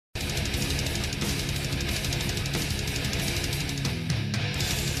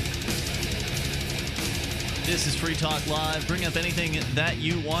This is Free Talk Live. Bring up anything that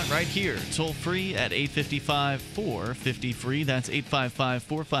you want right here. Toll free at 855-450-FREE. That's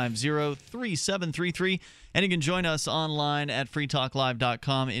 855-450-3733. And you can join us online at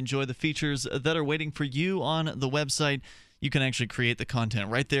freetalklive.com. Enjoy the features that are waiting for you on the website. You can actually create the content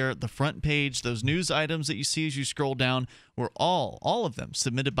right there at the front page. Those news items that you see as you scroll down were all of them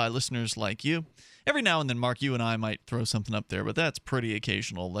submitted by listeners like you. Every now and then, Mark, you and I might throw something up there, but that's pretty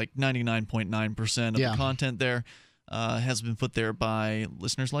occasional. Like 99.9% of the content there has been put there by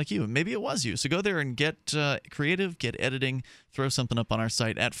listeners like you. And maybe it was you. So go there and get creative, get editing, throw something up on our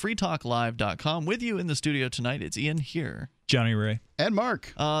site at freetalklive.com. With you in the studio tonight, it's Ian here. Johnny Ray. And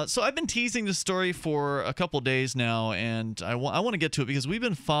Mark. So I've been teasing this story for a couple days now, and I want to get to it because we've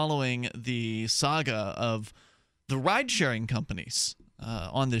been following the saga of the ride-sharing companies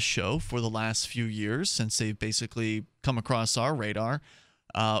on this show for the last few years since they've basically come across our radar.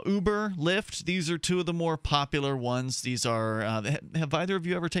 Uber, Lyft, these are two of the more popular ones. These are have either of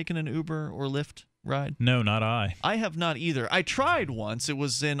you ever taken an Uber or Lyft ride? No, not I. I have not either. I tried once. It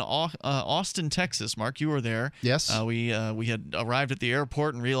was in Austin, Texas. Mark, you were there. Yes. We had arrived at the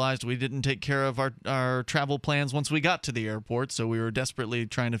airport and realized we didn't take care of our travel plans once we got to the airport, so we were desperately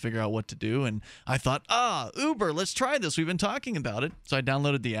trying to figure out what to do. And I thought, Uber, let's try this. We've been talking about it. So I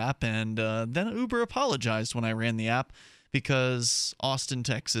downloaded the app, and then Uber apologized when I ran the app because Austin,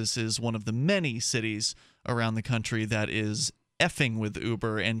 Texas is one of the many cities around the country that is effing with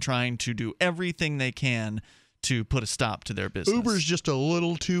Uber and trying to do everything they can to put a stop to their business. Uber's just a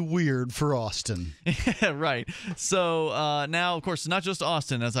little too weird for Austin. Yeah, right. So now, of course, not just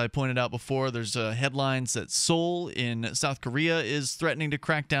Austin. As I pointed out before, there's headlines that Seoul in South Korea is threatening to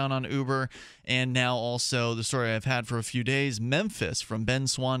crack down on Uber. And now also the story I've had for a few days, Memphis from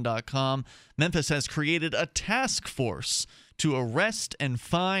benswan.com. Memphis has created a task force to arrest and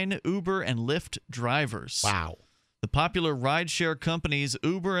fine Uber and Lyft drivers. Wow. The popular rideshare companies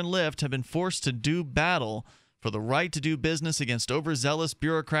Uber and Lyft have been forced to do battle for the right to do business against overzealous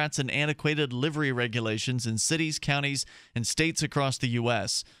bureaucrats and antiquated livery regulations in cities, counties, and states across the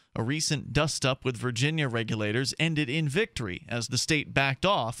U.S. A recent dust-up with Virginia regulators ended in victory as the state backed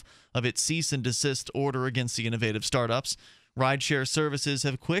off of its cease-and-desist order against the innovative startups. Rideshare services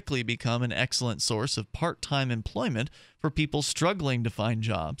have quickly become an excellent source of part-time employment for people struggling to find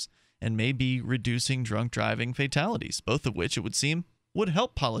jobs and may be reducing drunk driving fatalities, both of which, it would seem, would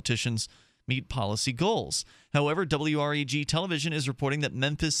help politicians meet policy goals. However, WREG Television is reporting that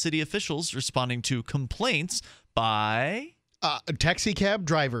Memphis city officials responding to complaints by taxi cab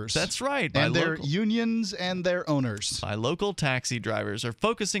drivers. That's right. And their unions and their owners. By local taxi drivers are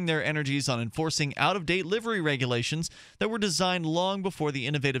focusing their energies on enforcing out-of-date livery regulations that were designed long before the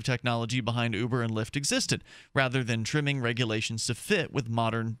innovative technology behind Uber and Lyft existed, rather than trimming regulations to fit with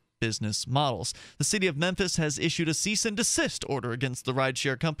modern business models. The city of Memphis has issued a cease and desist order against the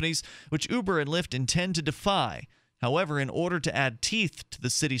rideshare companies, which Uber and Lyft intend to defy. However, in order to add teeth to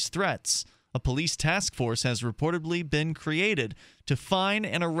the city's threats, a police task force has reportedly been created to fine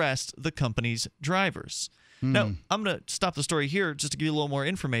and arrest the company's drivers. Now, I'm going to stop the story here just to give you a little more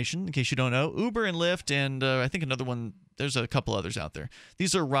information in case you don't know. Uber and Lyft, and I think another one, there's a couple others out there.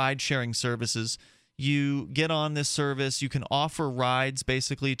 These are ride-sharing services. You get on this service, you can offer rides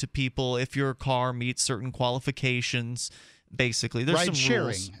basically to people if your car meets certain qualifications. Basically, there's some sharing.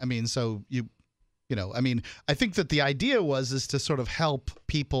 rules. I mean, so I think that the idea is to sort of help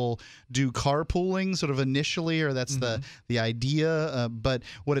people do carpooling sort of initially, or that's the idea. But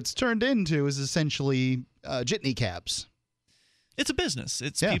what it's turned into is essentially jitney cabs. It's a business.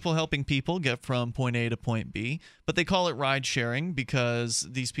 It's people helping people get from point A to point B. But they call it ride sharing because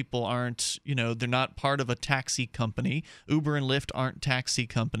these people aren't, they're not part of a taxi company. Uber and Lyft aren't taxi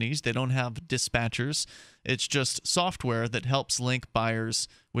companies. They don't have dispatchers. It's just software that helps link buyers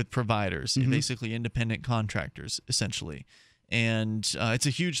with providers, basically independent contractors, essentially. And it's a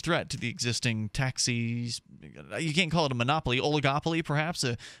huge threat to the existing taxis. You can't call it a monopoly, oligopoly, perhaps,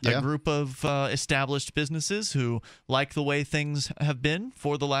 a group of established businesses who like the way things have been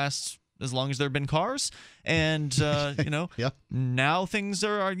for the last, as long as there have been cars. And, now things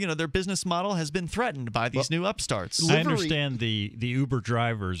are, their business model has been threatened by these new upstarts. I understand the Uber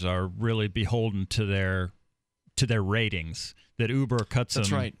drivers are really beholden to their ratings. That Uber cuts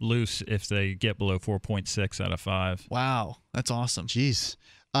them loose if they get below 4.6 out of 5. Wow, that's awesome. Jeez.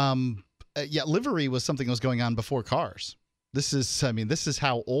 Livery was something that was going on before cars. This is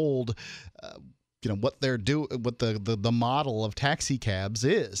how old, what the model of taxi cabs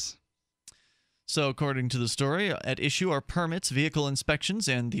is. So according to the story, at issue are permits, vehicle inspections,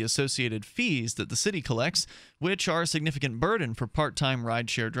 and the associated fees that the city collects, which are a significant burden for part-time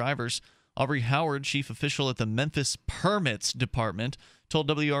rideshare drivers. Aubrey Howard, chief official at the Memphis Permits Department, told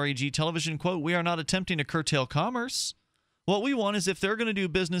WREG Television, quote, "We are not attempting to curtail commerce. What we want is if they're going to do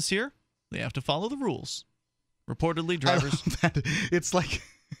business here, they have to follow the rules." Reportedly, drivers... It's like,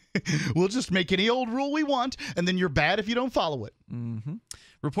 we'll just make any old rule we want, and then you're bad if you don't follow it. Mm-hmm.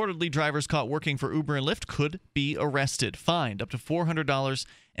 Reportedly, drivers caught working for Uber and Lyft could be arrested, fined up to $400,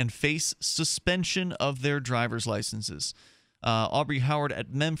 and face suspension of their driver's licenses. Aubrey Howard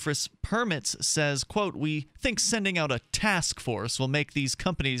at Memphis Permits says, quote, "We think sending out a task force will make these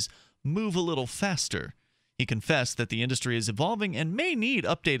companies move a little faster." He confessed that the industry is evolving and may need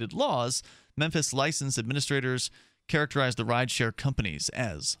updated laws. Memphis license administrators characterize the rideshare companies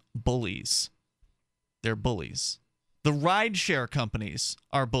as bullies. They're bullies. The rideshare companies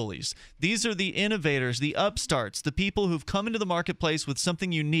are bullies. These are the innovators, the upstarts, the people who've come into the marketplace with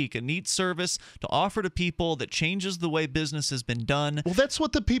something unique, a neat service to offer to people that changes the way business has been done. Well, that's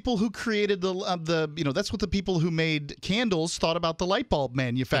what the people who created that's what the people who made candles thought about the light bulb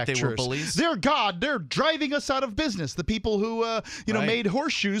manufacturers. That they were bullies? They're driving us out of business. The people who made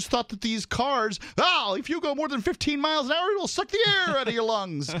horseshoes thought that these cars, if you go more than 15 miles an hour, it'll suck the air out of your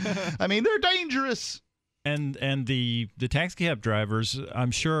lungs. I mean, they're dangerous. And the taxi cab drivers,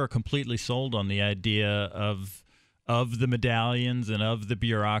 I'm sure, are completely sold on the idea of the medallions and of the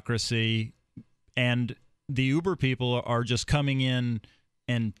bureaucracy, and the Uber people are just coming in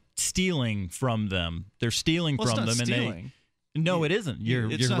and stealing from them. They're stealing from them, stealing. No, it isn't. You're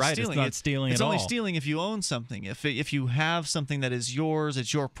right. Stealing. It's not stealing it's at all. It's only stealing if you own something. If you have something that is yours,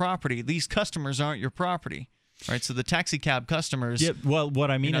 it's your property. These customers aren't your property, right? So the taxi cab customers. Yeah. Well, what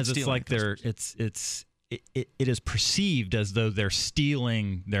I mean is, it's like it is perceived as though they're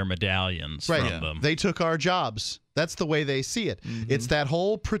stealing their medallions from them. They took our jobs. That's the way they see it. Mm-hmm. It's that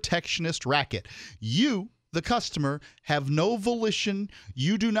whole protectionist racket. You, the customer, have no volition.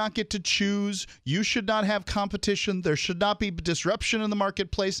 You do not get to choose. You should not have competition. There should not be disruption in the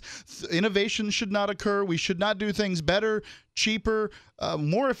marketplace. Innovation should not occur. We should not do things better, cheaper,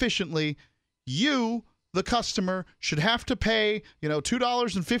 more efficiently. You, the customer, should have to pay,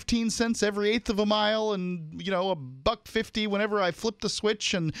 $2.15 every eighth of a mile, and $1.50 whenever I flip the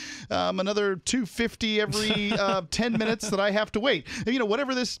switch, and another $2.50 every 10 minutes that I have to wait.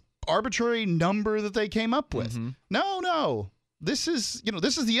 Whatever this arbitrary number that they came up with. Mm-hmm. No. This is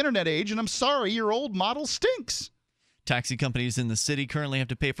the internet age, and I'm sorry, your old model stinks. Taxi companies in the city currently have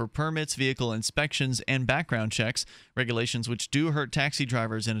to pay for permits, vehicle inspections, and background checks, regulations which do hurt taxi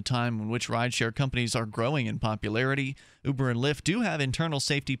drivers in a time in which rideshare companies are growing in popularity. Uber and Lyft do have internal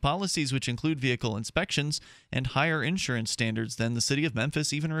safety policies which include vehicle inspections and higher insurance standards than the city of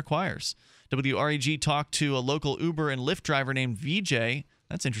Memphis even requires. WREG talked to a local Uber and Lyft driver named VJ.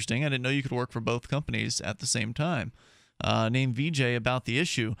 That's interesting. I didn't know you could work for both companies at the same time. Named VJ about the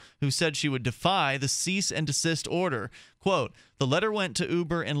issue, who said she would defy the cease and desist order. Quote, "The letter went to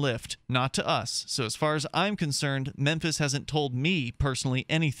Uber and Lyft, not to us. So as far as I'm concerned, Memphis hasn't told me personally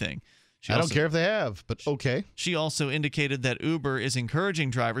anything." I don't care if they have, but okay. She also indicated that Uber is encouraging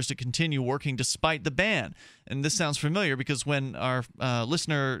drivers to continue working despite the ban. And this sounds familiar because when our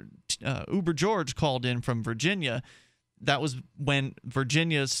listener, Uber George, called in from Virginia, that was when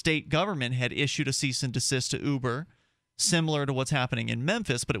Virginia's state government had issued a cease and desist to Uber, similar to what's happening in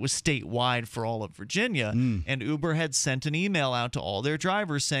Memphis, but it was statewide for all of Virginia. And Uber had sent an email out to all their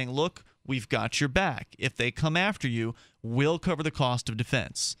drivers saying, look, we've got your back. If they come after you, we'll cover the cost of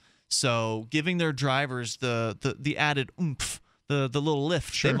defense. So giving their drivers the added oomph, the little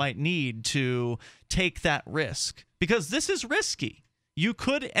lift they might need to take that risk. Because this is risky. You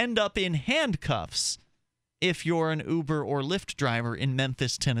could end up in handcuffs if you're an Uber or Lyft driver in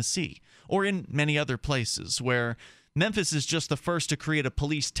Memphis, Tennessee, or in many other places where Memphis is just the first to create a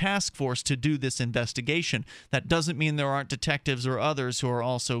police task force to do this investigation. That doesn't mean there aren't detectives or others who are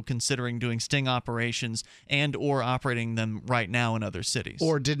also considering doing sting operations and or operating them right now in other cities.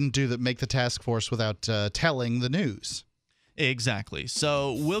 Or didn't make the task force without telling the news. Exactly.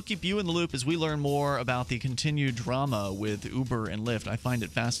 So we'll keep you in the loop as we learn more about the continued drama with Uber and Lyft. I find it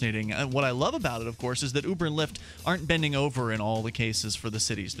fascinating. And what I love about it, of course, is that Uber and Lyft aren't bending over in all the cases for the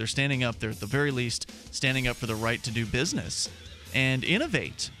cities. They're standing up. They're at the very least standing up for the right to do business and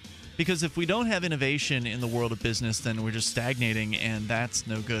innovate. Because if we don't have innovation in the world of business, then we're just stagnating, and that's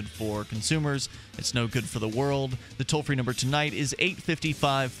no good for consumers. It's no good for the world. The toll-free number tonight is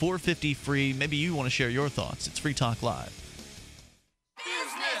 855-450-FREE. Maybe you want to share your thoughts. It's Free Talk Live.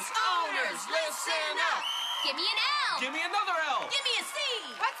 Business owners, listen up. Give me an L. Give me another L. Give me a C.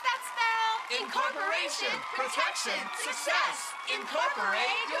 What's that spell? Incorporation, protection, success.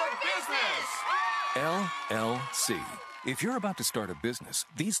 Incorporate your business. LLC. If you're about to start a business,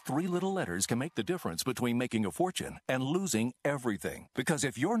 these 3 little letters can make the difference between making a fortune and losing everything. Because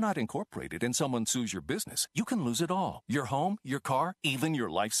if you're not incorporated and someone sues your business, you can lose it all. Your home, your car, even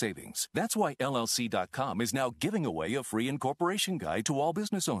your life savings. That's why LLC.com is now giving away a free incorporation guide to all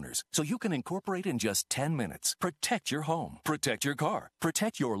business owners, so you can incorporate in just 10 minutes. Protect your home. Protect your car.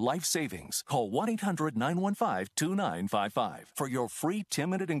 Protect your life savings. Call 1-800-915-2955 for your free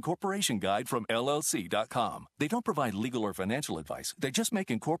 10-minute incorporation guide from LLC.com. They don't provide legal or financial advice. They just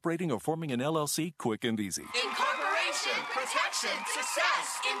make incorporating or forming an LLC quick and easy. Incorporation, protection,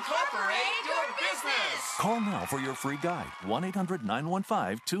 success. Incorporate your business. Call now for your free guide.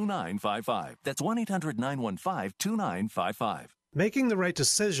 1-800-915-2955. That's 1-800-915-2955. Making the right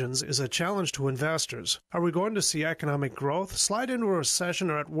decisions is a challenge to investors. Are we going to see economic growth, slide into a recession,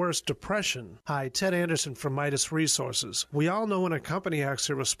 or at worst, depression? Hi, Ted Anderson from Midas Resources. We all know when a company acts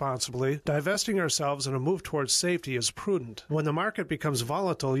irresponsibly, divesting ourselves in a move towards safety is prudent. When the market becomes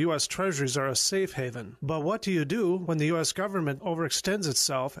volatile, U.S. Treasuries are a safe haven. But what do you do when the U.S. government overextends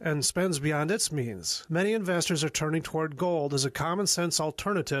itself and spends beyond its means? Many investors are turning toward gold as a common-sense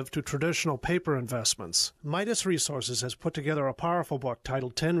alternative to traditional paper investments. Midas Resources has put together a powerful book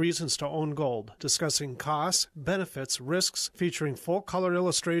titled 10 Reasons to Own Gold, discussing costs, benefits, risks, featuring full-color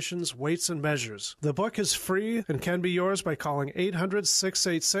illustrations, weights, and measures. The book is free and can be yours by calling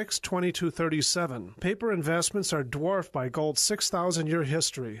 800-686-2237. Paper investments are dwarfed by gold's 6,000-year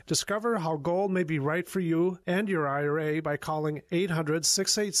history. Discover how gold may be right for you and your IRA by calling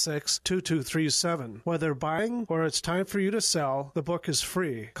 800-686-2237. Whether buying or it's time for you to sell, the book is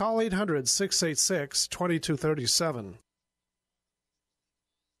free. Call 800-686-2237.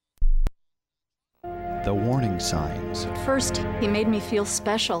 The warning signs. First, he made me feel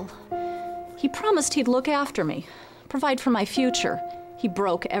special. He promised he'd look after me, provide for my future. He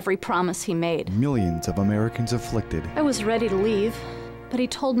broke every promise he made. Millions of Americans afflicted. I was ready to leave, but he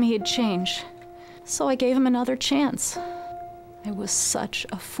told me he'd change. So I gave him another chance. I was such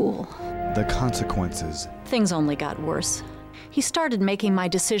a fool. The consequences. Things only got worse. He started making my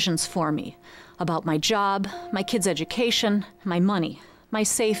decisions for me, about my job, my kids' education, my money, my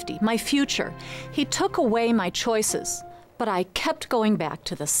safety, my future. He took away my choices, but I kept going back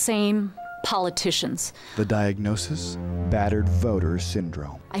to the same politicians. The diagnosis? Battered voter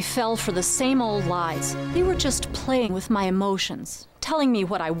syndrome. I fell for the same old lies. They were just playing with my emotions, telling me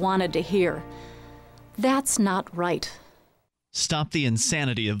what I wanted to hear. That's not right. Stop the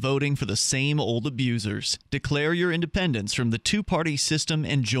insanity of voting for the same old abusers. Declare your independence from the two-party system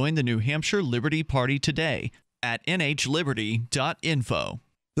and join the New Hampshire Liberty Party today at nhliberty.info.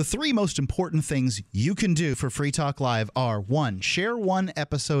 The 3 most important things you can do for Free Talk Live are: 1, share 1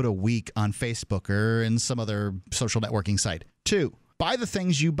 episode a week on Facebook or in some other social networking site. 2, buy the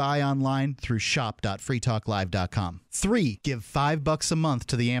things you buy online through shop.freetalklive.com. 3, give $5 a month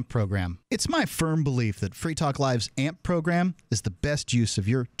to the AMP program. It's my firm belief that Free Talk Live's AMP program is the best use of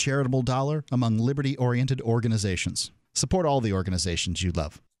your charitable dollar among liberty-oriented organizations. Support all the organizations you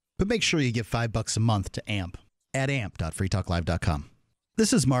love, but make sure you give $5 a month to AMP at amp.freetalklive.com.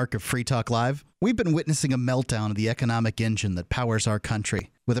 This is Mark of Free Talk Live. We've been witnessing a meltdown of the economic engine that powers our country.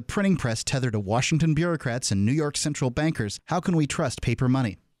 With a printing press tethered to Washington bureaucrats and New York central bankers, how can we trust paper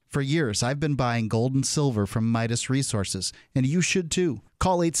money? For years, I've been buying gold and silver from Midas Resources, and you should too.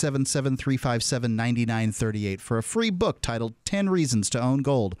 Call 877-357-9938 for a free book titled 10 Reasons to Own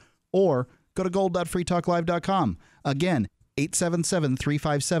Gold, or go to gold.freetalklive.com. Again,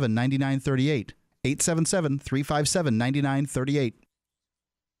 877-357-9938. 877-357-9938.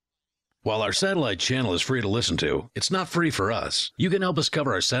 While our satellite channel is free to listen to, it's not free for us. You can help us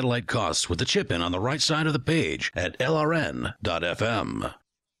cover our satellite costs with the chip-in on the right side of the page at lrn.fm.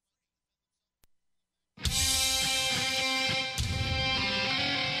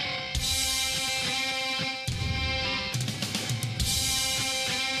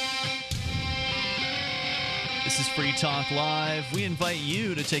 This is Free Talk Live. We invite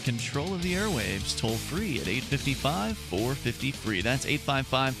you to take control of the airwaves toll free at 855-450-FREE. That's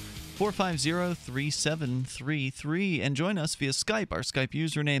 855-450-3733. And join us via Skype. Our Skype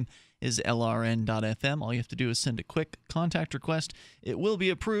username is lrn.fm. All you have to do is send a quick contact request. It will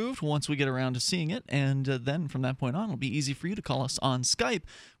be approved once we get around to seeing it, and then from that point on, it'll be easy for you to call us on Skype.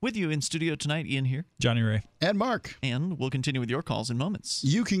 With you in studio tonight, Ian here. Johnny Ray. And Mark. And we'll continue with your calls in moments.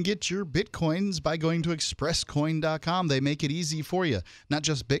 You can get your Bitcoins by going to expresscoin.com. They make it easy for you. Not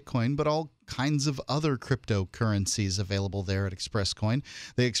just Bitcoin, but all kinds of other cryptocurrencies available there at ExpressCoin.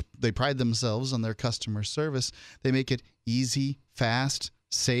 They pride themselves on their customer service. They make it easy, fast,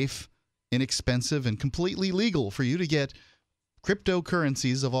 safe, inexpensive, and completely legal for you to get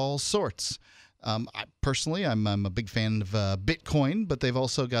cryptocurrencies of all sorts. Personally, I'm a big fan of Bitcoin, but they've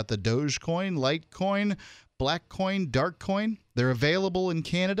also got the Dogecoin, Litecoin, Blackcoin, Darkcoin. They're available in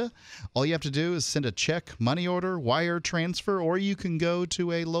Canada. All you have to do is send a check, money order, wire transfer, or you can go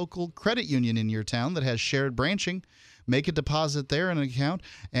to a local credit union in your town that has shared branching, make a deposit there in an account,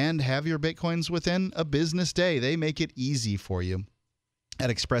 and have your Bitcoins within a business day. They make it easy for you.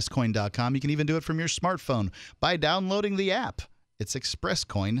 At expresscoin.com, you can even do it from your smartphone by downloading the app. It's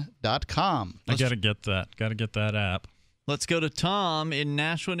expresscoin.com. I got to get that. Got to get that app. Let's go to Tom in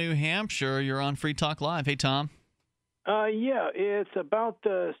Nashua, New Hampshire. You're on Free Talk Live. Hey, Tom. Yeah, it's about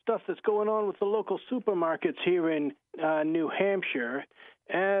the stuff that's going on with the local supermarkets here in New Hampshire.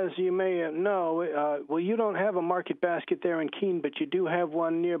 As you may know, well, you don't have a market basket there in Keene, but you do have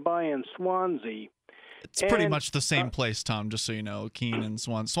one nearby in Swansea. It's pretty much the same place, Tom, just so you know, Keene and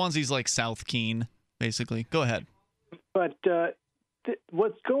Swansea's like South Keene, basically. Go ahead. But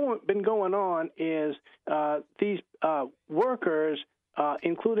what's been going on is these workers,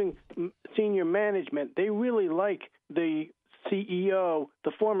 including senior management, they really like the CEO,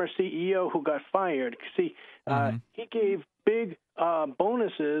 the former CEO who got fired. See, he gave big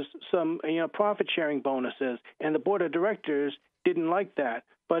bonuses, some profit-sharing bonuses, and the board of directors didn't like that.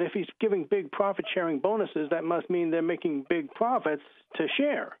 But if he's giving big profit-sharing bonuses, that must mean they're making big profits to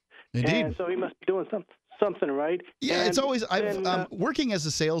share. Indeed. And so he must be doing something right. Yeah, and it's always then, working as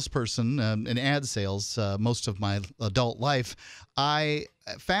a salesperson in ad sales most of my adult life. I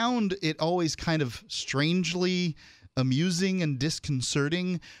found it always kind of strangely amusing and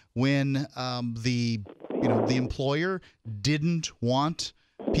disconcerting when the employer didn't want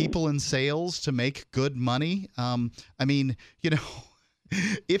people in sales to make good money. I mean,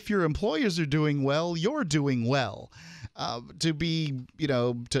 if your employers are doing well, you're doing well.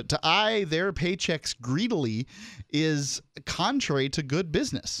 To eye their paychecks greedily is contrary to good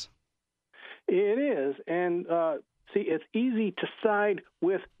business. It is, and see, it's easy to side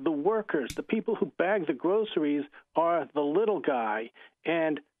with the workers. The people who bag the groceries are the little guy,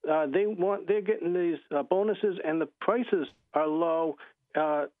 and they're getting these bonuses, and the prices are low.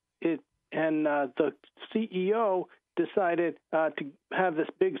 The CEO decided to have this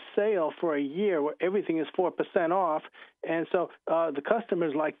big sale for a year where everything is 4% off, and so the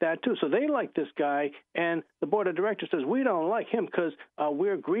customers like that too. So they like this guy, and the board of directors says, we don't like him because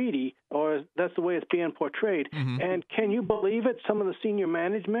we're greedy, or that's the way it's being portrayed. Mm-hmm. And can you believe it? Some of the senior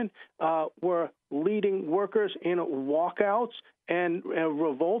management were leading workers in walkouts and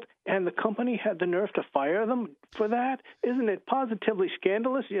revolt, and the company had the nerve to fire them for that? Isn't it positively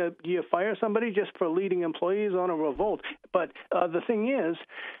scandalous? You fire somebody just for leading employees on a revolt. But the thing is,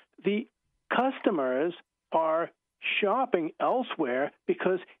 the customers are shopping elsewhere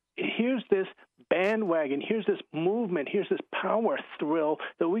because here's this bandwagon, here's this movement, here's this power thrill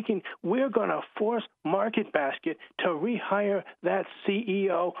that we're going to force Market Basket to rehire that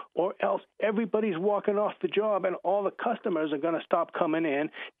CEO, or else everybody's walking off the job and all the customers are going to stop coming in.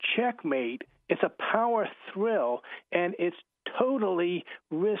 Checkmate. It's a power thrill, and it's totally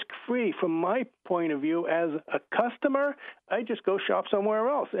risk-free. From my point of view, as a customer, I just go shop somewhere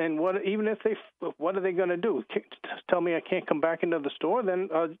else. And what are they going to do? Tell me I can't come back into the store? Then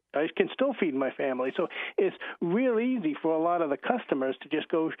I can still feed my family. So it's real easy for a lot of the customers to just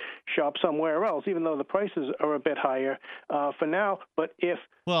go shop somewhere else, even though the prices are a bit higher for now. But if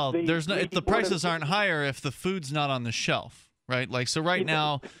the prices aren't higher if the food's not on the shelf, right? Like, so right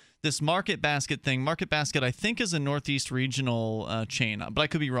now, this Market Basket thing, Market Basket, I think, is a Northeast regional chain, but I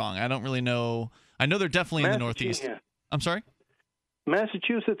could be wrong. I don't really know. I know they're definitely in the Northeast. Yeah. I'm sorry?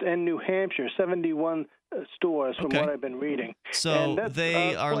 Massachusetts and New Hampshire, 71 stores from what I've been reading. So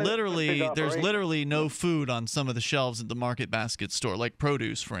they are there's literally no food on some of the shelves at the Market Basket store, like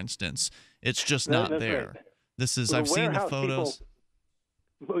produce, for instance. It's just not there. Right. This is, I've seen the photos.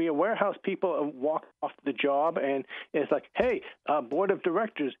 Warehouse people walk off the job, and it's like, hey, board of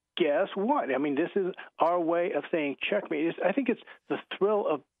directors, guess what? I mean, this is our way of saying checkmate. I think it's the thrill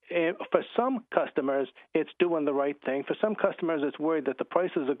of, for some customers, it's doing the right thing. For some customers, it's worried that the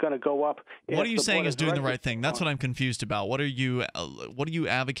prices are going to go up. What are you saying is doing the right thing? That's what I'm confused about. What are you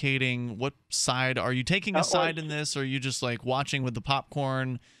advocating? What side are you taking a side in this, or are you just like watching with the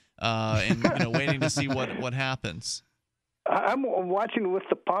popcorn and waiting to see what happens? I'm watching with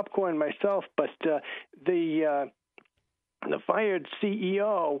the popcorn myself, but the fired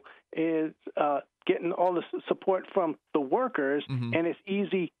CEO is getting all the support from the workers, and it's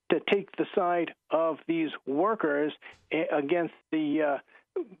easy to take the side of these workers against the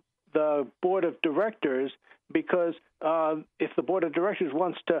board of directors, because if the board of directors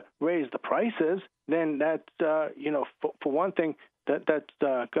wants to raise the prices, then that's for one thing, that's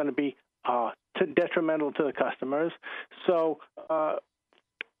going to be detrimental to the customers. So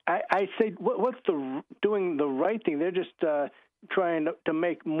I say, what's doing the right thing? They're just trying to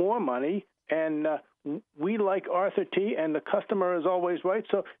make more money, and we like Arthur T., and the customer is always right.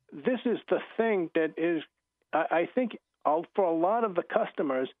 So this is the thing that is, I think, for a lot of the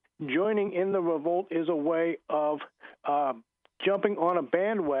customers, joining in the revolt is a way of jumping on a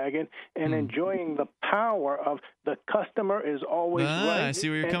bandwagon and enjoying the power of the customer is always right. I see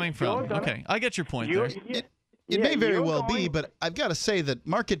where you're coming from. Okay, I get your point there. It may very well be, but I've got to say that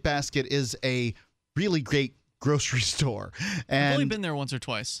Market Basket is a really great grocery store. And I've only been there once or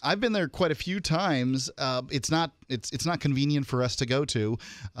twice. I've been there quite a few times. It's not convenient for us to go to,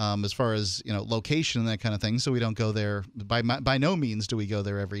 as far as location and that kind of thing. So we don't go there. By no means do we go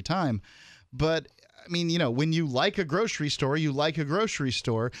there every time. But I mean, when you like a grocery store, you like a grocery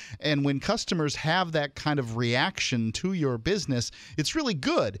store. And when customers have that kind of reaction to your business, it's really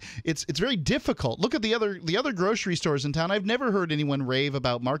good. It's very difficult. Look at the other grocery stores in town. I've never heard anyone rave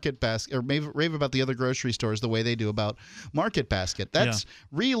about Market Basket or rave about the other grocery stores the way they do about Market Basket. That's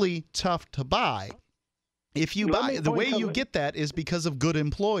really tough to buy. If you buy, the way you get that is because of good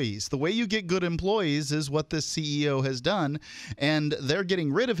employees. The way you get good employees is what this CEO has done, and they're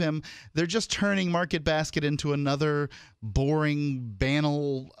getting rid of him. They're just turning Market Basket into another boring,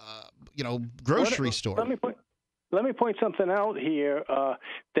 banal, grocery store. Let me point something out here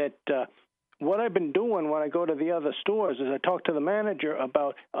that what I've been doing when I go to the other stores is I talk to the manager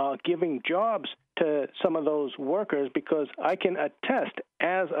about giving jobs to some of those workers, because I can attest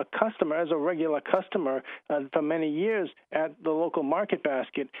as a customer, as a regular customer for many years at the local Market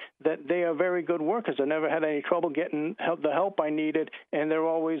Basket, that they are very good workers. I never had any trouble getting the help I needed, and they're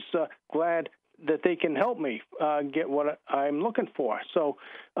always glad that they can help me get what I'm looking for. So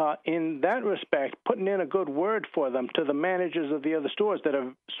in that respect, putting in a good word for them to the managers of the other stores that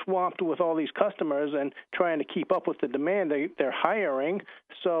are swamped with all these customers and trying to keep up with the demand, they're hiring.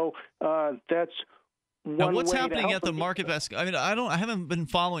 So that's now, what's happening at the Market Basket? I mean, I haven't been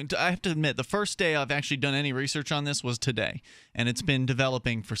following. I have to admit, the first day I've actually done any research on this was today, and it's been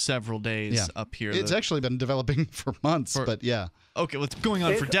developing for several days up here. It's actually been developing for months, but yeah. Okay, well, it's going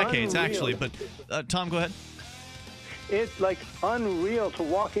on for decades, actually. But Tom, go ahead. It's like unreal to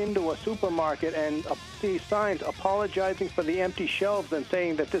walk into a supermarket and see signs apologizing for the empty shelves and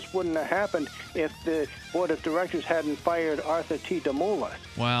saying that this wouldn't have happened if the board of directors hadn't fired Arthur T. Demoulas.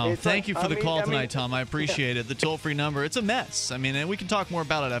 Wow. Thank you for the call tonight, Tom. I appreciate it. The toll-free number, it's a mess. I mean, and we can talk more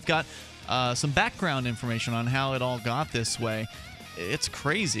about it. I've got some background information on how it all got this way. It's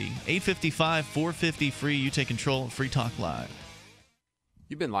crazy. 855-450-FREE. You take control of Free Talk Live.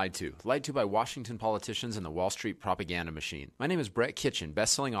 You've been lied to by Washington politicians and the Wall Street propaganda machine. My name is Brett Kitchen,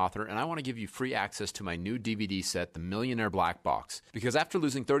 best-selling author, and I want to give you free access to my new DVD set, The Millionaire Black Box. Because after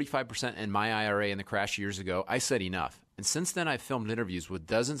losing 35% in my IRA in the crash years ago, I said enough. And since then, I've filmed interviews with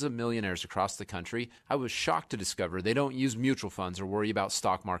dozens of millionaires across the country. I was shocked to discover they don't use mutual funds or worry about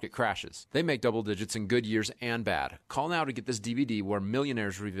stock market crashes. They make double digits in good years and bad. Call now to get this DVD where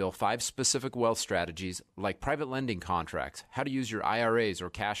millionaires reveal 5 specific wealth strategies like private lending contracts, how to use your IRAs or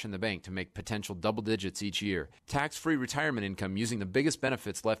cash in the bank to make potential double digits each year, tax-free retirement income using the biggest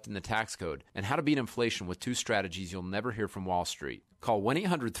benefits left in the tax code, and how to beat inflation with 2 strategies you'll never hear from Wall Street. Call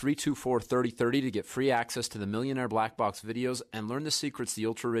 1-800-324-3030 to get free access to the Millionaire Black Box videos and learn the secrets the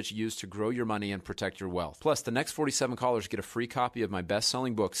ultra-rich use to grow your money and protect your wealth. Plus, the next 47 callers get a free copy of my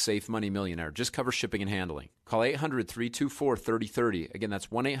best-selling book, Safe Money Millionaire. Just cover shipping and handling. Call 800-324-3030. Again, that's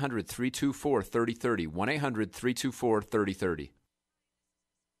 1-800-324-3030. 1-800-324-3030.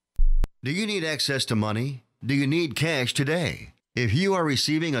 Do you need access to money? Do you need cash today? If you are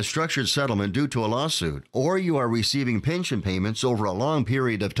receiving a structured settlement due to a lawsuit, or you are receiving pension payments over a long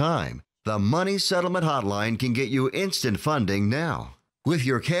period of time, the Money Settlement Hotline can get you instant funding now. With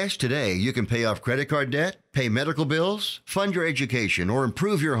your cash today, you can pay off credit card debt, pay medical bills, fund your education, or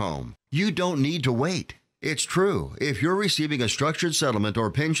improve your home. You don't need to wait. It's true. If you're receiving a structured settlement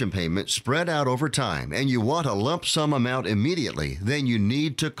or pension payment spread out over time and you want a lump sum amount immediately, then you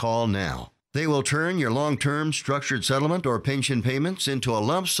need to call now. They will turn your long-term structured settlement or pension payments into a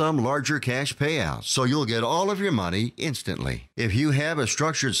lump sum larger cash payout, so you'll get all of your money instantly. If you have a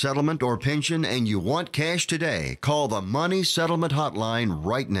structured settlement or pension and you want cash today, call the Money Settlement Hotline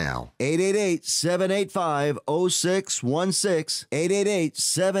right now. 888-785-0616.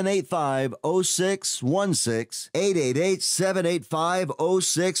 888-785-0616.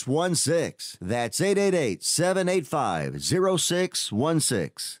 888-785-0616. That's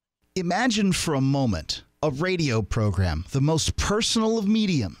 888-785-0616. Imagine for a moment A radio program, the most personal of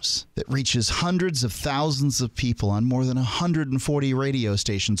mediums, that reaches hundreds of thousands of people on more than 140 radio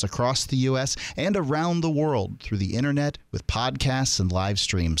stations across the U.S. and around the world through the internet with podcasts and live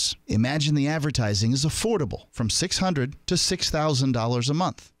streams. Imagine the advertising is affordable, from $600 to $6,000 a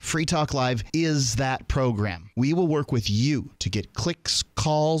month. Free Talk Live is that program. We will work with you to get clicks,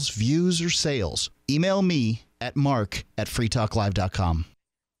 calls, views, or sales. Email me at mark@freetalklive.com.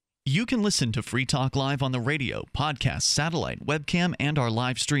 You can listen to Free Talk Live on the radio, podcast, satellite, webcam, and our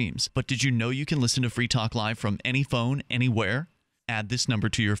live streams. But did you know you can listen to Free Talk Live from any phone, anywhere? Add this number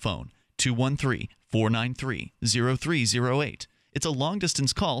to your phone, 213-493-0308. It's a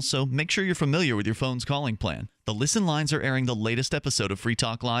long-distance call, so make sure you're familiar with your phone's calling plan. The listen lines are airing the latest episode of Free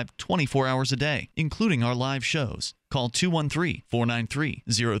Talk Live 24 hours a day, including our live shows. Call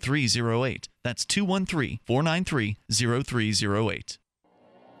 213-493-0308. That's 213-493-0308.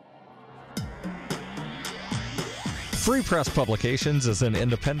 Free Press Publications is an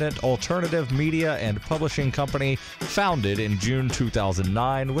independent alternative media and publishing company founded in June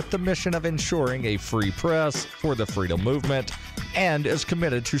 2009 with the mission of ensuring a free press for the freedom movement and is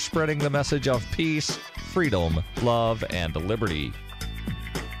committed to spreading the message of peace, freedom, love, and liberty.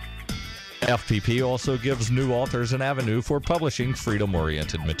 FPP also gives new authors an avenue for publishing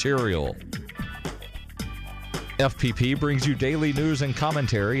freedom-oriented material. FPP brings you daily news and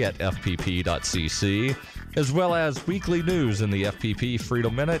commentary at fpp.cc, as well as weekly news in the FPP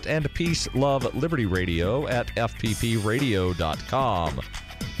Freedom Minute and Peace, Love, Liberty Radio at fppradio.com.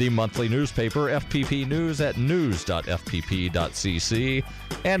 The monthly newspaper FPP News at news.fpp.cc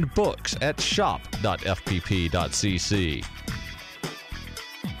and books at shop.fpp.cc.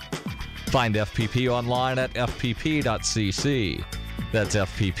 Find FPP online at fpp.cc. That's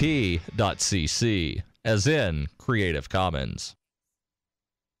fpp.cc, as in Creative Commons.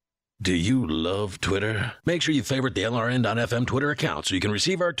 Do you love Twitter? Make sure you favorite the LRN.FM Twitter account so you can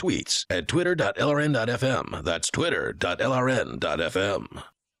receive our tweets at twitter.lrn.fm. That's twitter.lrn.fm.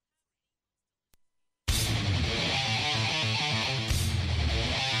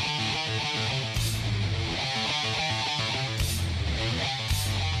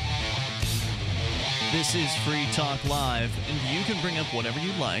 This is Free Talk Live, and you can bring up whatever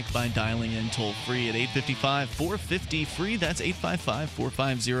you like by dialing in toll-free at 855-450-FREE. That's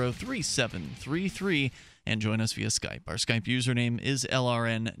 855-450-3733. And join us via Skype. Our Skype username is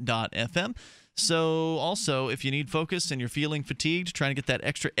lrn.fm. So also, if you need focus and you're feeling fatigued, trying to get that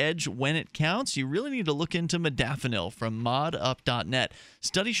extra edge when it counts, you really need to look into modafinil from modup.net.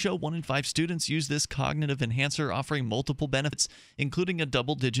 Studies show 1 in 5 students use this cognitive enhancer, offering multiple benefits, including a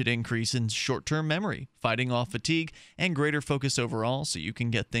double-digit increase in short-term memory, fighting off fatigue, and greater focus overall so you can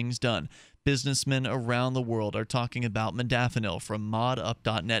get things done. Businessmen around the world are talking about modafinil from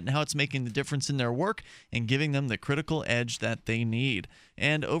modup.net and how it's making the difference in their work and giving them the critical edge that they need.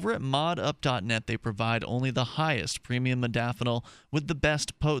 And over at modup.net, they provide only the highest premium modafinil with the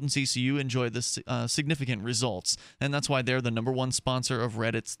best potency, so you enjoy the significant results. And that's why they're the #1 sponsor of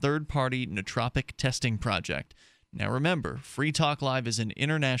Reddit's third-party nootropic testing project. Now remember, Free Talk Live is an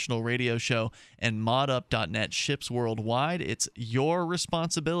international radio show, and modup.net ships worldwide. It's your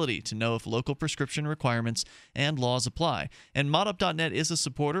responsibility to know if local prescription requirements and laws apply. And modup.net is a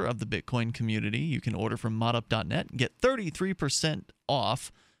supporter of the Bitcoin community. You can order from modup.net and get 33%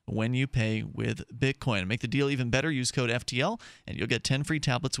 off when you pay with Bitcoin. Make the deal even better, use code FTL, and you'll get 10 free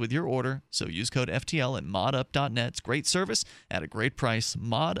tablets with your order. So use code FTL at modup.net. It's great service at a great price.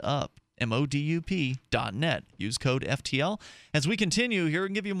 Modup. modup.net. Use code FTL. As we continue here, we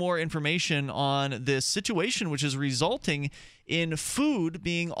can give you more information on this situation, which is resulting in food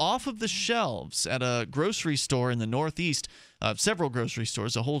being off of the shelves at a grocery store in the Northeast. Several grocery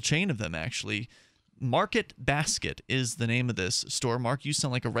stores, a whole chain of them, actually. Market Basket is the name of this store. Mark, you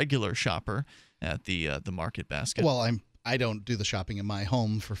sound like a regular shopper at the Market Basket. Well, I don't do the shopping in my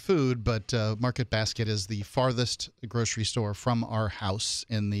home for food, but Market Basket is the farthest grocery store from our house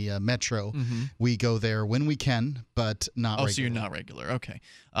in the metro. Mm-hmm. We go there when we can, but not regular. Oh, so you're not regular. Okay.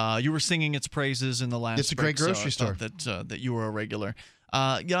 You were singing its praises in the last It's a great grocery store. That you were a regular.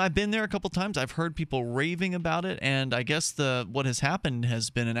 I've been there a couple times. I've heard people raving about it, and I guess what has happened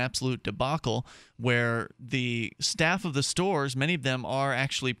has been an absolute debacle where the staff of the stores, many of them are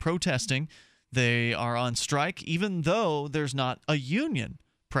actually protesting. They are on strike, even though there's not a union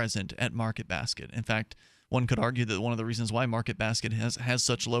present at Market Basket. In fact, one could argue that one of the reasons why Market Basket has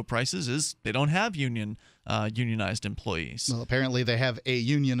such low prices is they don't have unionized employees. Well, apparently they have a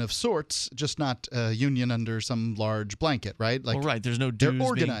union of sorts, just not a union under some large blanket, right? Well, right. There's no dues they're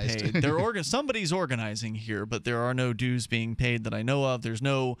organized. being paid. Somebody's organizing here, but there are no dues being paid that I know of. There's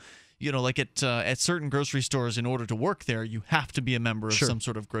no like at certain grocery stores, in order to work there, you have to be a member of Sure. some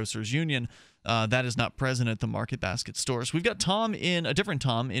sort of grocers union. That is not present at the Market Basket stores. We've got a different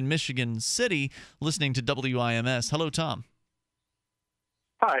Tom in Michigan City listening to WIMS. Hello, Tom.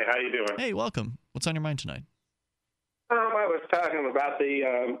 Hi, how you doing? Hey, welcome. What's on your mind tonight? I was talking about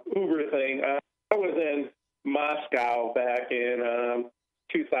the Uber thing. I was in Moscow back in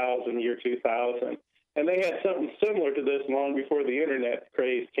 2000, and they had something similar to this long before the internet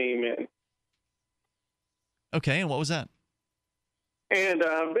craze came in. Okay, and what was that? And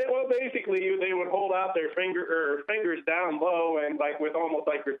basically, they would hold out their fingers down low, and with almost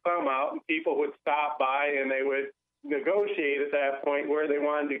like your thumb out, and people would stop by, and they would negotiate at that point where they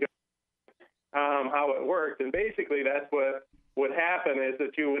wanted to go, how it worked. And basically, that's what would happen is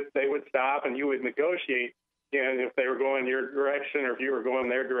that they would stop, and you would negotiate. And if they were going your direction, or if you were going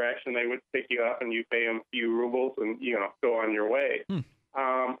their direction, they would pick you up, and you pay them a few rubles, and go on your way.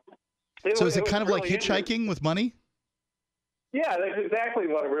 So is it kind of like hitchhiking with money? Yeah, that's exactly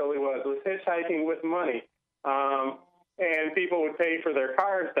what it really was. It was hitchhiking with money. And people would pay for their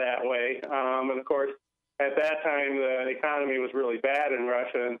cars that way. And, of course, at that time, the economy was really bad in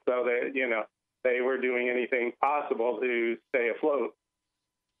Russia, and so they were doing anything possible to stay afloat.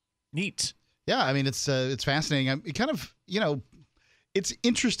 Neat. Yeah, I mean, it's fascinating. It kind of, it's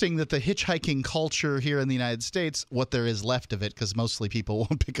interesting that the hitchhiking culture here in the United States, what there is left of it, because mostly people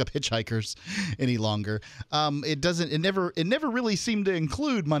won't pick up hitchhikers any longer. It never really seemed to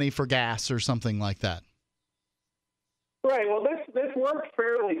include money for gas or something like that. Right. Well, this worked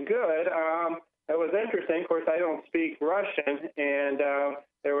fairly good. It was interesting. Of course, I don't speak Russian, and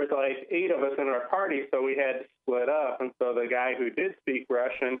there was like 8 of us in our party, so we had to split up. And so the guy who did speak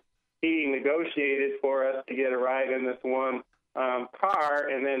Russian, he negotiated for us to get a ride in this one car,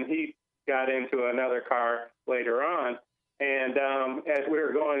 and then he got into another car later on. And as we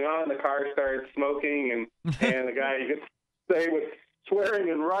were going on, the car started smoking, and the guy, you could say, was swearing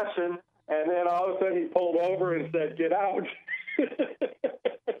in Russian, and then all of a sudden he pulled over and said, "Get out."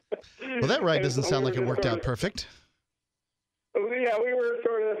 Well, that ride doesn't sound like it worked out perfect. Yeah, we were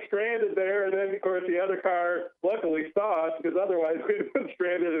sort of stranded there, and then, of course, the other car luckily saw us, because otherwise we'd have been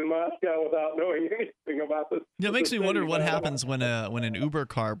stranded in Moscow without knowing anything about this. It makes me wonder what happens when an Uber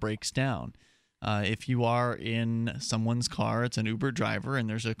car breaks down. If you are in someone's car, it's an Uber driver, and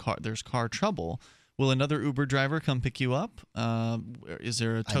there's car trouble. Will another Uber driver come pick you up? Is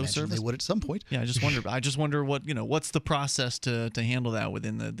there a tow service? They would at some point. Yeah, I just wonder what's the process to handle that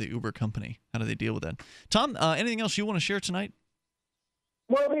within the Uber company. How do they deal with that? Tom, anything else you want to share tonight?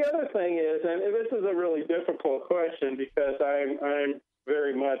 Well, the other thing is, and this is a really difficult question because I'm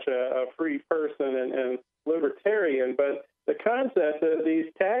very much a free person and libertarian, but the concept that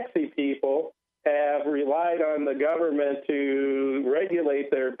these taxi people have relied on the government to regulate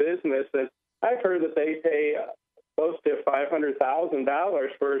their business, and I've heard that they pay close to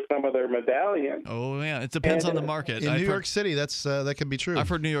 $500,000 for some of their medallions. Oh yeah, it depends on the market. In New York City, that can be true. I've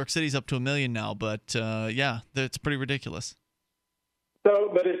heard New York City's up to $1 million now, but yeah, it's pretty ridiculous.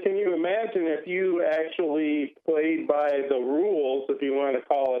 So, but can you imagine if you actually played by the rules, if you want to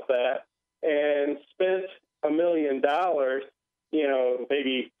call it that, and spent $1 million,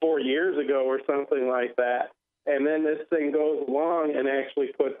 maybe 4 years ago or something like that, and then this thing goes along and actually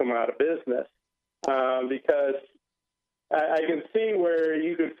puts them out of business? Because I can see where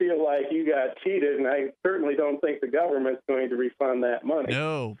you could feel like you got cheated, and I certainly don't think the government's going to refund that money.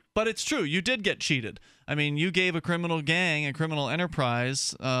 No, but it's true. You did get cheated. I mean, you gave a criminal gang, a criminal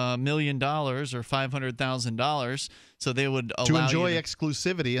enterprise, $1 million or $500,000, so they would allow to enjoy you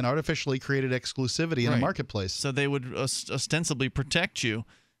exclusivity and artificially created exclusivity in a marketplace. So they would ostensibly protect you.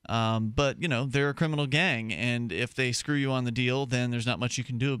 But, they're a criminal gang, and if they screw you on the deal, then there's not much you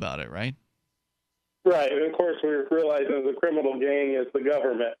can do about it, right? Right, and of course we're realizing the criminal gang is the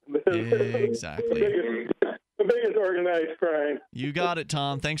government. Exactly. The biggest organized crime. You got it,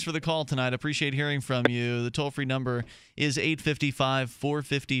 Tom. Thanks for the call tonight. Appreciate hearing from you. The toll-free number is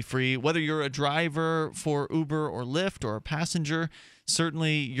 855-450-FREE. Whether you're a driver for Uber or Lyft or a passenger,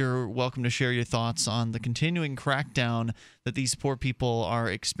 certainly you're welcome to share your thoughts on the continuing crackdown that these poor people are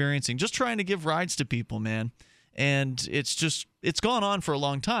experiencing. Just trying to give rides to people, man. And it's gone on for a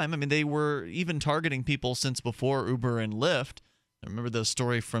long time. I mean, they were even targeting people since before Uber and Lyft. I remember the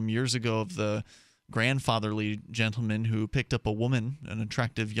story from years ago of the grandfatherly gentleman who picked up a woman, an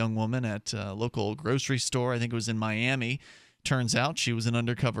attractive young woman, at a local grocery store. I think it was in Miami. Turns out she was an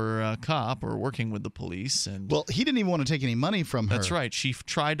undercover cop or working with the police. And well, he didn't even want to take any money from her. That's right. She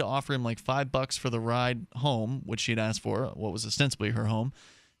tried to offer him like $5 for the ride home, which she'd asked for, what was ostensibly her home.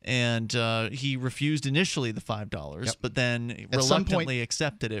 And he refused initially the $5, but then At reluctantly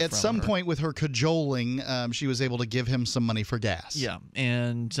accepted it. At some point, with her cajoling, she was able to give him some money for gas. Yeah,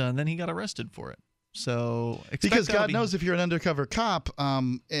 and then he got arrested for it. So because God knows if you're an undercover cop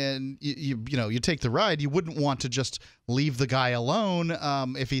and you take the ride, you wouldn't want to just leave the guy alone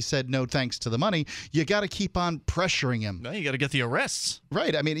if he said no thanks to the money. You got to keep on pressuring him. No, you got to get the arrests.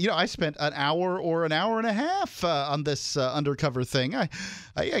 Right. I mean, I spent an hour or an hour and a half on this undercover thing. I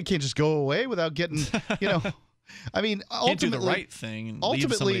can't just go away without getting, I mean, ultimately, can't do the right thing and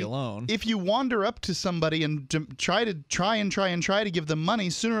leave somebody alone. If you wander up to somebody and try to give them money,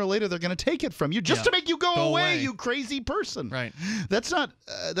 sooner or later they're going to take it from you just to make you go away, you crazy person. Right. That's not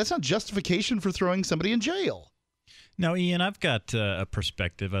justification for throwing somebody in jail. Now, Ian, I've got a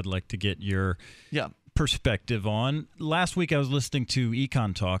perspective I'd like to get your perspective on. Last week I was listening to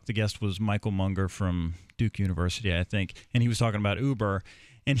Econ Talk. The guest was Michael Munger from Duke University, I think, and he was talking about Uber.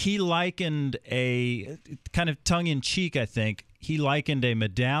 And he likened a kind of tongue-in-cheek, I think, he likened a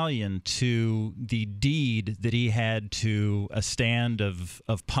medallion to the deed that he had to a stand of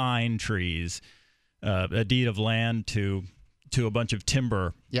pine trees, a deed of land to a bunch of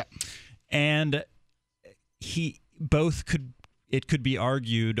timber. Yeah. And it could be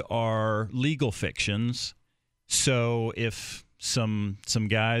argued are legal fictions. So if some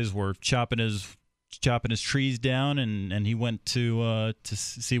guys were chopping his trees down and he went to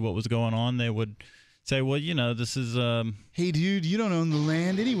see what was going on, they would say, well, this is hey dude, you don't own the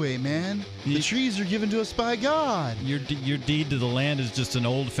land anyway, man. The trees are given to us by God. Your deed to the land is just an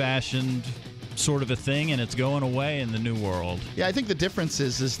old-fashioned sort of a thing, and it's going away in the new world. Yeah, I think the difference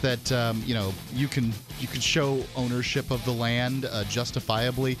is that you can show ownership of the land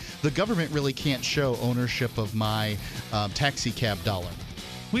justifiably. The government really can't show ownership of my taxi cab dollar.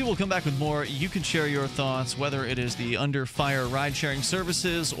 We will come back with more. You can share your thoughts, whether it is the under fire ride-sharing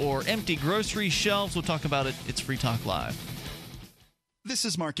services or empty grocery shelves. We'll talk about it. It's Free Talk Live. This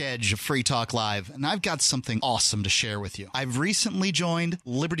is Mark Edge of Free Talk Live, and I've got something awesome to share with you. I've recently joined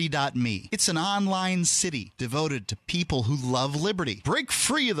Liberty.me. It's an online city devoted to people who love liberty. Break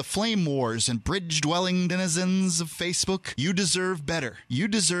free of the flame wars and bridge-dwelling denizens of Facebook. You deserve better. You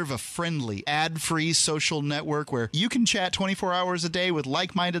deserve a friendly, ad-free social network where you can chat 24 hours a day with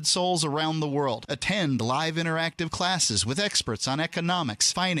like-minded souls around the world. Attend live interactive classes with experts on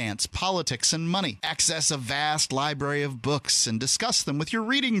economics, finance, politics, and money. Access a vast library of books and discuss them with your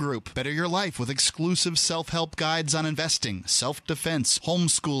reading group. Better your life with exclusive self-help guides on investing, self-defense,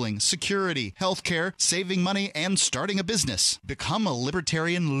 homeschooling, security, healthcare, saving money, and starting a business. Become a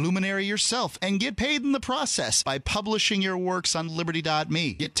libertarian luminary yourself and get paid in the process by publishing your works on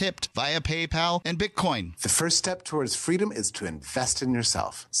Liberty.me. Get tipped via PayPal and Bitcoin. The first step towards freedom is to invest in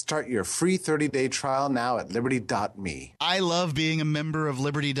yourself. Start your free 30-day trial now at Liberty.me. I love being a member of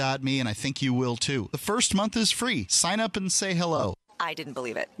Liberty.me, and I think you will too. The first month is free. Sign up and say hello. I didn't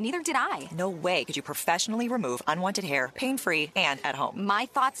believe it. Neither did I. No way could you professionally remove unwanted hair, pain-free, and at home. My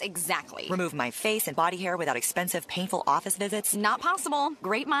thoughts exactly. Remove my face and body hair without expensive, painful office visits? Not possible.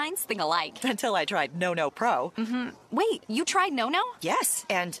 Great minds think alike. Until I tried No Pro. Mm-hmm. Wait, you tried No? Yes,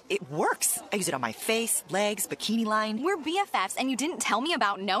 and it works. I use it on my face, legs, bikini line. We're BFFs and you didn't tell me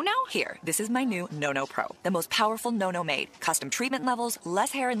about No? Here, this is my new No Pro. The most powerful No made. Custom treatment levels,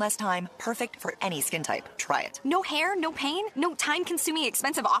 less hair in less time. Perfect for any skin type. Try it. No hair, no pain, no time-consuming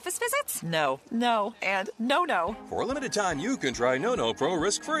expensive office visits? No, and no. For a limited time, you can try No Pro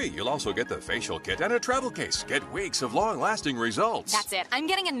risk-free. You'll also get the facial kit and a travel case. Get weeks of long-lasting results. That's it. I'm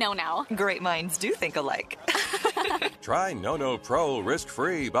getting a No. Great minds do think alike. Try No Pro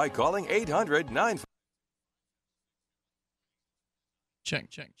risk-free by calling 800-9... Check.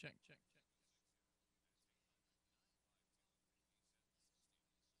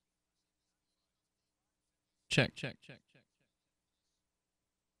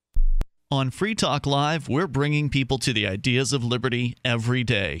 On Free Talk Live, we're bringing people to the ideas of liberty every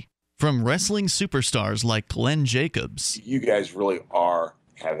day. From wrestling superstars like Glenn Jacobs. You guys really are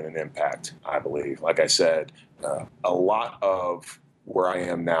having an impact, I believe. Like I said, a lot of where I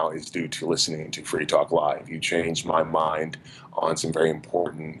am now is due to listening to Free Talk Live. You changed my mind on some very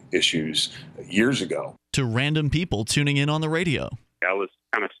important issues years ago. To random people tuning in on the radio. I was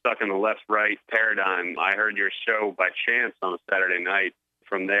kind of stuck in the left-right paradigm. I heard your show by chance on a Saturday night.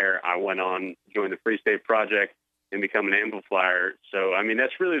 From there, I went on, joined the Free State Project, and become an amplifier. So, I mean,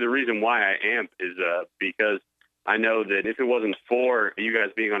 that's really the reason why I amp is because I know that if it wasn't for you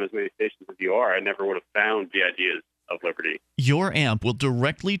guys being on as many stations as you are, I never would have found the ideas of liberty. Your amp will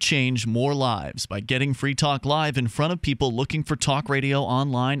directly change more lives by getting Free Talk Live in front of people looking for talk radio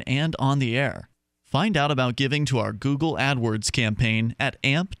online and on the air. Find out about giving to our Google AdWords campaign at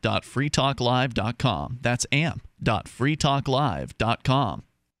amp.freetalklive.com. That's amp.freetalklive.com.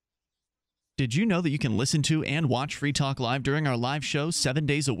 Did you know that you can listen to and watch Free Talk Live during our live show 7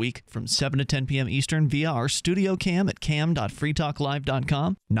 days a week from 7 to 10 p.m. Eastern via our studio cam at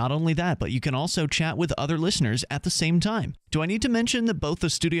cam.freetalklive.com? Not only that, but you can also chat with other listeners at the same time. Do I need to mention that both the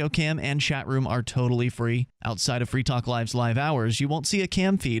studio cam and chat room are totally free? Outside of Free Talk Live's live hours, you won't see a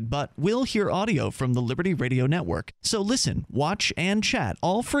cam feed, but will hear audio from the Liberty Radio Network. So listen, watch, and chat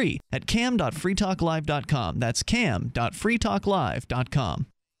all free at cam.freetalklive.com. That's cam.freetalklive.com.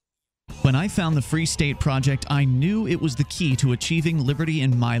 When I found the Free State Project, I knew it was the key to achieving liberty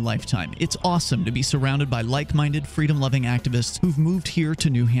in my lifetime. It's awesome to be surrounded by like-minded, freedom-loving activists who've moved here to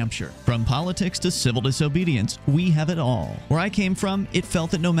New Hampshire. From politics to civil disobedience, we have it all. Where I came from, it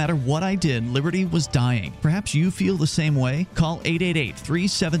felt that no matter what I did, liberty was dying. Perhaps you feel the same way? Call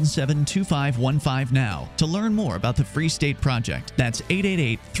 888-377-2515 now to learn more about the Free State Project. That's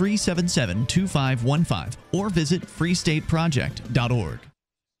 888-377-2515 or visit freestateproject.org.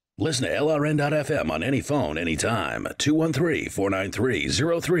 Listen to LRN.FM on any phone, anytime.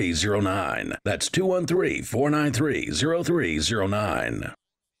 213-493-0309. That's 213-493-0309.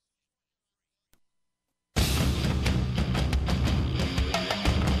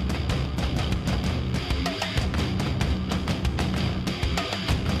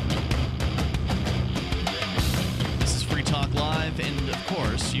 And, of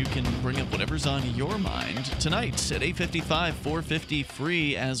course, you can bring up whatever's on your mind tonight at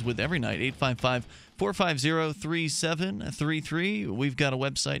 855-450-FREE, as with every night, 855-450-3733. We've got a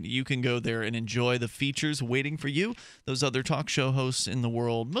website. You can go there and enjoy the features waiting for you. Those other talk show hosts in the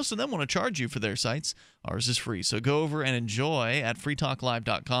world, most of them want to charge you for their sites. Ours is free. So go over and enjoy at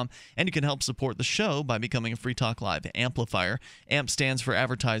freetalklive.com, and you can help support the show by becoming a Free Talk Live amplifier. AMP stands for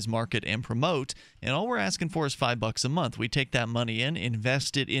Advertise, Market, and Promote, and all we're asking for is $5 a month. We take that money in,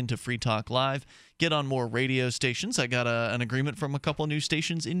 invest it into Free Talk Live, get on more radio stations. I got an agreement from a couple new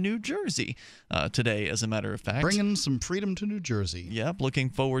stations in New Jersey today, as a matter of fact. Bringing some freedom to New Jersey. Yep, looking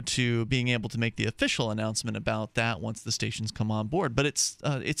forward to being able to make the official announcement about that once the stations come on board. But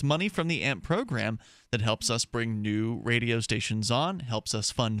it's money from the AMP program that helps us bring new radio stations on, helps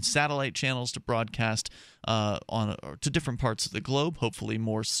us fund satellite channels to broadcast to different parts of the globe, hopefully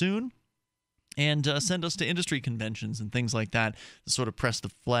more soon. And send us to industry conventions and things like that to sort of press the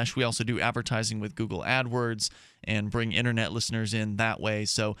flesh. We also do advertising with Google AdWords and bring internet listeners in that way.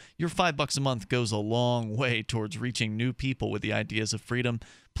 So your $5 a month goes a long way towards reaching new people with the ideas of freedom.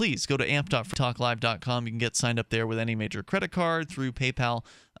 Please go to amp.freetalklive.com. You can get signed up there with any major credit card, through PayPal.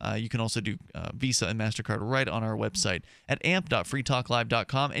 You can also do Visa and MasterCard right on our website at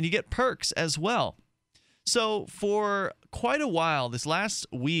amp.freetalklive.com, and you get perks as well. So for quite a while, this last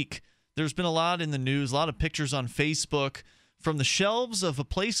week, there's been a lot in the news, a lot of pictures on Facebook from the shelves of a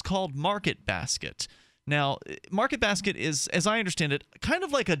place called Market Basket. Now, Market Basket is, as I understand it, kind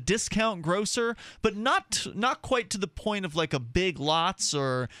of like a discount grocer, but not quite to the point of like a Big Lots,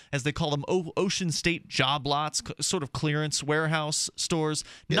 or as they call them, Ocean State job lots, sort of clearance warehouse stores.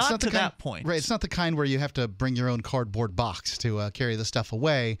 Not to that point. Right. It's not the kind where you have to bring your own cardboard box to carry the stuff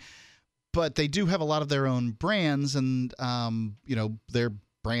away. But they do have a lot of their own brands, and their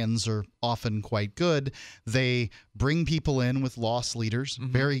brands are often quite good. They bring people in with loss leaders,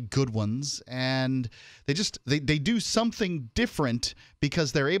 very good ones, and they do something different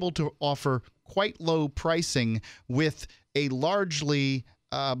because they're able to offer quite low pricing with a largely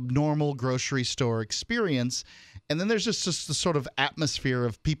normal grocery store experience. And then there's just the sort of atmosphere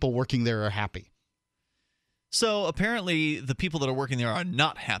of people working there are happy. So apparently the people that are working there are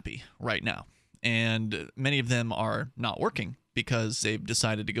not happy right now, and many of them are not working because they've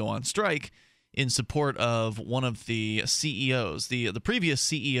decided to go on strike in support of one of the CEOs, the previous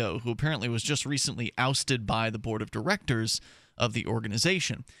CEO, who apparently was just recently ousted by the board of directors of the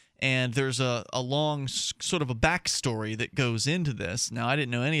organization. And there's a long sort of a backstory that goes into this. Now, I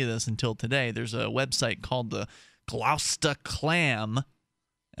didn't know any of this until today. There's a website called the Gloucester Clam,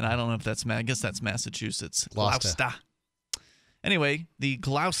 and I don't know if that's, I guess that's Massachusetts. Gloucester. Anyway, the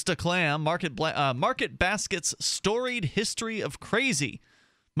Gloucester Clam, Market Basket's storied history of crazy.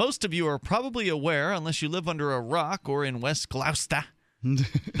 Most of you are probably aware, unless you live under a rock or in West Gloucester,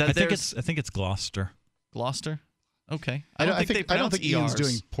 that I think it's Gloucester. Gloucester? Okay. I don't think Ian's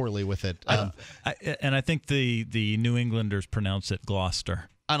doing poorly with it. And I think the New Englanders pronounce it Gloucester.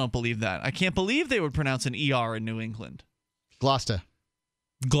 I don't believe that. I can't believe they would pronounce an ER in New England. Gloucester.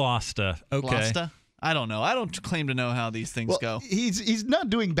 Okay. Gloucester? I don't know. I don't claim to know how these things go. He's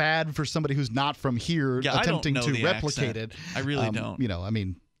not doing bad for somebody who's not from here attempting to replicate it. I really don't.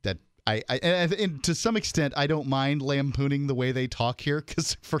 And to some extent, I don't mind lampooning the way they talk here,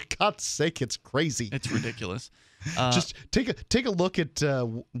 because for God's sake, it's crazy. It's ridiculous. Just take a look at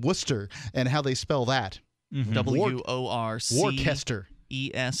Worcester and how they spell that. Worcester.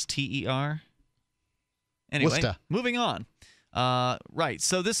 Ester. Anyway, Worcester. Moving on. Right.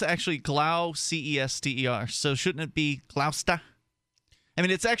 So this actually Gloucester. So shouldn't it be Gloucester? I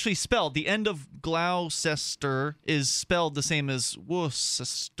mean, it's actually spelled. The end of Gloucester is spelled the same as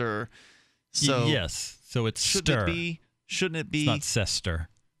Worcester. So yes. So it's shouldn't it be? It's not Cester.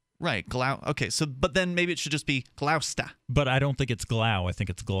 Right. Okay. So, but then maybe it should just be Gloucester. But I don't think it's Glau. I think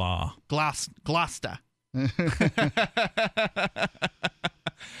it's Glaw. Gloucester.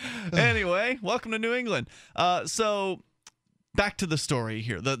 Anyway, welcome to New England. So back to the story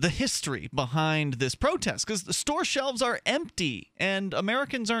here, the history behind this protest, because the store shelves are empty and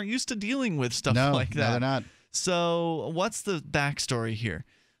Americans aren't used to dealing with stuff like that. No, they're not. So what's the backstory here?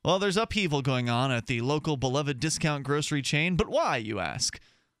 Well, there's upheaval going on at the local beloved discount grocery chain, but why, you ask?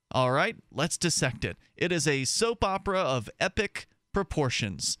 All right, let's dissect it. It is a soap opera of epic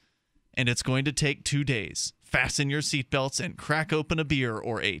proportions, and it's going to take 2 days. Fasten your seatbelts and crack open a beer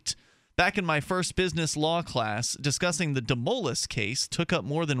or 8. Back in my first business law class, discussing the Demoulas case took up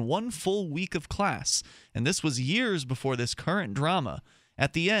more than 1 full week of class, and this was years before this current drama.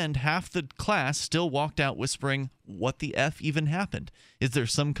 At the end, half the class still walked out whispering, "What the F even happened? Is there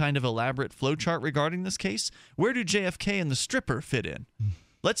some kind of elaborate flowchart regarding this case? Where do JFK and the stripper fit in?"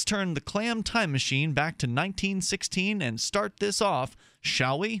 Let's turn the clam time machine back to 1916 and start this off,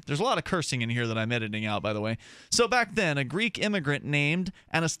 shall we? There's a lot of cursing in here that I'm editing out, by the way. So back then, a Greek immigrant named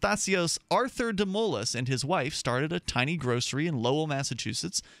Anastasios Arthur Demoulas and his wife started a tiny grocery in Lowell,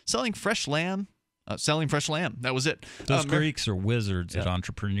 Massachusetts, selling fresh lamb. That was it. Those Greeks are wizards at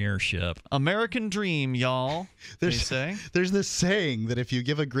entrepreneurship. American dream, y'all. They say. There's this saying that if you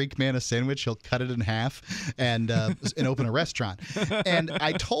give a Greek man a sandwich, he'll cut it in half and open a restaurant. And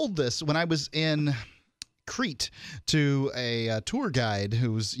I told this when I was in Crete to a tour guide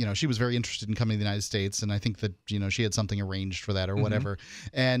who was, she was very interested in coming to the United States, and I think that, she had something arranged for that or whatever.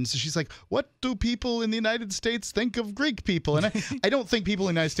 And so she's like, "What do people in the United States think of Greek people?" And I don't think people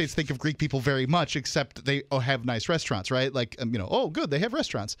in the United States think of Greek people very much, except they have nice restaurants, right? Like, oh, good, they have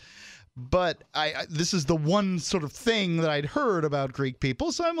restaurants. But this is the one sort of thing that I'd heard about Greek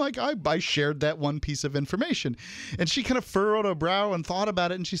people, so I'm like, I shared that one piece of information. And she kind of furrowed her brow and thought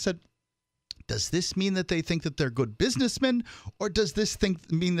about it, and she said, "Does this mean that they think that they're good businessmen, or does this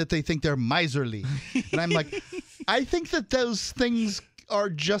mean that they think they're miserly?" And I'm like, I think that those things are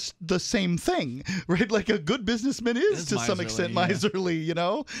just the same thing, right? Like a good businessman is to some extent miserly,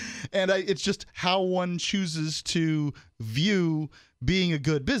 And it's just how one chooses to view being a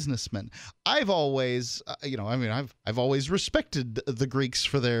good businessman. I've always, I've always respected the Greeks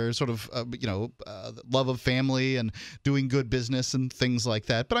for their sort of, love of family and doing good business and things like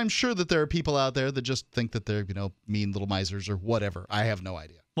that. But I'm sure that there are people out there that just think that they're, mean little misers or whatever. I have no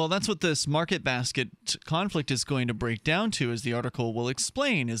idea. Well, that's what this market basket conflict is going to break down to, as the article will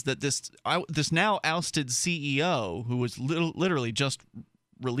explain, is that this now ousted CEO, who was literally just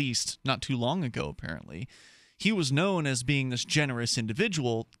released not too long ago, apparently, he was known as being this generous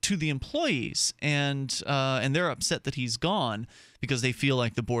individual to the employees, and they're upset that he's gone because they feel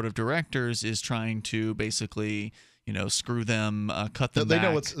like the board of directors is trying to basically, screw them, cut them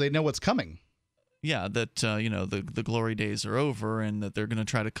back. They know what's coming. Yeah, that the glory days are over, and that they're going to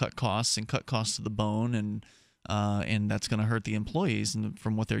try to cut costs to the bone, and that's going to hurt the employees and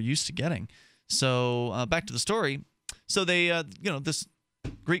from what they're used to getting. So back to the story. So they, this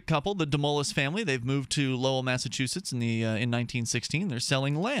Greek couple, the Demoulas family, they've moved to Lowell, Massachusetts in 1916. They're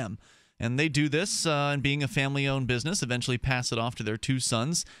selling lamb. And they do this, and being a family-owned business, eventually pass it off to their 2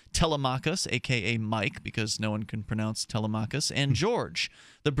 sons, Telemachus, a.k.a. Mike, because no one can pronounce Telemachus, and George.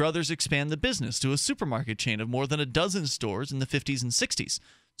 The brothers expand the business to a supermarket chain of more than a dozen stores in the 50s and 60s.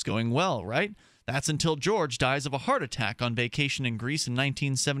 It's going well, right? That's until George dies of a heart attack on vacation in Greece in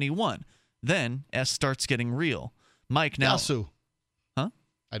 1971. Then S starts getting real. Mike now... Yasu.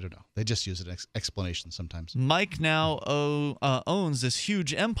 I don't know. They just use an explanation sometimes. Mike now owns this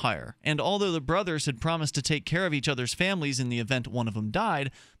huge empire, and although the brothers had promised to take care of each other's families in the event one of them died,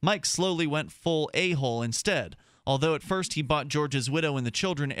 Mike slowly went full a-hole instead. Although at first he bought George's widow and the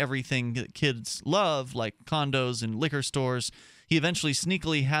children everything that kids love, like condos and liquor stores, he eventually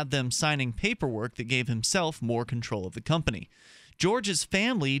sneakily had them signing paperwork that gave himself more control of the company. George's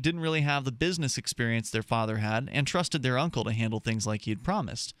family didn't really have the business experience their father had and trusted their uncle to handle things like he had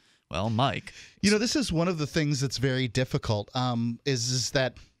promised. Well, Mike. This is one of the things that's very difficult, is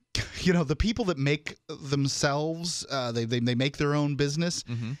that, the people that make themselves, they make their own business,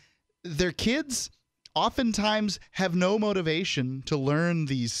 their kids oftentimes have no motivation to learn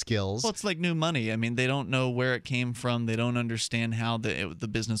these skills. Well, it's like new money. I mean, they don't know where it came from. They don't understand how the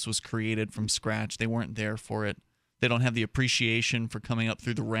business was created from scratch. They weren't there for it. They don't have the appreciation for coming up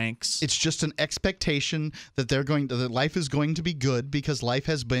through the ranks. It's just an expectation that that life is going to be good because life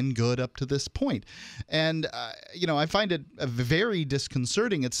has been good up to this point. And I find it very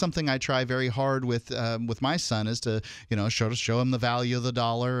disconcerting. It's something I try very hard with my son, is to show him the value of the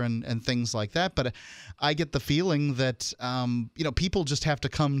dollar and things like that. But I get the feeling that people just have to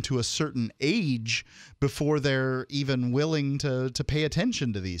come to a certain age before they're even willing to pay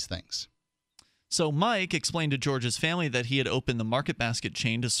attention to these things. So Mike explained to George's family that he had opened the Market Basket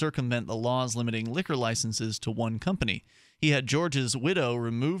chain to circumvent the laws limiting liquor licenses to one company. He had George's widow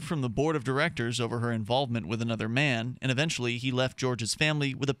removed from the board of directors over her involvement with another man, and eventually he left George's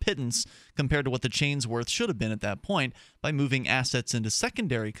family with a pittance compared to what the chain's worth should have been at that point by moving assets into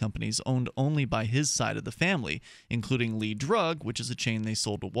secondary companies owned only by his side of the family, including Lee Drug, which is a chain they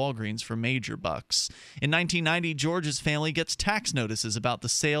sold to Walgreens for major bucks. In 1990, George's family gets tax notices about the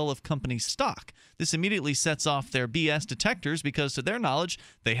sale of company stock. This immediately sets off their BS detectors because, to their knowledge,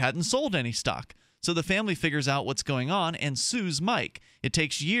 they hadn't sold any stock. So the family figures out what's going on and sues Mike. It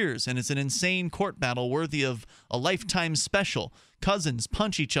takes years, and it's an insane court battle worthy of a Lifetime special. Cousins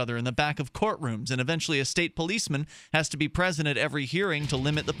punch each other in the back of courtrooms, and eventually a state policeman has to be present at every hearing to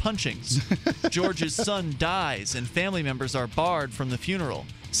limit the punchings. George's son dies, and family members are barred from the funeral.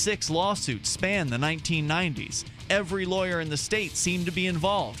 6 lawsuits span the 1990s. Every lawyer in the state seemed to be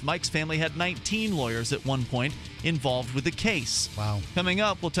involved. Mike's family had 19 lawyers at one point involved with the case. Wow. Coming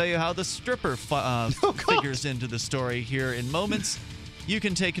up, we'll tell you how the stripper figures into the story here in moments. You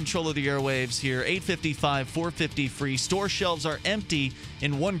can take control of the airwaves here. 855, 450 free. Store shelves are empty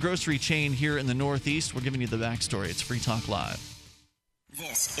in one grocery chain here in the Northeast. We're giving you the backstory. It's Free Talk Live.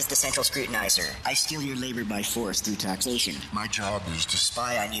 This is the Central Scrutinizer. I steal your labor by force through taxation. My job is to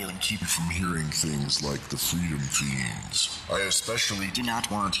spy on you and keep you from hearing things like the Freedom Fiends. I especially do not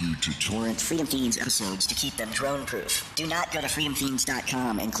want you to torrent Freedom Fiends episodes to keep them drone-proof. Do not go to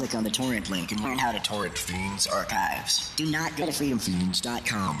freedomfiends.com and click on the torrent link and learn how to torrent Fiends archives. Do not go to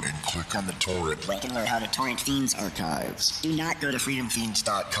freedomfiends.com and click on the torrent link and learn how to torrent Fiends archives. Do not go to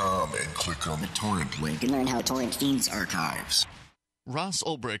freedomfiends.com and click on the torrent link and learn how to torrent Fiends archives. Ross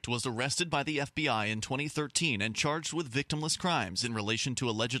Ulbricht was arrested by the FBI in 2013 and charged with victimless crimes in relation to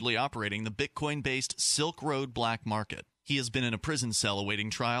allegedly operating the Bitcoin-based Silk Road black market. He has been in a prison cell awaiting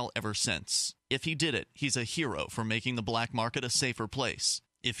trial ever since. If he did it, he's a hero for making the black market a safer place.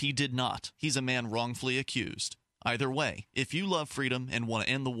 If he did not, he's a man wrongfully accused. Either way, if you love freedom and want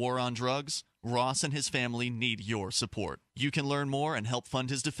to end the war on drugs, Ross and his family need your support. You can learn more and help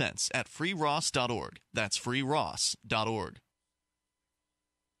fund his defense at freeross.org. That's freeross.org.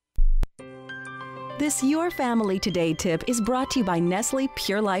 This Your Family Today tip is brought to you by Nestle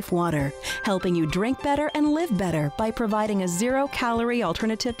Pure Life Water, helping you drink better and live better by providing a zero-calorie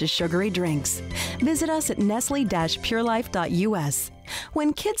alternative to sugary drinks. Visit us at nestle-purelife.us.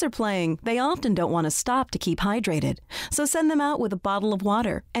 When kids are playing, they often don't want to stop to keep hydrated. So send them out with a bottle of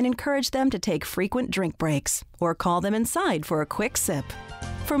water and encourage them to take frequent drink breaks, or call them inside for a quick sip.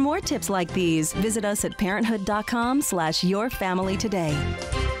 For more tips like these, visit us at parenthood.com/yourfamilytoday.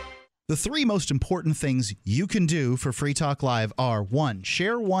 The 3 most important things you can do for Free Talk Live are: 1,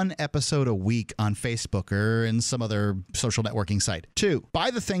 share 1 episode a week on Facebook or in some other social networking site. 2,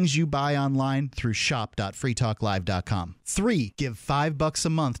 buy the things you buy online through shop.freetalklive.com. 3, give $5 a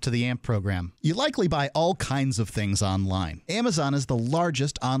month to the AMP program. You likely buy all kinds of things online. Amazon is the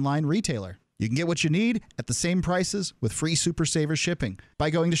largest online retailer. You can get what you need at the same prices with free Super Saver shipping by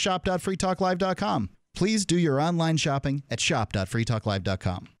going to shop.freetalklive.com. Please do your online shopping at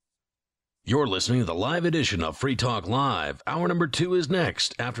shop.freetalklive.com. You're listening to the live edition of Free Talk Live. Hour number 2 is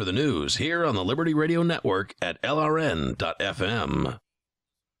next after the news here on the Liberty Radio Network at LRN.FM.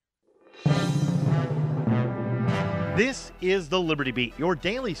 This is the Liberty Beat, your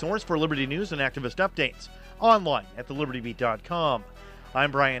daily source for Liberty news and activist updates. Online at thelibertybeat.com. I'm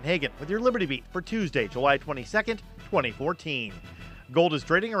Brian Hagan with your Liberty Beat for Tuesday, July 22nd, 2014. Gold is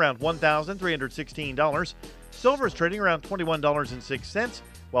trading around $1,316. Silver is trading around $21.06.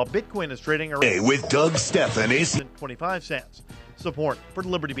 While Bitcoin is trading around with Doug Stephanie 25 cents. Support for the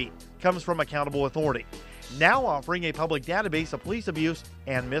Liberty Beat comes from Accountable Authority, now offering a public database of police abuse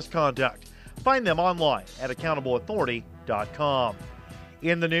and misconduct. Find them online at accountableauthority.com.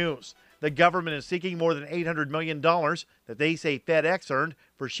 In the news, the government is seeking more than $800 million that they say FedEx earned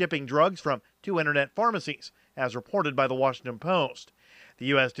for shipping drugs from 2 internet pharmacies, as reported by the Washington Post. The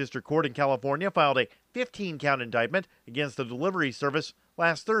U.S. District Court in California filed a 15-count indictment against the delivery service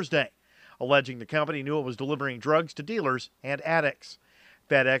last Thursday, alleging the company knew it was delivering drugs to dealers and addicts.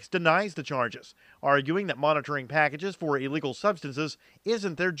 FedEx denies the charges, arguing that monitoring packages for illegal substances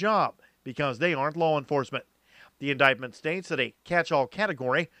isn't their job because they aren't law enforcement. The indictment states that a catch-all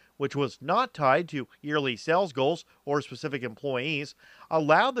category, which was not tied to yearly sales goals or specific employees,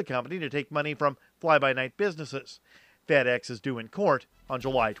 allowed the company to take money from fly-by-night businesses. FedEx is due in court on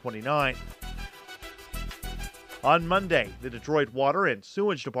July 29. On Monday, the Detroit Water and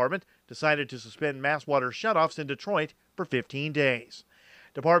Sewage Department decided to suspend mass water shutoffs in Detroit for 15 days.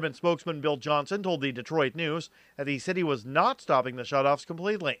 Department spokesman Bill Johnson told the Detroit News that the city was not stopping the shutoffs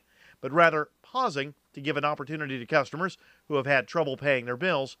completely, but rather pausing to give an opportunity to customers who have had trouble paying their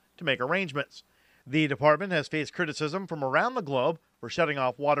bills to make arrangements. The department has faced criticism from around the globe for shutting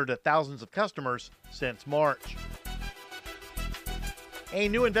off water to thousands of customers since March. A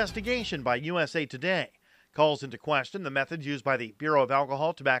new investigation by USA Today calls into question the methods used by the Bureau of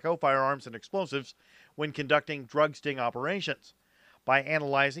Alcohol, Tobacco, Firearms, and Explosives when conducting drug sting operations. By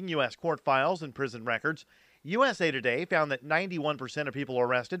analyzing U.S. court files and prison records, USA Today found that 91% of people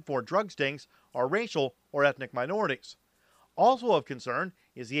arrested for drug stings are racial or ethnic minorities. Also of concern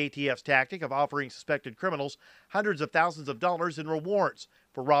is the ATF's tactic of offering suspected criminals hundreds of thousands of dollars in rewards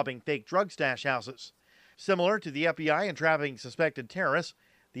for robbing fake drug stash houses. Similar to the FBI entrapping suspected terrorists,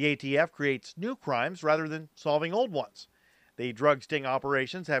 the ATF creates new crimes rather than solving old ones. The drug sting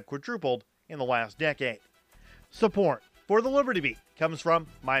operations have quadrupled in the last decade. Support for the Liberty Beat comes from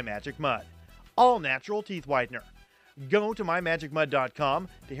My Magic Mud, all-natural teeth whitener. Go to mymagicmud.com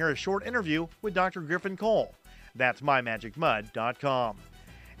to hear a short interview with Dr. Griffin Cole. That's mymagicmud.com.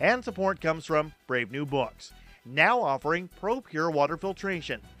 And support comes from Brave New Books, now offering Pro Pure Water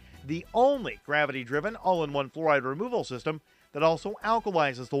Filtration, the only gravity-driven all-in-one fluoride removal system that also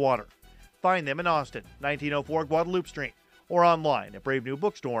alkalizes the water. Find them in Austin, 1904 Guadalupe Street, or online at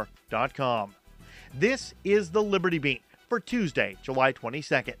bravenewbookstore.com. This is the Liberty Beat for Tuesday, July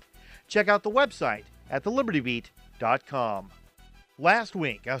 22nd. Check out the website at thelibertybeat.com. Last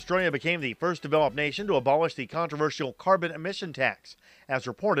week, Australia became the first developed nation to abolish the controversial carbon emission tax, as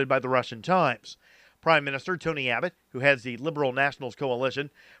reported by the Russian Times. Prime Minister Tony Abbott, who heads the Liberal Nationals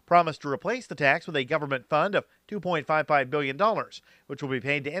coalition, promised to replace the tax with a government fund of $2.55 billion, which will be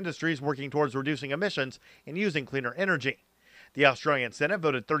paid to industries working towards reducing emissions and using cleaner energy. The Australian Senate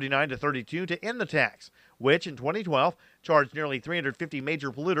voted 39 to 32 to end the tax, which in 2012 charged nearly 350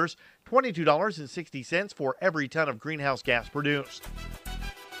 major polluters $22.60 for every ton of greenhouse gas produced.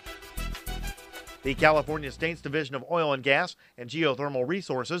 The California State's Division of Oil and Gas and Geothermal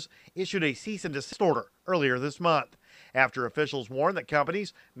Resources issued a cease and desist order earlier this month, after officials warned that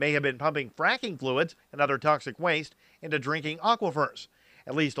companies may have been pumping fracking fluids and other toxic waste into drinking aquifers.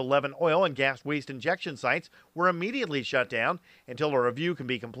 At least 11 oil and gas waste injection sites were immediately shut down until a review can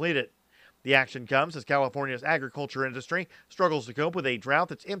be completed. The action comes as California's agriculture industry struggles to cope with a drought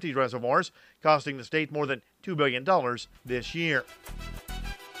that's emptied reservoirs, costing the state more than $2 billion this year.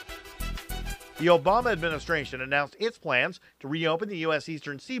 The Obama administration announced its plans to reopen the U.S.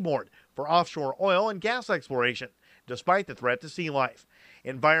 eastern seaboard for offshore oil and gas exploration, despite the threat to sea life.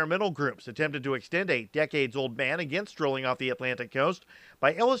 Environmental groups attempted to extend a decades-old ban against drilling off the Atlantic coast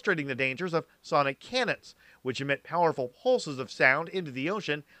by illustrating the dangers of sonic cannons, which emit powerful pulses of sound into the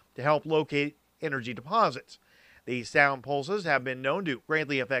ocean to help locate energy deposits. These sound pulses have been known to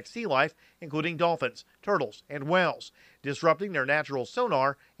greatly affect sea life, including dolphins, turtles, and whales, disrupting their natural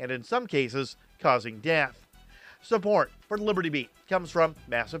sonar and, in some cases, causing death. Support for Liberty Beat comes from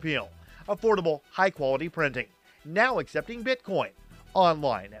Mass Appeal, affordable, high-quality printing, now accepting Bitcoin,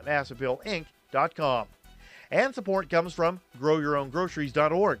 online at massappealinc.com. And support comes from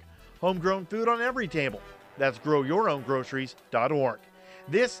GrowYourOwnGroceries.org, homegrown food on every table. That's GrowYourOwnGroceries.org.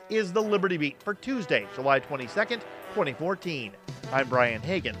 This is the Liberty Beat for Tuesday, July 22nd, 2014. I'm Brian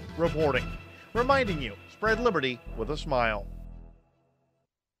Hagan, reporting. Reminding you, spread liberty with a smile.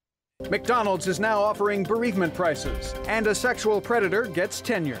 McDonald's is now offering bereavement prices, and a sexual predator gets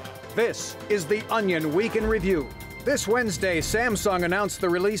tenure. This is the Onion Week in Review. This Wednesday, Samsung announced the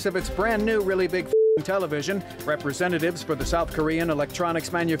release of its brand new really big television. Representatives for the South Korean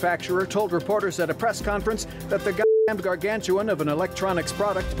electronics manufacturer told reporters at a press conference that the gargantuan of an electronics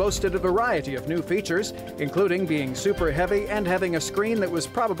product boasted a variety of new features, including being super heavy and having a screen that was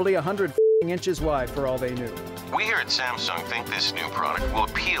probably 100 inches wide for all they knew. We here at Samsung think this new product will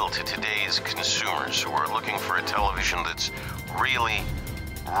appeal to today's consumers who are looking for a television that's really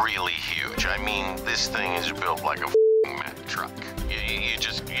huge. I mean, this thing is built like a Mack truck. You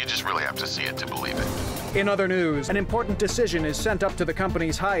just just really have to see it to believe it. In other news, an important decision is sent up to the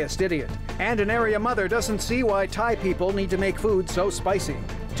company's highest idiot. And an area mother doesn't see why Thai people need to make food so spicy.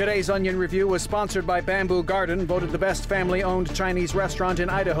 Today's Onion Review was sponsored by Bamboo Garden, voted the best family-owned Chinese restaurant in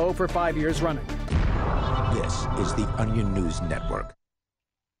Idaho for 5 years running. This is the Onion News Network.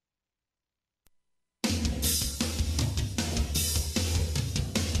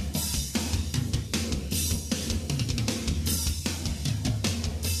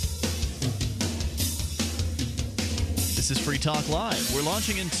 This is Free Talk Live. We're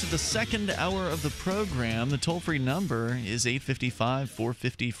launching into the second hour of the program. The toll-free number is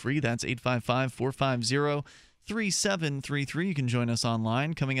 855-450-FREE. That's 855-450-3733. You can join us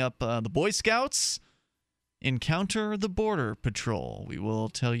online. Coming up, the Boy Scouts encounter the Border Patrol. We will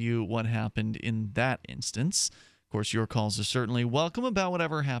tell you what happened in that instance. Of course, your calls are certainly welcome about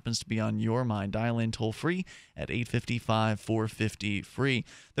whatever happens to be on your mind. Dial in toll-free at 855-450-FREE.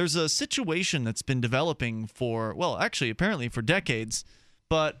 There's a situation that's been developing for, well, actually, apparently for decades,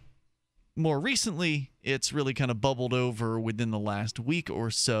 but more recently, it's really kind of bubbled over within the last week or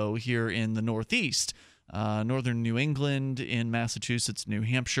so here in the Northeast. Northern New England, in Massachusetts, New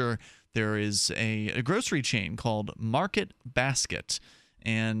Hampshire, there is a grocery chain called Market Basket.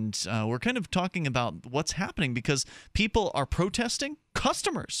 And we're kind of talking about what's happening because people are protesting.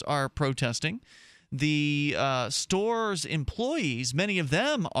 Customers are protesting. The store's employees, many of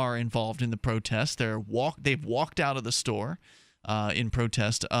them are involved in the protest. They've walked out of the store in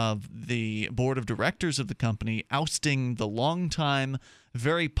protest of the board of directors of the company ousting the longtime,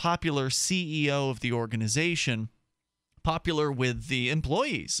 very popular CEO of the organization, popular with the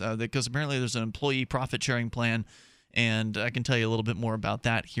employees, because apparently there's an employee profit-sharing plan. And I can tell you a little bit more about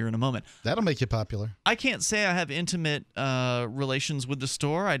that here in a moment. That'll make you popular. I can't say I have intimate relations with the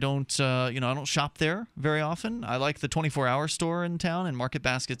store. I don't, I don't shop there very often. I like the 24-hour store in town, and Market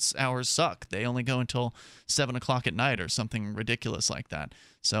Basket's hours suck. They only go until 7 o'clock at night or something ridiculous like that.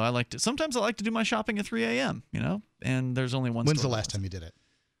 So sometimes I like to do my shopping at 3 a.m., and there's only one store. When's the last time you did it?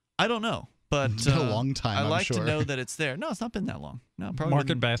 I don't know. But it's been a long time, I like I'm sure. to know that it's there. No, it's not been that long. No, probably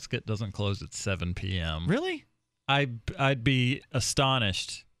Market Basket doesn't close at 7 p.m. Really? I'd be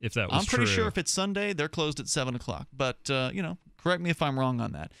astonished if that was true. I'm pretty sure if it's Sunday, they're closed at 7 o'clock. But, correct me if I'm wrong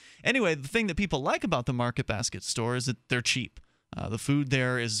on that. Anyway, the thing that people like about the Market Basket store is that they're cheap. The food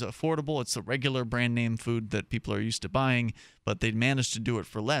there is affordable. It's a regular brand name food that people are used to buying, but they managed to do it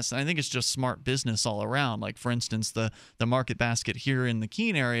for less. And I think it's just smart business all around. Like, for instance, the Market Basket here in the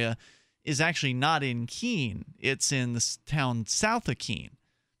Keene area is actually not in Keene. It's in the town south of Keene.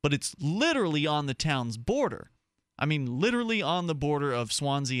 But it's literally on the town's border. I mean, literally on the border of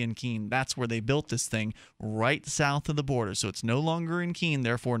Swansea and Keene. That's where they built this thing, right south of the border. So it's no longer in Keene,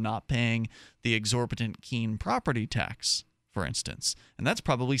 therefore not paying the exorbitant Keene property tax, for instance. And that's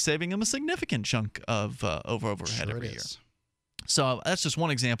probably saving them a significant chunk of overhead every year. So that's just one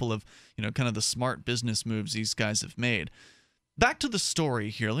example of, kind of the smart business moves these guys have made. Back to the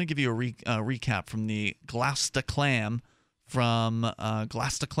story here. Let me give you a recap from the Glastaclam from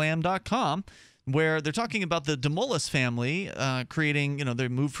glastaclam.com. where they're talking about the Demoulas family creating, they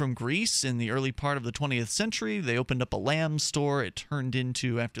moved from Greece in the early part of the 20th century. They opened up a lamb store. It turned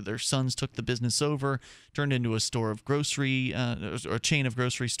into, after their sons took the business over, turned into a store of grocery, or a chain of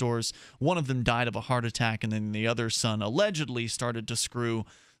grocery stores. One of them died of a heart attack, and then the other son allegedly started to screw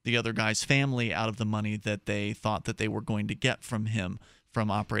the other guy's family out of the money that they thought that they were going to get from him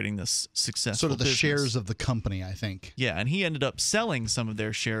from operating this successful sort of the business. Shares of the company, I think. Yeah, and he ended up selling some of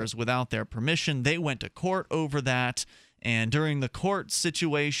their shares without their permission. They went to court over that, and during the court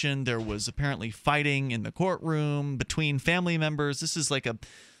situation, there was apparently fighting in the courtroom between family members. This is like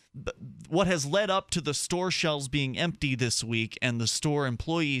what has led up to the store shelves being empty this week and the store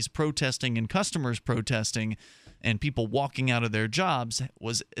employees protesting and customers protesting and people walking out of their jobs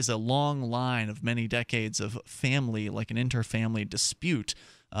is a long line of many decades of family, like an inter-family dispute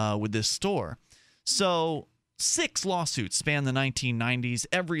with this store. So 6 lawsuits span the 1990s.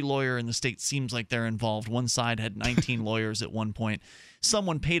 Every lawyer in the state seems like they're involved. One side had 19 lawyers at one point.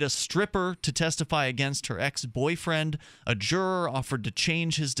 Someone paid a stripper to testify against her ex-boyfriend. A juror offered to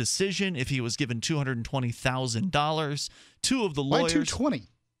change his decision if he was given $220,000. Two of the lawyers... Why 220?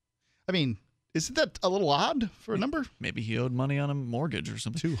 I mean... Isn't that a little odd for a number? Maybe he owed money on a mortgage or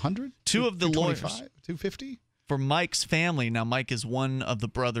something. 200? Two of the lawyers. 250? for Mike's family. Now, Mike is one of the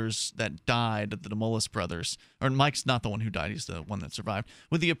brothers that died, the Demoulas brothers. Or Mike's not the one who died. He's the one that survived.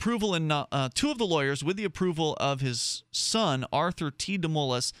 With the approval and two of the lawyers, with the approval of his son, Arthur T.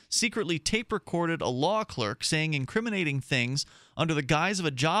 Demoulas, secretly tape-recorded a law clerk saying incriminating things under the guise of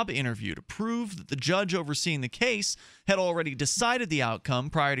a job interview to prove that the judge overseeing the case had already decided the outcome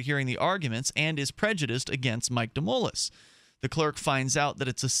prior to hearing the arguments and is prejudiced against Mike Demoulas. The clerk finds out that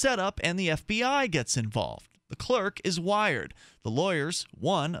it's a setup, and the FBI gets involved. The clerk is wired. The lawyers,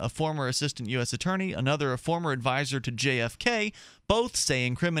 one a former assistant U.S. attorney, another a former advisor to JFK, both say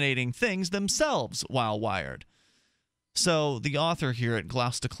incriminating things themselves while wired. So the author here at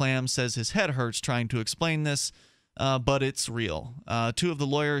Gloucester Clam says his head hurts trying to explain this, but it's real. Two of the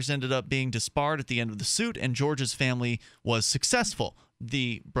lawyers ended up being disbarred at the end of the suit, and George's family was successful.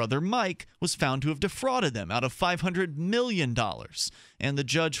 The brother Mike was found to have defrauded them out of $500 million, and the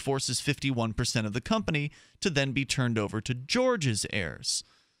judge forces 51% of the company to then be turned over to George's heirs.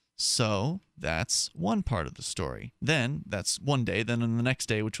 So that's one part of the story. Then, that's one day. Then on the next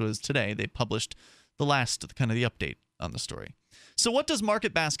day, which was today, they published the last, kind of the update on the story. So what does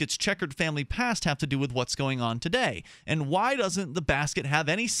Market Basket's checkered family past have to do with what's going on today? And why doesn't the basket have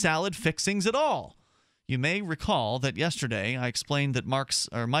any salad fixings at all? You may recall that yesterday I explained that Mike's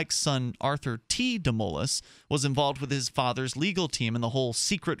son, Arthur T. Demoulas, was involved with his father's legal team in the whole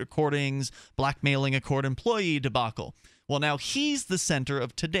secret recordings, blackmailing a court employee debacle. Well, now he's the center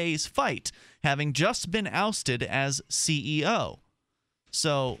of today's fight, having just been ousted as CEO.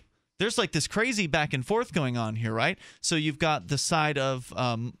 So there's like this crazy back and forth going on here, right? So you've got the side of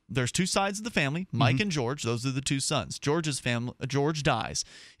there's two sides of the family, Mike and George. Those are the two sons. George dies.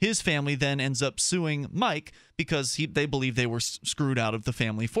 His family then ends up suing Mike because they believe they were screwed out of the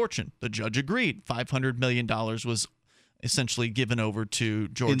family fortune. The judge agreed. $500 million was essentially given over to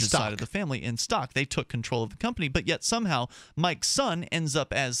George's side of the family in stock. They took control of the company, but yet somehow Mike's son ends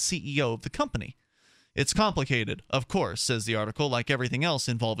up as CEO of the company. It's complicated, of course, says the article, like everything else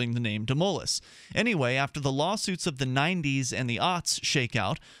involving the name Demoulas. Anyway, after the lawsuits of the 90s and the aughts shake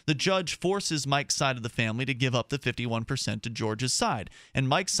out, the judge forces Mike's side of the family to give up the 51% to George's side, and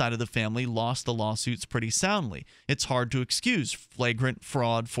Mike's side of the family lost the lawsuits pretty soundly. It's hard to excuse flagrant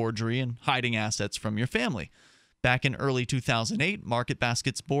fraud, forgery, and hiding assets from your family. Back in early 2008, Market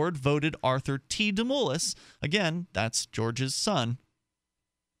Basket's board voted Arthur T. Demoulas, again, that's George's son,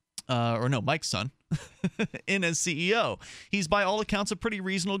 Mike's son, in as CEO. He's by all accounts a pretty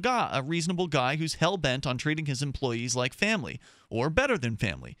reasonable guy who's hell-bent on treating his employees like family, or better than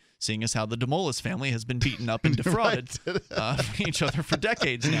family, seeing as how the Demoulas family has been beaten up and defrauded each other for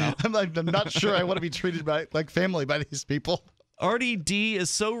decades now. I'm not sure I want to be treated like family by these people. RDD is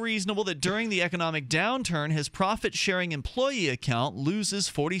so reasonable that during the economic downturn, his profit-sharing employee account loses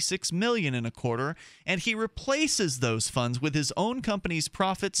 $46 million in a quarter, and he replaces those funds with his own company's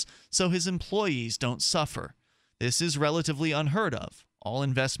profits so his employees don't suffer. This is relatively unheard of. All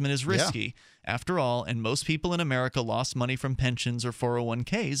investment is risky, after all, and most people in America lost money from pensions or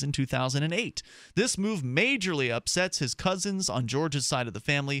 401ks in 2008. This move majorly upsets his cousins on George's side of the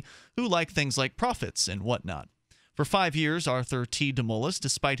family, who like things like profits and whatnot. For 5 years, Arthur T. Demoulas,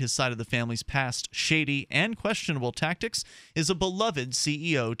 despite his side of the family's past shady and questionable tactics, is a beloved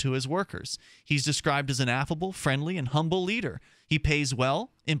CEO to his workers. He's described as an affable, friendly, and humble leader. He pays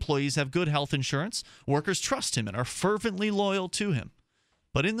well, employees have good health insurance, workers trust him and are fervently loyal to him.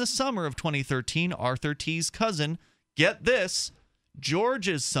 But in the summer of 2013, Arthur T.'s cousin, get this,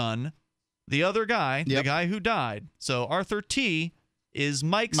 George's son, the other guy, the guy who died. So Arthur T. is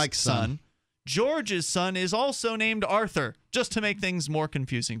Mike's son. George's son is also named Arthur, just to make things more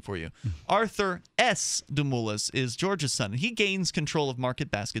confusing for you. Arthur S. Demoulas is George's son, and he gains control of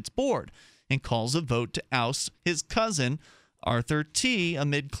Market Basket's board and calls a vote to oust his cousin, Arthur T.,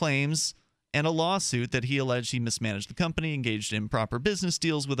 amid claims and a lawsuit that he alleged he mismanaged the company, engaged in improper business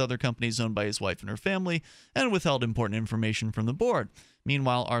deals with other companies owned by his wife and her family, and withheld important information from the board.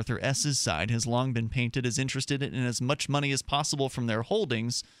 Meanwhile, Arthur S.'s side has long been painted as interested in as much money as possible from their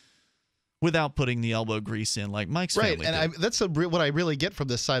holdings, without putting the elbow grease in like Mike's family did. And that's what I really get from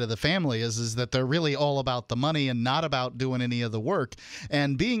this side of the family is that they're really all about the money and not about doing any of the work.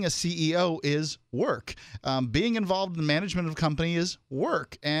 And being a CEO is work. Being involved in the management of a company is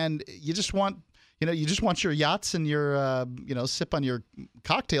work. And you just want your yachts and your sip on your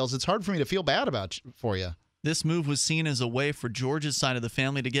cocktails. It's hard for me to feel bad for you. This move was seen as a way for George's side of the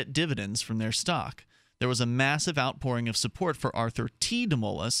family to get dividends from their stock. There was a massive outpouring of support for Arthur T.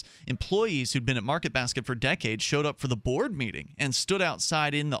 Demoulas. Employees who'd been at Market Basket for decades showed up for the board meeting and stood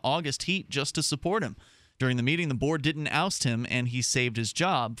outside in the August heat just to support him. During the meeting, the board didn't oust him, and he saved his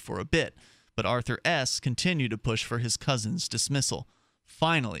job for a bit. but Arthur S. continued to push for his cousin's dismissal.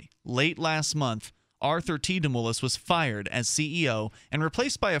 Finally, late last month, Arthur T. Demoulas was fired as CEO and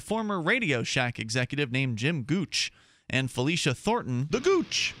replaced by a former Radio Shack executive named Jim Gooch. And Felicia Thornton, the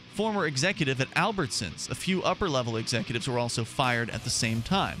Gooch, former executive at Albertsons. A few upper-level executives were also fired at the same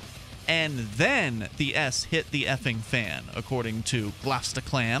time. And then the S hit the effing fan, according to Glasta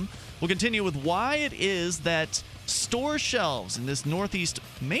Clam. We'll continue with why it is that store shelves in this Northeast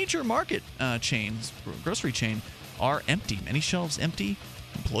major market grocery chain, are empty. Many shelves empty,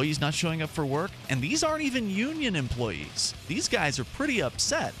 employees not showing up for work, and these aren't even union employees. These guys are pretty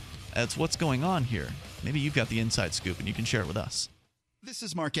upset. That's what's going on here. Maybe you've got the inside scoop and you can share it with us. This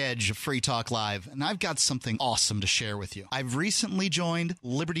is Mark Edge of Free Talk Live, and I've got something awesome to share with you. I've recently joined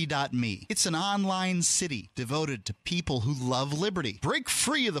Liberty.me. It's an online city devoted to people who love liberty. Break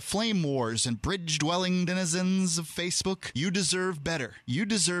free of the flame wars and bridge-dwelling denizens of Facebook. You deserve better. You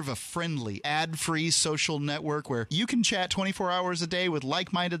deserve a friendly, ad-free social network where you can chat 24 hours a day with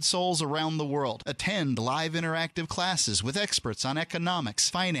like-minded souls around the world. Attend live interactive classes with experts on economics,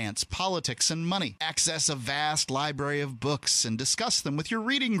 finance, politics, and money. Access a vast library of books and discuss them with your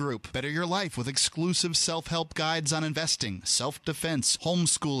reading group. Better your life with exclusive self-help guides on investing, self-defense,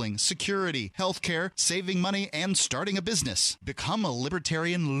 homeschooling, security, healthcare, saving money, and starting a business. Become a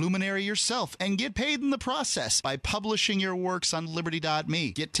libertarian luminary yourself and get paid in the process by publishing your works on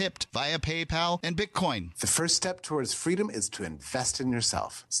Liberty.me. Get tipped via PayPal and Bitcoin. The first step towards freedom is to invest in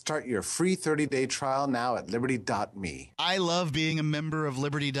yourself. Start your free 30-day trial now at Liberty.me. I love being a member of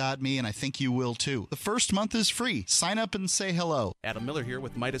Liberty.me, and I think you will too. The first month is free. Sign up and say hello. Adam Miller here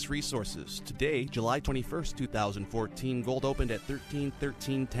with Midas Resources. Today, July 21st, 2014, gold opened at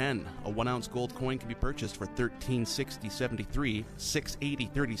 $13.1310. A 1-ounce gold coin can be purchased for $13.6073,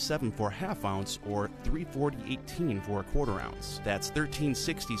 $6.8037 for a half ounce, or $3.4018 for a quarter ounce. That's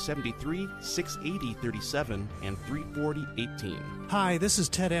 $13.6073, $6.8037, and $3.4018. Hi, this is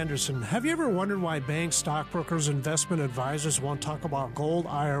Ted Anderson. Have you ever wondered why banks, stockbrokers, investment advisors won't talk about gold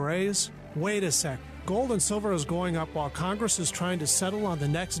IRAs? Wait a sec. Gold and silver is going up while Congress is trying to settle on the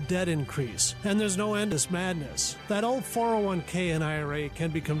next debt increase. And there's no end to this madness. That old 401k and IRA can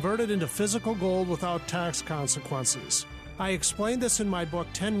be converted into physical gold without tax consequences. I explained this in my book,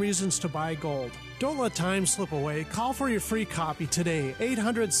 10 Reasons to Buy Gold. Don't let time slip away. Call for your free copy today,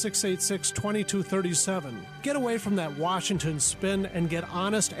 800-686-2237. Get away from that Washington spin and get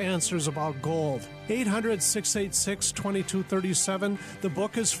honest answers about gold. 800-686-2237. The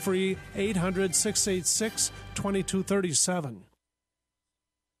book is free, 800-686-2237.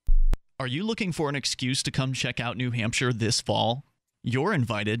 Are you looking for an excuse to come check out New Hampshire this fall? You're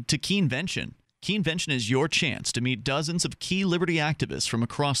invited to Keenvention. Keenvention is your chance to meet dozens of key liberty activists from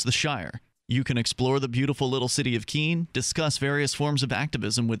across the Shire. You can explore the beautiful little city of Keene, discuss various forms of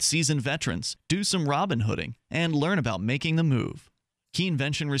activism with seasoned veterans, do some Robin Hooding, and learn about making the move.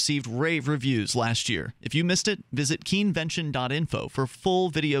 Keenvention received rave reviews last year. If you missed it, visit keenvention.info for full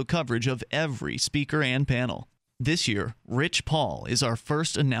video coverage of every speaker and panel. This year, Rich Paul is our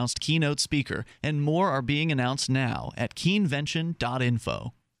first announced keynote speaker, and more are being announced now at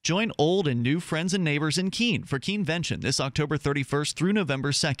keenvention.info. Join old and new friends and neighbors in Keene for Keenvention this October 31st through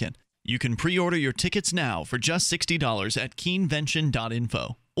November 2nd. You can pre-order your tickets now for just $60 at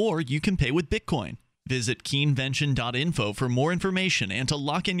keenvention.info, or you can pay with Bitcoin. Visit keenvention.info for more information and to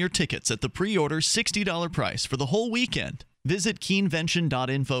lock in your tickets at the pre-order $60 price for the whole weekend. Visit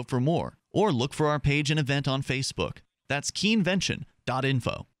keenvention.info for more, or look for our page and event on Facebook. That's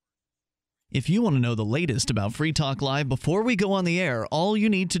keenvention.info. If you want to know the latest about Free Talk Live before we go on the air, all you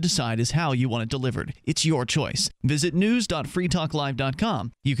need to decide is how you want it delivered. It's your choice. Visit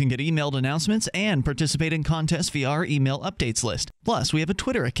news.freetalklive.com. You can get emailed announcements and participate in contests via our email updates list. Plus, we have a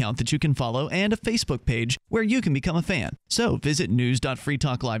Twitter account that you can follow and a Facebook page where you can become a fan. So visit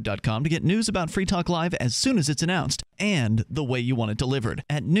news.freetalklive.com to get news about Free Talk Live as soon as it's announced and the way you want it delivered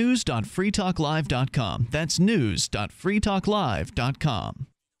at news.freetalklive.com. That's news.freetalklive.com.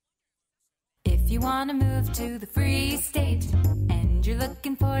 If you want to move to the Free State and you're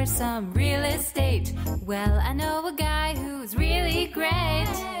looking for some real estate, well, I know a guy who's really great.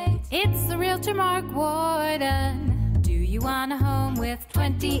 It's the realtor Mark Warden. Do you want a home with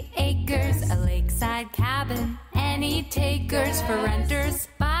 20 acres, a lakeside cabin, any takers for renters,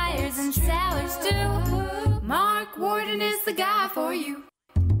 buyers, and sellers too? Mark Warden is the guy for you.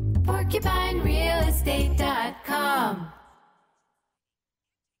 PorcupineRealEstate.com.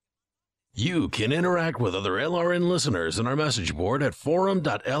 You can interact with other LRN listeners in our message board at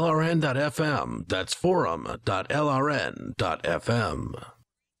forum.lrn.fm. That's forum.lrn.fm.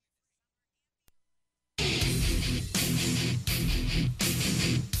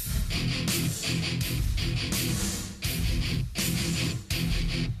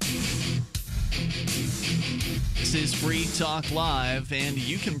 This is Free Talk Live, and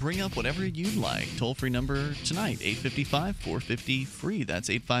you can bring up whatever you'd like. Toll-free number tonight, 855-450-FREE. That's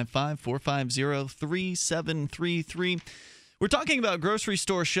 855-450-3733. We're talking about grocery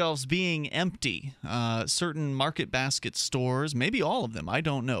store shelves being empty. Certain market basket stores, maybe all of them, I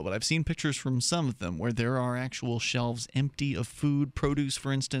don't know, but I've seen pictures from some of them where there are actual shelves empty of food, produce,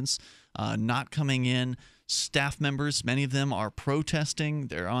 for instance, not coming in. Staff members, many of them are protesting.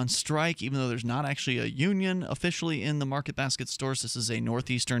 They're on strike, even though there's not actually a union officially in the market basket stores. This is a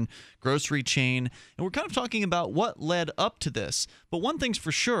northeastern grocery chain. And we're kind of talking about what led up to this. But one thing's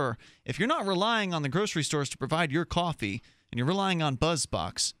for sure, if you're not relying on the grocery stores to provide your coffee and you're relying on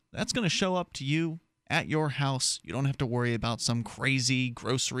BuzzBox, that's going to show up to you at your house. You don't have to worry about some crazy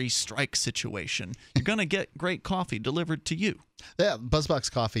grocery strike situation. You're going to get great coffee delivered to you. Yeah,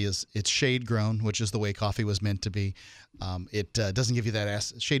 BuzzBox coffee it's shade grown, which is the way coffee was meant to be. It doesn't give you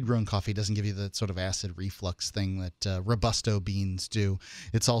that shade grown coffee doesn't give you that sort of acid reflux thing that Robusto beans do.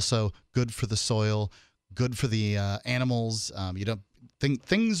 It's also good for the soil, good for the animals. You don't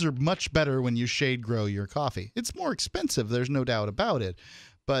things are much better when you shade grow your coffee. It's more expensive, there's no doubt about it.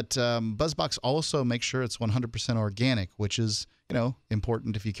 But BuzzBox also makes sure it's 100% organic, which is,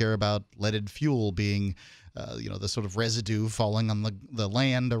 important if you care about leaded fuel being, the sort of residue falling on the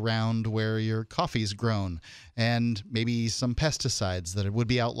land around where your coffee's grown. And maybe some pesticides that would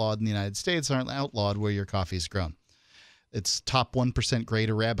be outlawed in the United States aren't outlawed where your coffee's grown. It's top 1% grade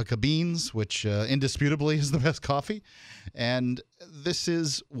Arabica beans, which indisputably is the best coffee. And this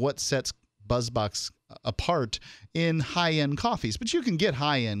is what sets BuzzBox apart in high-end coffees. But you can get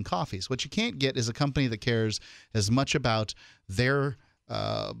high-end coffees. What you can't get is a company that cares as much about their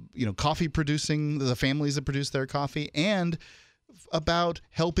coffee producing, the families that produce their coffee, and about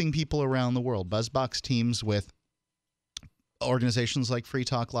helping people around the world. BuzzBox teams with organizations like Free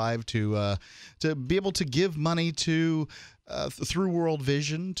Talk Live to be able to give money to through World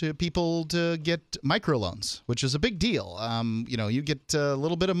Vision to people to get microloans, which is a big deal. You get a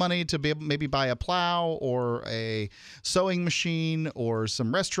little bit of money to be able maybe buy a plow or a sewing machine or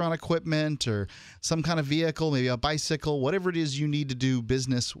some restaurant equipment or some kind of vehicle, maybe a bicycle, whatever it is you need to do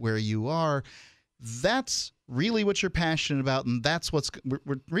business where you are. That's really what you're passionate about, and that's we're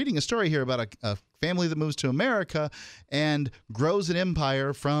reading a story here about a family that moves to America and grows an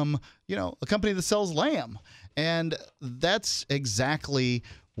empire from a company that sells lamb, and that's exactly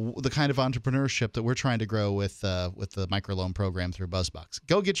the kind of entrepreneurship that we're trying to grow with the microloan program through BuzzBox.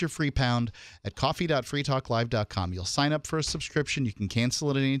 Go get your free pound at coffee.freetalklive.com. You'll sign up for a subscription. You can cancel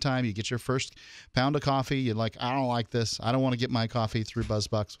it at any time. You get your first pound of coffee. You're like, I don't like this. I don't want to get my coffee through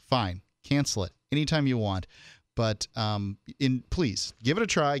BuzzBox. Fine. Cancel it anytime you want. But please, give it a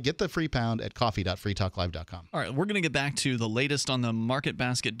try. Get the free pound at coffee.freetalklive.com. All right, we're going to get back to the latest on the market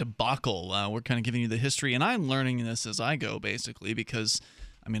basket debacle. We're kind of giving you the history, and I'm learning this as I go, basically, because,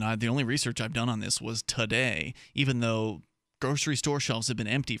 the only research I've done on this was today, even though grocery store shelves have been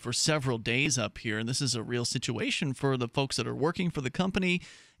empty for several days up here, and this is a real situation for the folks that are working for the company,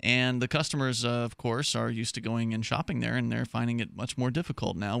 and the customers, of course, are used to going and shopping there, and they're finding it much more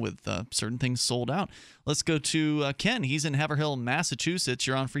difficult now with certain things sold out. Let's go to Ken. He's in Haverhill, Massachusetts.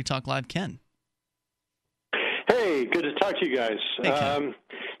 You're on Free Talk Live, Ken. Hey, good to talk to you guys. Hey, Ken.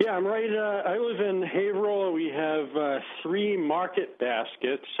 Yeah, I'm right. I live in Haverhill. We have 3 market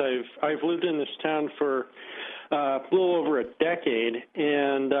baskets. I've lived in this town for a little over a decade,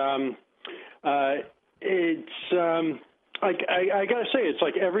 and it's I gotta say, it's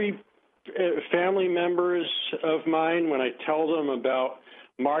like every family members of mine, when I tell them about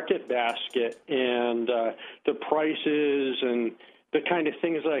Market Basket and the prices and the kind of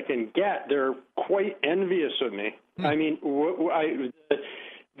things that I can get, they're quite envious of me. I mean,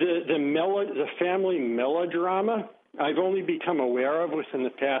 the family melodrama I've only become aware of within the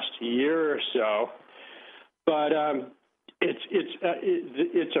past year or so, but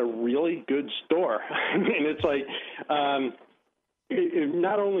it's a really good store. I mean, it's like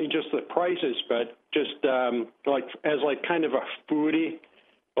not only just the prices, but just as kind of a foodie.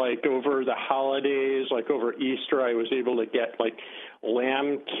 Like over the holidays, like over Easter, I was able to get like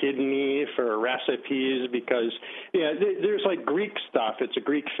lamb kidney for recipes because there's like Greek stuff. It's a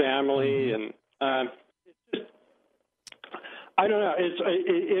Greek family, and I don't know. It's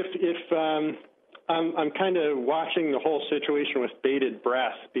I'm kind of watching the whole situation with bated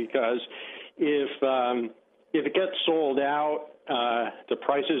breath because if it gets sold out, the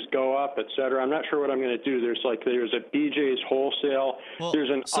prices go up, et cetera. I'm not sure what I'm going to do. There's a BJ's Wholesale. There's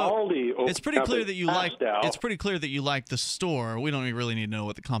an Aldi. It's pretty clear that you like. It's pretty clear that you like the store. We don't really need to know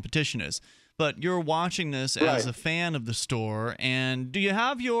what the competition is. but you're watching this as a fan of the store. And do you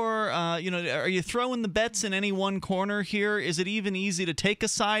have your, are you throwing the bets in any one corner here? Is it even easy to take a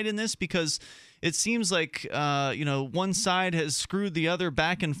side in this? Because it seems like, one side has screwed the other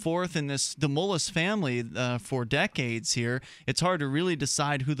back and forth in this Demoulas family for decades here. It's hard to really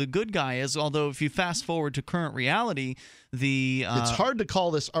decide who the good guy is, although if you fast forward to current reality, it's hard to call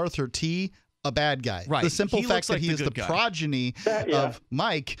this Arthur T. a bad guy. Right. The simple fact that he is the guy. progeny of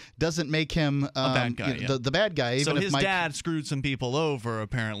Mike doesn't make him a bad guy. The bad guy. Even so if his Mike... dad screwed some people over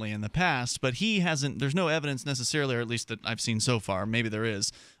apparently in the past, but he hasn't. There's no evidence necessarily, or at least that I've seen so far. Maybe there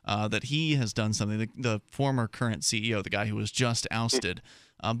is that he has done something. The former current CEO, the guy who was just ousted.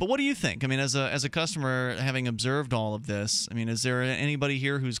 But what do you think? I mean, as a customer, having observed all of this, I mean, is there anybody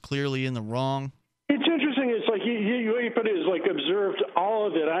here who's clearly in the wrong? It's interesting. It's like you put it is like observed all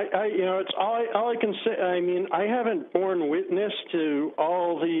of it. It's all I can say. I mean, I haven't borne witness to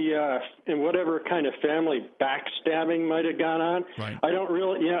all the in whatever kind of family backstabbing might have gone on. Right. I don't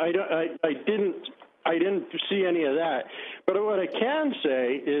really. I didn't see any of that. But what I can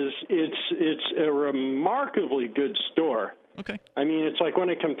say is it's a remarkably good store. Okay. I mean, it's like when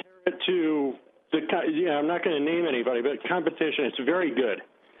I compare it to I'm not going to name anybody, but competition, it's very good.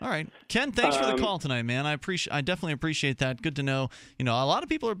 All right, Ken, thanks for the call tonight, man. I definitely appreciate that. Good to know. A lot of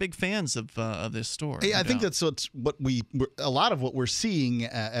people are big fans of this store. Yeah, I think that's a lot of what we're seeing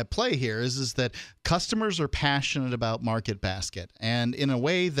at play here is that customers are passionate about Market Basket, and in a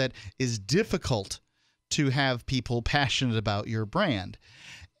way that is difficult to have people passionate about your brand.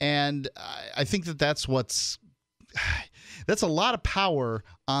 And I think that's a lot of power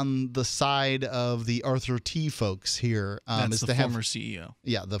on the side of the Arthur T. folks here. That's the former CEO.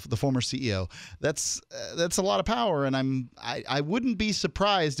 Yeah, the former CEO. That's a lot of power, and I wouldn't be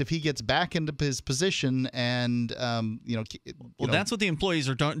surprised if he gets back into his position and that's what the employees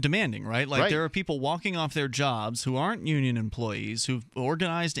are demanding, right? Like there are people walking off their jobs who aren't union employees who've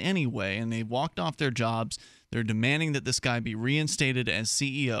organized anyway, and they've walked off their jobs. They're demanding that this guy be reinstated as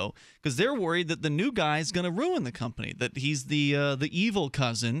CEO because they're worried that the new guy is going to ruin the company, that he's the evil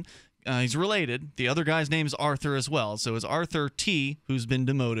cousin. He's related. The other guy's name is Arthur as well. So it's Arthur T. who's been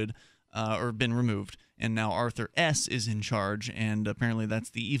demoted or been removed, and now Arthur S. is in charge, and apparently that's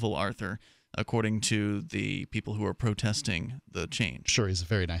the evil Arthur, according to the people who are protesting the change. Sure, he's a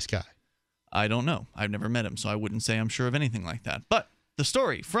very nice guy. I don't know. I've never met him, so I wouldn't say I'm sure of anything like that. But the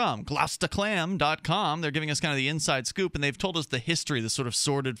story from GloucesterClam.com. They're giving us kind of the inside scoop, and they've told us the history, the sort of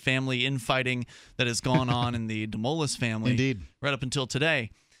sordid family infighting that has gone on in the Demoulas family. Indeed. Right up until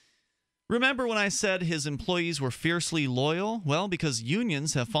today. Remember when I said his employees were fiercely loyal? Well, because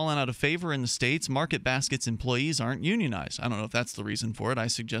unions have fallen out of favor in the states, Market Basket's employees aren't unionized. I don't know if that's the reason for it. I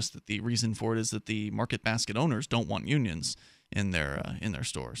suggest that the reason for it is that the Market Basket owners don't want unions in their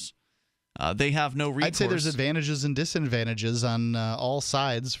stores. They have no recourse. I'd say there's advantages and disadvantages on all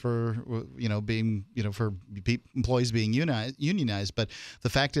sides for being for employees being unionized. But the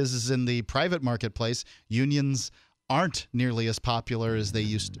fact is in the private marketplace, unions aren't nearly as popular as they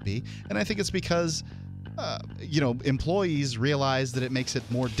used to be, and I think it's because employees realize that it makes it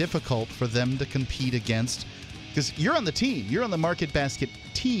more difficult for them to compete against. Because you're on the team. You're on the Market Basket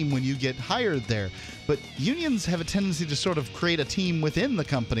team when you get hired there. But unions have a tendency to sort of create a team within the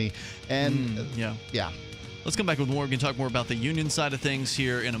company. And yeah. Let's come back with more. We can talk more about the union side of things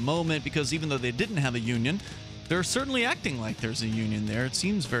here in a moment, because even though they didn't have a union, they're certainly acting like there's a union there. It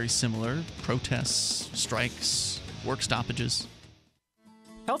seems very similar. Protests, strikes, work stoppages.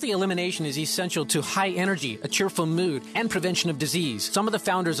 Healthy elimination is essential to high energy, a cheerful mood, and prevention of disease. Some of the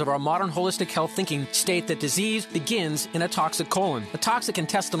founders of our modern holistic health thinking state that disease begins in a toxic colon. A toxic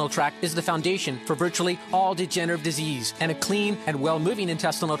intestinal tract is the foundation for virtually all degenerative disease, and a clean and well-moving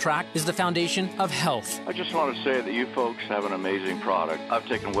intestinal tract is the foundation of health. I just want to say that you folks have an amazing product. I've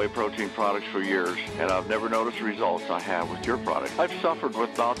taken whey protein products for years, and I've never noticed the results I have with your product. I've suffered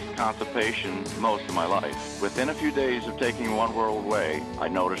with bouts of constipation most of my life. Within a few days of taking One World Whey,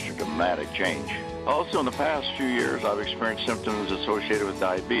 I noticed a dramatic change. Also, in the past few years, I've experienced symptoms associated with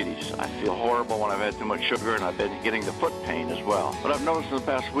diabetes. I feel horrible when I've had too much sugar, and I've been getting the foot pain as well. But I've noticed in the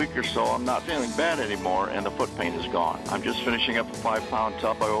past week or so, I'm not feeling bad anymore, and the foot pain is gone. I'm just finishing up a 5-pound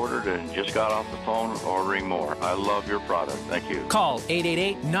tub I ordered and just got off the phone ordering more. I love your product. Thank you. Call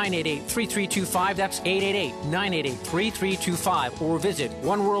 888-988-3325. That's 888-988-3325. Or visit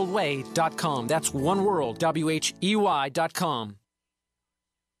oneworldway.com. That's oneworld, WHEY.com.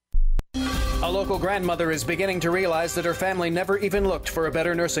 A local grandmother is beginning to realize that her family never even looked for a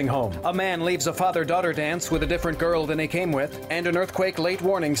better nursing home. A man leaves a father-daughter dance with a different girl than he came with, and an earthquake late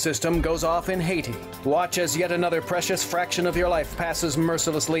warning system goes off in Haiti. Watch as yet another precious fraction of your life passes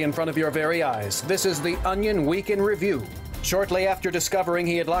mercilessly in front of your very eyes. This is the Onion Week in Review. Shortly after discovering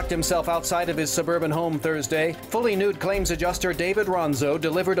he had locked himself outside of his suburban home Thursday, fully nude claims adjuster David Ronzo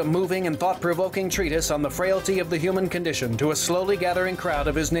delivered a moving and thought-provoking treatise on the frailty of the human condition to a slowly gathering crowd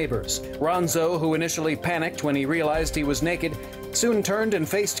of his neighbors. Ronzo, who initially panicked when he realized he was naked, soon turned and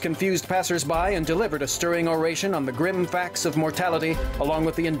faced confused passersby and delivered a stirring oration on the grim facts of mortality, along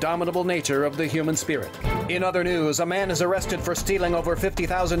with the indomitable nature of the human spirit. In other news, a man is arrested for stealing over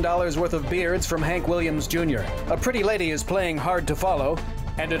 $50,000 worth of beards from Hank Williams Jr. A pretty lady is playing hard to follow,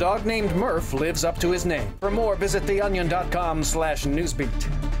 and a dog named Murph lives up to his name. For more, visit theonion.com/newsbeat.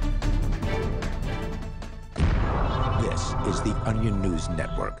 This is the Onion News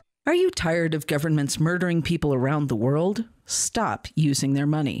Network. Are you tired of governments murdering people around the world? Stop using their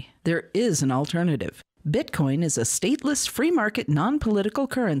money. There is an alternative. Bitcoin is a stateless, free market, non-political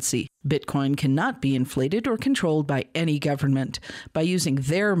currency. Bitcoin cannot be inflated or controlled by any government. By using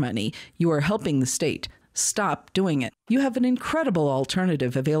their money, you are helping the state. Stop doing it. You have an incredible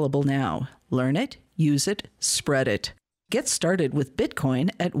alternative available now. Learn it, use it, spread it. Get started with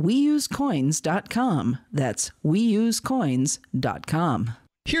Bitcoin at weusecoins.com. That's weusecoins.com.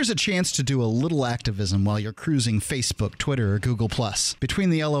 Here's a chance to do a little activism while you're cruising Facebook, Twitter, or Google+. Between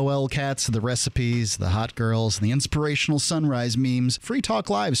the LOL cats, the recipes, the hot girls, and the inspirational sunrise memes, Free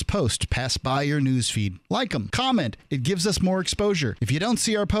Talk Live's posts pass by your newsfeed. Like them, comment. It gives us more exposure. If you don't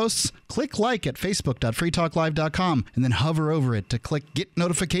see our posts, click like at facebook.freetalklive.com and then hover over it to click Get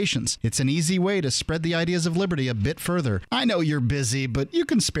Notifications. It's an easy way to spread the ideas of liberty a bit further. I know you're busy, but you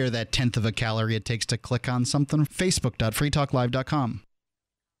can spare that 1/10 of a calorie it takes to click on something. facebook.freetalklive.com.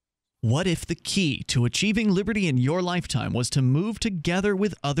 What if the key to achieving liberty in your lifetime was to move together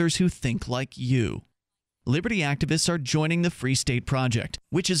with others who think like you? Liberty activists are joining the Free State Project,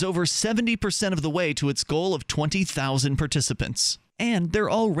 which is over 70% of the way to its goal of 20,000 participants. And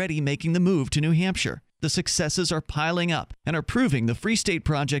they're already making the move to New Hampshire. The successes are piling up and are proving the Free State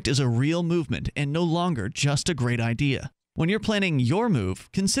Project is a real movement and no longer just a great idea. When you're planning your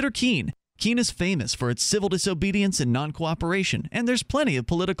move, consider Keene. Keene is famous for its civil disobedience and non-cooperation, and there's plenty of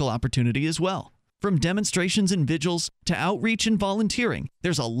political opportunity as well. From demonstrations and vigils to outreach and volunteering,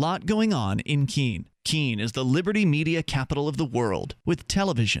 there's a lot going on in Keene. Keene is the liberty media capital of the world, with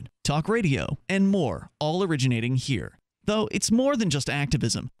television, talk radio, and more, all originating here. Though it's more than just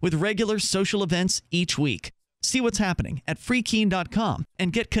activism, with regular social events each week. See what's happening at freekeene.com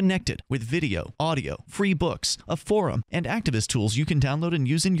and get connected with video, audio, free books, a forum, and activist tools you can download and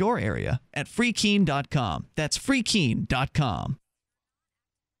use in your area at freekeene.com. That's freekeene.com.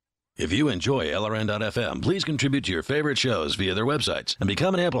 If you enjoy LRN.FM, please contribute to your favorite shows via their websites and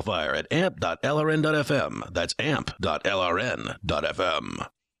become an amplifier at amp.lrn.fm. That's amp.lrn.fm.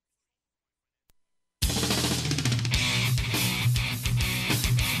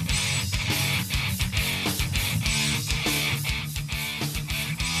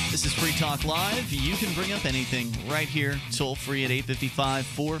 This is Free Talk Live. You can bring up anything right here, toll free at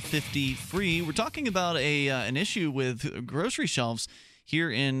 855-450-FREE. We're talking about an issue with grocery shelves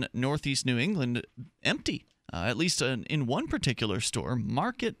here in Northeast New England empty, at least in one particular store,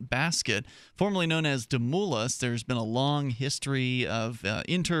 Market Basket, formerly known as Demoulas. There's been a long history of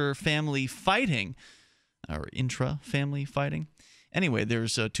inter-family fighting, or intra-family fighting. Anyway,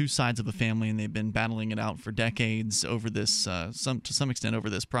 there's two sides of a family, and they've been battling it out for decades over this, to some extent, over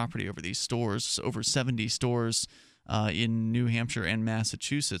this property, over these stores, over 70 stores in New Hampshire and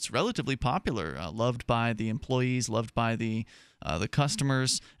Massachusetts. Relatively popular, loved by the employees, loved by the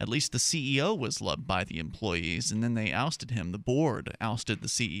customers. At least the CEO was loved by the employees, and then they ousted him. The board ousted the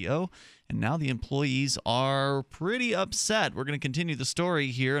CEO, and now the employees are pretty upset. We're going to continue the story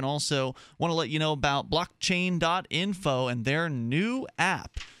here, and also want to let you know about blockchain.info and their new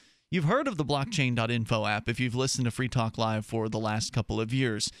app. You've heard of the blockchain.info app if you've listened to Free Talk Live for the last couple of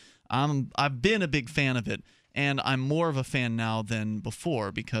years. I've been a big fan of it, and I'm more of a fan now than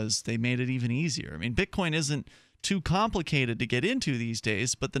before because they made it even easier. I mean, Bitcoin isn't too complicated to get into these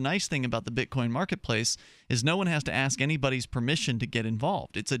days, but the nice thing about the Bitcoin marketplace is no one has to ask anybody's permission to get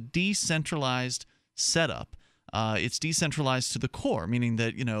involved. It's a decentralized setup. It's decentralized to the core, meaning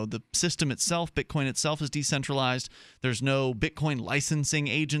that, you know, the system itself, Bitcoin itself, is decentralized. There's no Bitcoin licensing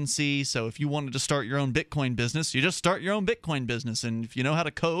agency. So if you wanted to start your own Bitcoin business, you just start your own Bitcoin business. And if you know how to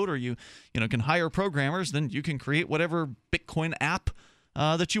code, or you can hire programmers, then you can create whatever Bitcoin app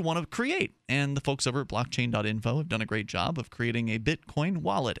that you want to create. And the folks over at blockchain.info have done a great job of creating a Bitcoin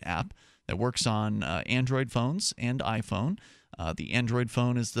wallet app that works on Android phones and iPhone. The Android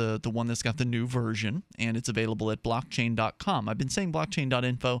phone is the one that's got the new version, and it's available at blockchain.com. I've been saying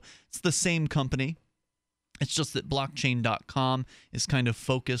blockchain.info. It's the same company. It's just that blockchain.com is kind of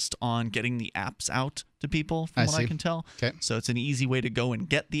focused on getting the apps out to people, from what I can tell. Okay. So it's an easy way to go and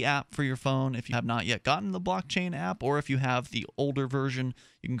get the app for your phone if you have not yet gotten the blockchain app, or if you have the older version,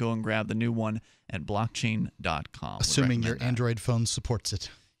 you can go and grab the new one at blockchain.com. Assuming your Android phone supports it.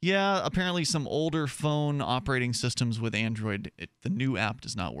 Yeah, apparently some older phone operating systems with Android, the new app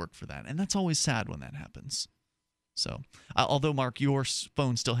does not work for that. And that's always sad when that happens. So, although, Mark, your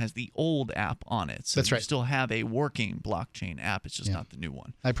phone still has the old app on it. So That's right. You still have a working blockchain app. It's just not the new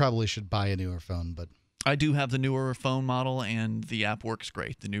one. I probably should buy a newer phone, but I do have the newer phone model, and the app works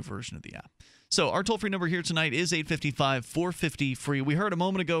great, the new version of the app. So our toll-free number here tonight is 855-450-FREE. We heard a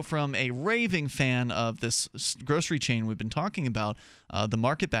moment ago from a raving fan of this grocery chain we've been talking about, the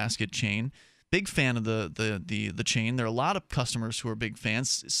Market Basket chain. Big fan of the chain. There are a lot of customers who are big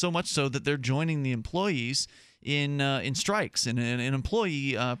fans, so much so that they're joining the employees in strikes and in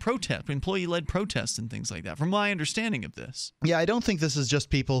employee-led protests and things like that, from my understanding of this. Yeah, I don't think this is just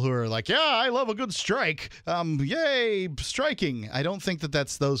people who are like, yeah, I love a good strike. Yay, striking. I don't think that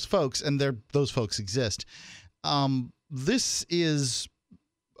that's those folks, and those folks exist. This is,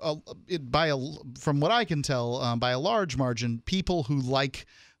 from what I can tell, by a large margin, people who like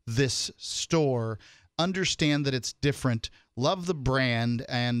this store understand that it's different, love the brand,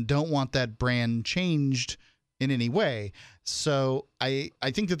 and don't want that brand changed in any way. So I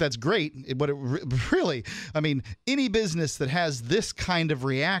think that that's great. But really, I mean, any business that has this kind of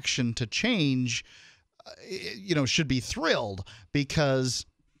reaction to change, should be thrilled, because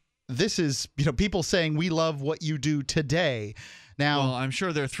this is, people saying we love what you do today. Now, well, I'm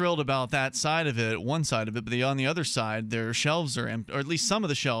sure they're thrilled about that side of it, one side of it, but on the other side, their shelves are empty, or at least some of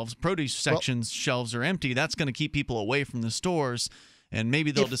the shelves, produce sections shelves are empty. That's going to keep people away from the stores. And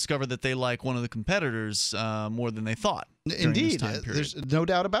maybe they'll discover that they like one of the competitors more than they thought. Indeed, there's no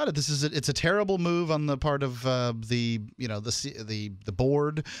doubt about it. It's a terrible move on the part of the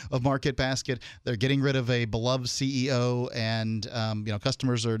board of Market Basket. They're getting rid of a beloved CEO, and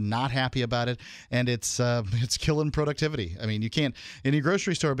customers are not happy about it, and it's killing productivity. I mean, you can't, in your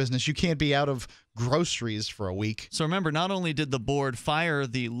grocery store business, you can't be out of groceries for a week. So remember, not only did the board fire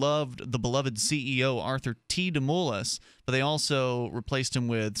the beloved CEO Arthur T. Demoulas, but they also replaced him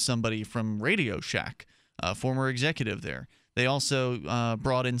with somebody from Radio Shack, a former executive there. They also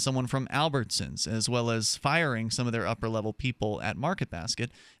brought in someone from Albertsons, as well as firing some of their upper-level people at Market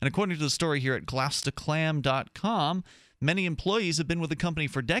Basket. And according to the story here at glass2clam.com, many employees have been with the company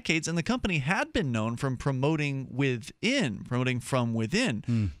for decades, and the company had been known from promoting from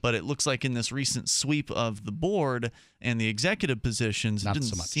within. But it looks like in this recent sweep of the board and the executive positions, it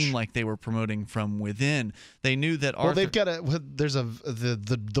didn't seem like they were promoting from within. They knew that Arthur... Well, they've got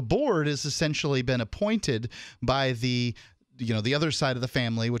the board has essentially been appointed by the other side of the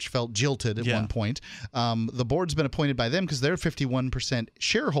family, which felt jilted at one point. The board's been appointed by them because they're 51%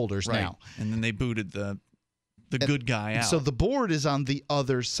 shareholders now. And then they booted the good guy out. So the board is on the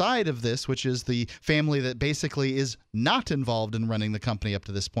other side of this, which is the family that basically is not involved in running the company up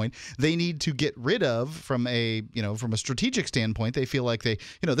to this point. They need to get rid of, from a strategic standpoint. They feel like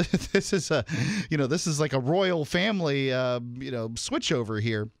this is like a royal family switchover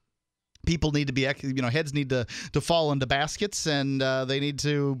here. People need to be, heads need to fall into baskets, and they need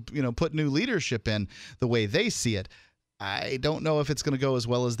to, put new leadership in the way they see it. I don't know if it's going to go as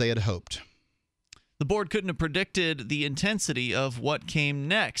well as they had hoped. The board couldn't have predicted the intensity of what came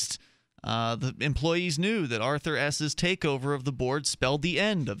next. The employees knew that Arthur S.'s takeover of the board spelled the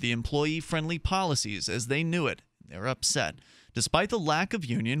end of the employee-friendly policies as they knew it. They were upset. Despite the lack of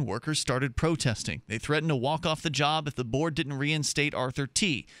union, workers started protesting. They threatened to walk off the job if the board didn't reinstate Arthur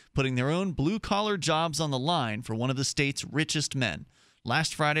T., putting their own blue-collar jobs on the line for one of the state's richest men.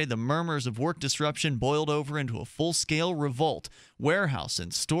 Last Friday, the murmurs of work disruption boiled over into a full-scale revolt. Warehouse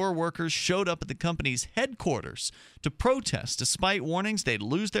and store workers showed up at the company's headquarters to protest despite warnings they'd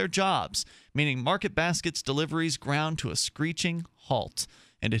lose their jobs, meaning Market Basket's deliveries ground to a screeching halt.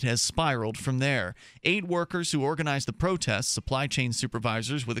 And it has spiraled from there. 8 workers who organized the protests, supply chain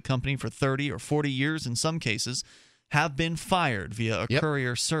supervisors with the company for 30 or 40 years in some cases, have been fired via a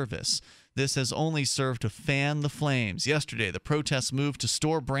courier service. This has only served to fan the flames. Yesterday, the protests moved to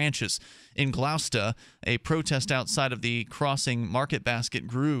store branches. In Gloucester, a protest outside of the crossing Market Basket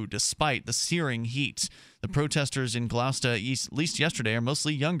grew despite the searing heat. The protesters in Gloucester, at least yesterday, are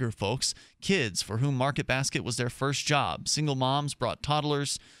mostly younger folks, kids for whom Market Basket was their first job. Single moms brought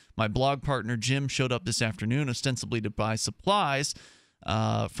toddlers. My blog partner Jim showed up this afternoon ostensibly to buy supplies.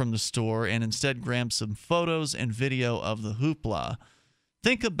 from the store and instead grabbed some photos and video of the hoopla.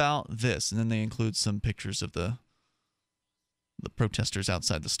 Think about this. And then they include some pictures of the protesters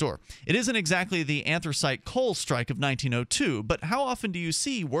outside the store. It isn't exactly the anthracite coal strike of 1902, but how often do you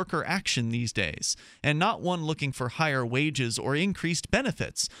see worker action these days? And not one looking for higher wages or increased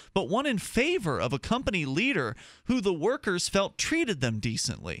benefits, but one in favor of a company leader who the workers felt treated them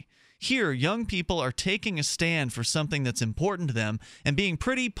decently. Here, young people are taking a stand for something that's important to them and being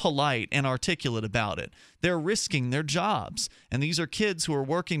pretty polite and articulate about it. They're risking their jobs. And these are kids who are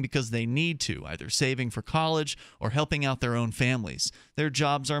working because they need to, either saving for college or helping out their own families. Their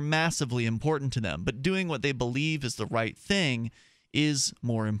jobs are massively important to them, but doing what they believe is the right thing is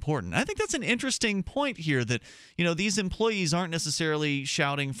more important. I think that's an interesting point here that, these employees aren't necessarily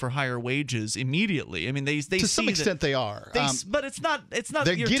shouting for higher wages immediately. I mean, they to some extent they are. But it's not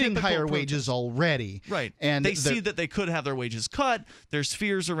they're your getting typical higher wages already. Right. And they see that they could have their wages cut. There's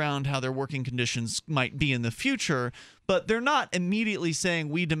fears around how their working conditions might be in the future. But they're not immediately saying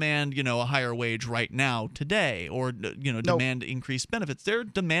we demand, a higher wage right now, today, or, demand increased benefits. They're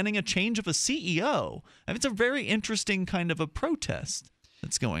demanding a change of a CEO. I mean, it's a very interesting kind of a protest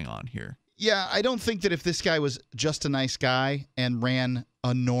that's going on here. Yeah, I don't think that if this guy was just a nice guy and ran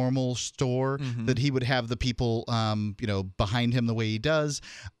a normal store, that he would have the people, behind him the way he does.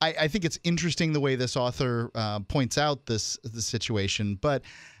 I think it's interesting the way this author points out the situation, but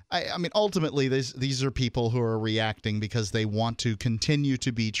I mean, ultimately, these are people who are reacting because they want to continue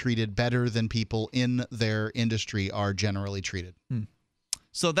to be treated better than people in their industry are generally treated.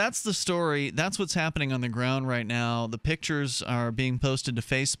 So that's the story. That's what's happening on the ground right now. The pictures are being posted to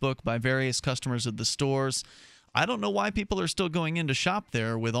Facebook by various customers of the stores. I don't know why people are still going in to shop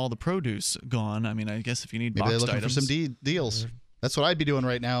there with all the produce gone. I mean, I guess if you need boxed items. Maybe they're looking for some deals. That's what I'd be doing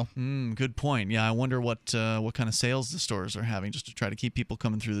right now. Good point. Yeah, I wonder what kind of sales the stores are having just to try to keep people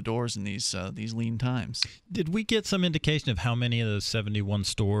coming through the doors in these lean times. Did we get some indication of how many of those 71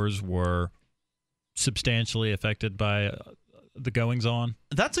 stores were substantially affected by the goings-on?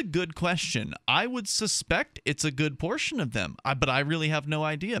 That's a good question. I would suspect it's a good portion of them, but I really have no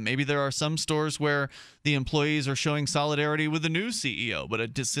idea. Maybe there are some stores where the employees are showing solidarity with the new CEO, but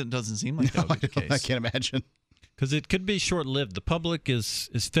it doesn't seem like that would be the case. I can't imagine. Because it could be short-lived. The public is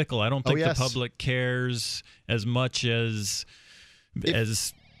fickle. I don't think the public cares as much as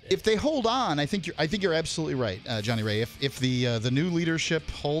if they hold on. I think you're absolutely right, Johnny Ray. If the new leadership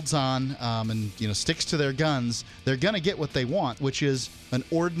holds on and sticks to their guns, they're going to get what they want, which is an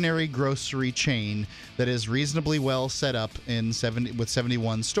ordinary grocery chain that is reasonably well set up with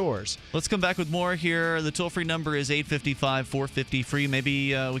 71 stores. Let's come back with more here. The toll-free number is 855-450-FREE.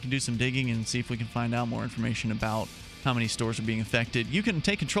 Maybe we can do some digging and see if we can find out more information about how many stores are being affected. You can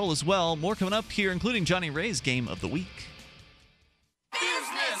take control as well. More coming up here, including Johnny Ray's Game of the Week.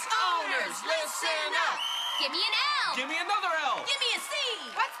 Business owners, listen up. Give me an L. Give me another L. Give me a C.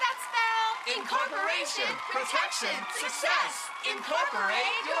 What's that spell? Incorporation, protection, success.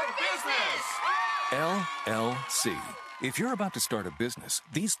 Incorporate your business. LLC. If you're about to start a business,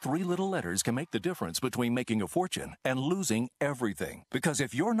 these three little letters can make the difference between making a fortune and losing everything. Because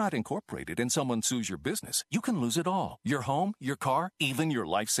if you're not incorporated and someone sues your business, you can lose it all. Your home, your car, even your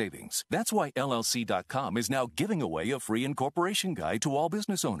life savings. That's why LLC.com is now giving away a free incorporation guide to all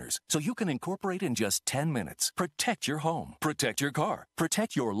business owners. So you can incorporate in just 10 minutes. Protect your home. Protect your car.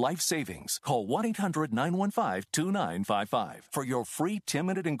 Protect your life savings. Call 1-800-915-2955 for your free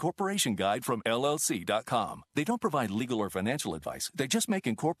 10-minute incorporation guide from LLC.com. They don't provide legal or financial advice. They just make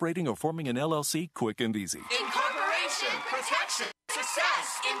incorporating or forming an LLC quick and easy. Incorporation, protection,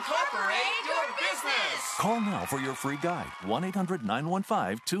 success. Incorporate your business. Call now for your free guide.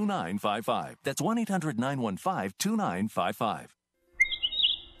 1-800-915-2955. That's 1-800-915-2955.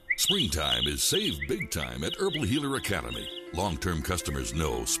 Springtime is save big time at Herbal Healer Academy. Long-term customers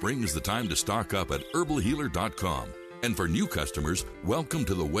know spring is the time to stock up at herbalhealer.com. And for new customers, welcome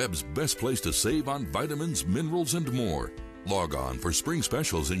to the web's best place to save on vitamins, minerals, and more. Log on for spring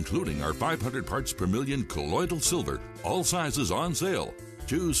specials, including our 500 parts per million colloidal silver, all sizes on sale.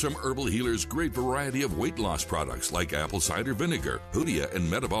 Choose from Herbal Healer's great variety of weight loss products like apple cider vinegar, Hoodia and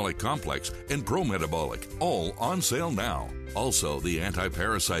Metabolic Complex, and Pro Metabolic, all on sale now. Also, the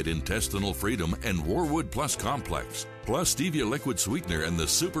Anti-Parasite Intestinal Freedom and Warwood Plus Complex, plus Stevia Liquid Sweetener and the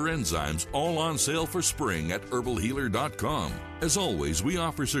Super Enzymes, all on sale for spring at herbalhealer.com. As always, we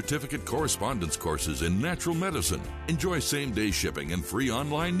offer certificate correspondence courses in natural medicine. Enjoy same-day shipping and free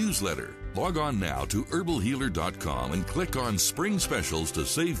online newsletter. Log on now to herbalhealer.com and click on Spring Specials to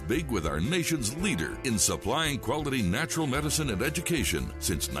save big with our nation's leader in supplying quality natural medicine and education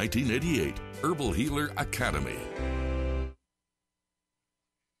since 1988, Herbal Healer Academy.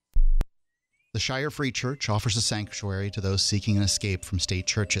 Shire Free Church offers a sanctuary to those seeking an escape from state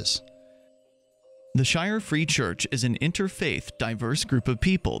churches. The Shire Free Church is an interfaith, diverse group of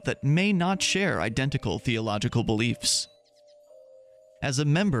people that may not share identical theological beliefs. As a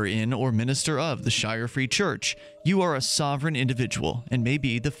member in or minister of the Shire Free Church, you are a sovereign individual and may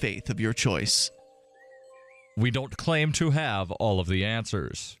be the faith of your choice. We don't claim to have all of the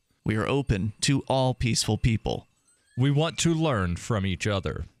answers. We are open to all peaceful people. We want to learn from each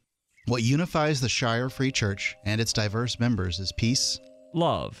other. What unifies the Shire Free Church and its diverse members is peace,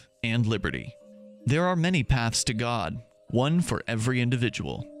 love, and liberty. There are many paths to God, one for every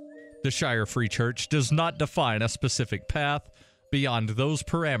individual. The Shire Free Church does not define a specific path beyond those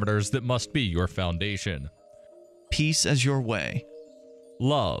parameters that must be your foundation. Peace as your way,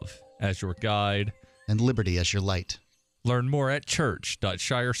 love as your guide, and liberty as your light. Learn more at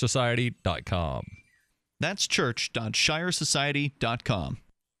church.shiresociety.com. That's church.shiresociety.com.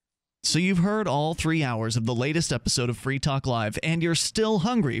 So you've heard all 3 hours of the latest episode of Free Talk Live, and you're still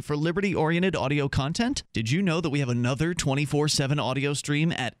hungry for liberty-oriented audio content? Did you know that we have another 24/7 audio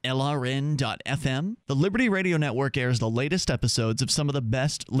stream at LRN.FM? The Liberty Radio Network airs the latest episodes of some of the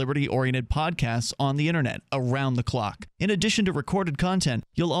best liberty-oriented podcasts on the internet around the clock. In addition to recorded content,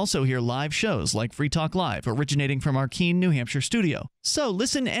 you'll also hear live shows like Free Talk Live, originating from our Keene, New Hampshire studio. So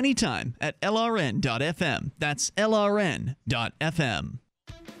listen anytime at LRN.FM. That's LRN.FM.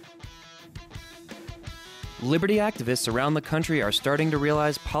 Liberty activists around the country are starting to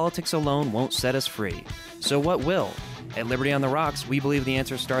realize politics alone won't set us free. So what will? At Liberty on the Rocks, we believe the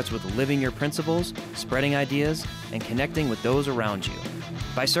answer starts with living your principles, spreading ideas, and connecting with those around you.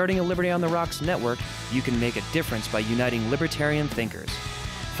 By starting a Liberty on the Rocks network, you can make a difference by uniting libertarian thinkers.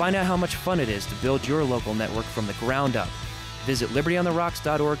 Find out how much fun it is to build your local network from the ground up. Visit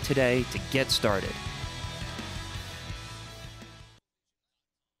libertyontherocks.org today to get started.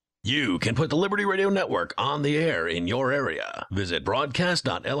 You can put the Liberty Radio Network on the air in your area. Visit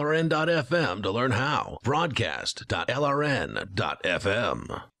broadcast.lrn.fm to learn how.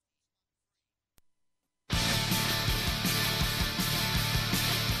 Broadcast.lrn.fm.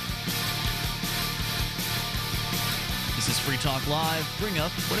 This is Free Talk Live. Bring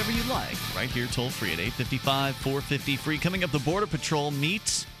up whatever you like right here toll free at 855-450-FREE. Coming up, the Border Patrol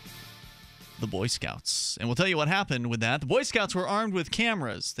meets the Boy Scouts. And we'll tell you what happened with that. The Boy Scouts were armed with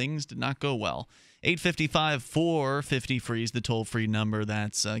cameras. Things did not go well. 855-450-FREE is the toll-free number.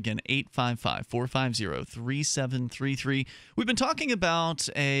 That's, again, 855-450-3733. We've been talking about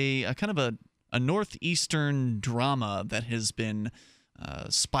a kind of a northeastern drama that has been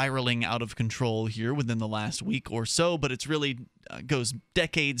spiraling out of control here within the last week or so, but it's really goes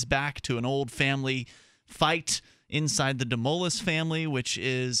decades back to an old family fight inside the Demoulas family, which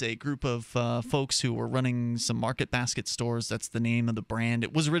is a group of folks who were running some market basket stores. That's the name of the brand.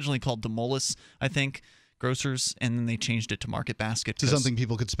 It was originally called Demoulas, I think, Grocers, and then they changed it to Market Basket. To something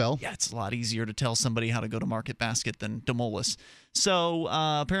people could spell? Yeah, it's a lot easier to tell somebody how to go to Market Basket than Demoulas. So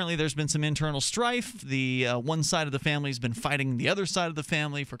apparently there's been some internal strife. The one side of the family has been fighting the other side of the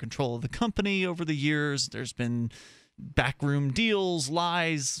family for control of the company over the years. There's been backroom deals,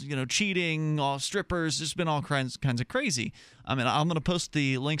 lies, cheating, strippers. There's been all kinds of crazy. I mean, I'm going to post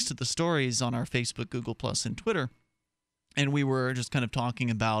the links to the stories on our Facebook, Google+, and Twitter. And we were just kind of talking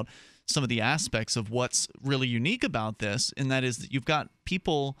about some of the aspects of what's really unique about this, and that is that you've got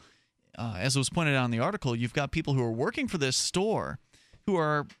people, as was pointed out in the article, you've got people who are working for this store who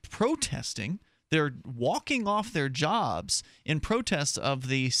are protesting. They're walking off their jobs in protest of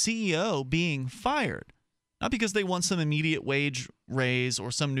the CEO being fired. Not because they want some immediate wage raise or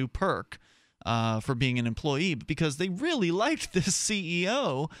some new perk for being an employee, but because they really liked this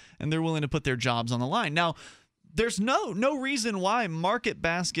CEO and they're willing to put their jobs on the line. Now, there's no reason why Market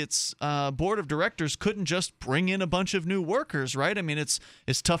Basket's board of directors couldn't just bring in a bunch of new workers, right? I mean, it's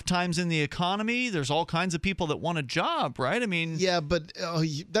tough times in the economy. There's all kinds of people that want a job, right? I mean, yeah, but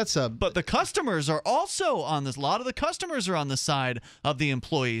But the customers are also on this. A lot of the customers are on the side of the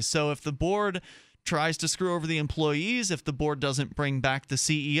employees. So if the board tries to screw over the employees, if the board doesn't bring back the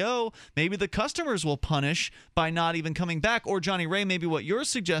CEO, maybe the customers will punish by not even coming back. Or, Johnny Ray, maybe what you're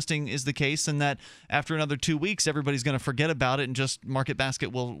suggesting is the case, and that after another 2 weeks, everybody's going to forget about it and just Market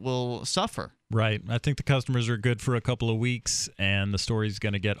Basket will suffer. Right. I think the customers are good for a couple of weeks, and the story's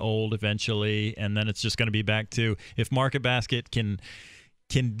going to get old eventually, and then it's just going to be back to, if Market Basket can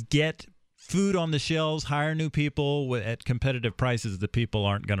get food on the shelves, hire new people at competitive prices, the people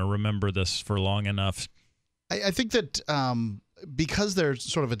aren't going to remember this for long enough. I think that because they're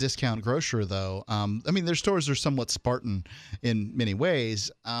sort of a discount grocer, though, I mean, their stores are somewhat Spartan in many ways.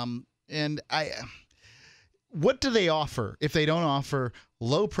 And what do they offer if they don't offer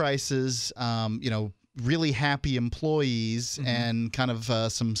low prices, really happy employees, and kind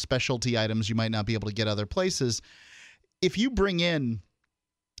of some specialty items you might not be able to get other places? If you bring in,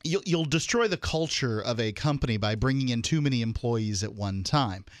 you'll destroy the culture of a company by bringing in too many employees at one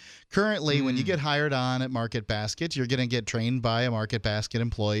time. Currently, when you get hired on at Market Basket, you're going to get trained by a Market Basket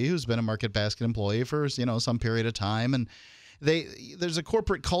employee who's been a Market Basket employee for some period of time, and there's a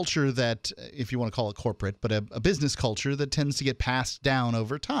corporate culture that, if you want to call it corporate, but a business culture that tends to get passed down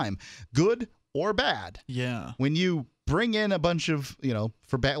over time, good or bad. Yeah. When you bring in a bunch of,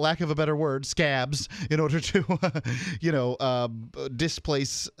 for lack of a better word, scabs in order to,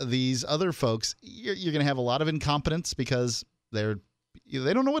 displace these other folks, you're going to have a lot of incompetence because they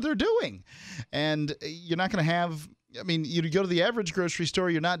don't know what they're doing. And you're not going to have, you go to the average grocery store,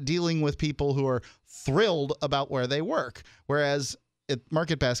 you're not dealing with people who are thrilled about where they work. Whereas at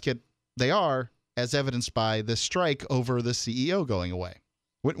Market Basket, they are, as evidenced by this strike over the CEO going away.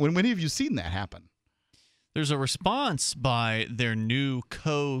 When have you seen that happen? There's a response by their new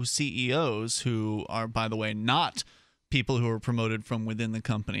co-CEOs, who are, by the way, not people who are promoted from within the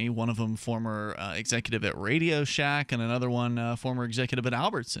company. One of them former executive at Radio Shack, and another one former executive at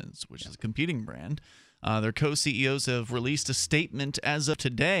Albertsons, which is a competing brand. Their co-CEOs have released a statement as of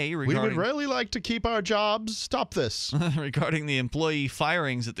today regarding... We would really like to keep our jobs. Stop this. Regarding the employee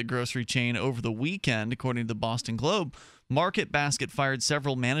firings at the grocery chain over the weekend, according to the Boston Globe. Market Basket fired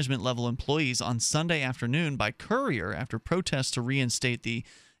several management-level employees on Sunday afternoon by courier after protests to reinstate the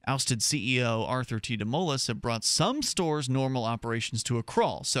ousted CEO. Arthur T. Demoulas have brought some stores' normal operations to a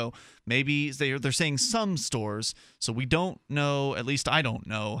crawl. So maybe they're saying some stores, so we don't know, at least I don't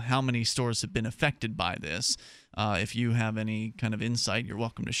know, how many stores have been affected by this. If you have any kind of insight, you're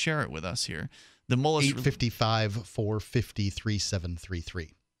welcome to share it with us here. Demoulas 855-450-3733.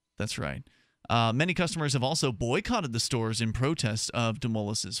 That's right. Many customers have also boycotted the stores in protest of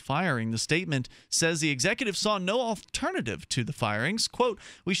Demoulas' firing. The statement says the executive saw no alternative to the firings. Quote,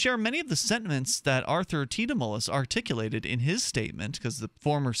 we share many of the sentiments that Arthur T. Demoulas articulated in his statement, because the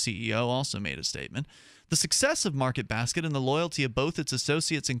former CEO also made a statement. The success of Market Basket and the loyalty of both its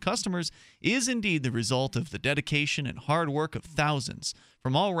associates and customers is indeed the result of the dedication and hard work of thousands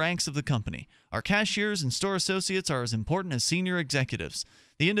from all ranks of the company. Our cashiers and store associates are as important as senior executives.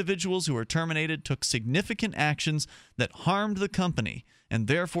 The individuals who were terminated took significant actions that harmed the company and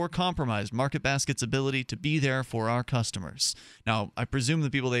therefore compromised Market Basket's ability to be there for our customers. Now, I presume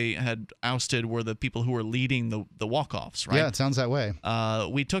the people they had ousted were the people who were leading the walk-offs, right? Yeah, it sounds that way.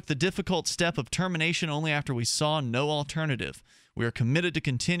 We took the difficult step of termination only after we saw no alternative. We are committed to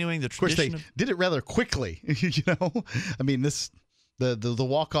continuing the tradition. Of course, they did it rather quickly. The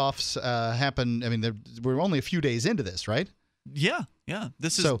walk-offs happened. We're only a few days into this, right? Yeah.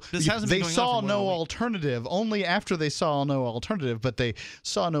 This hasn't been going on. They saw no alternative only after they saw no alternative, but they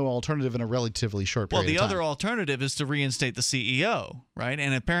saw no alternative in a relatively short period of time. Well, the other alternative is to reinstate the CEO, right?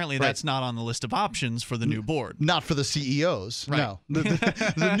 And apparently that's not on the list of options for the new board. Not for the CEOs, right. No.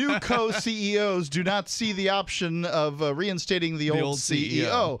 The new co-CEOs do not see the option of reinstating the old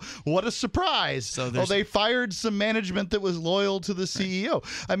CEO. What a surprise. So they fired some management that was loyal to the CEO.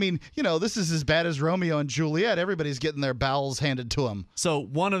 This is as bad as Romeo and Juliet. Everybody's getting their bowels handed to them. So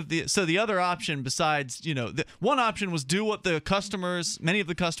the other option besides, one option was do what many of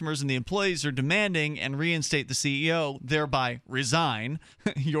the customers and the employees are demanding and reinstate the CEO, thereby resign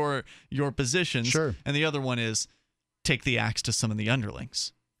your positions. Sure. And the other one is take the axe to some of the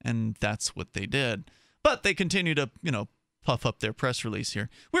underlings. And that's what they did. But they continue to, puff up their press release here.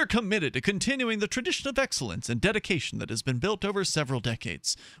 We're committed to continuing the tradition of excellence and dedication that has been built over several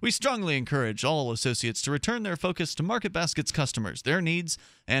decades. We strongly encourage all associates to return their focus to Market Basket's customers, their needs,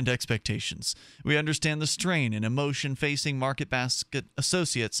 and expectations. We understand the strain and emotion facing Market Basket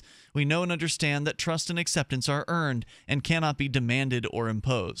associates. We know and understand that trust and acceptance are earned and cannot be demanded or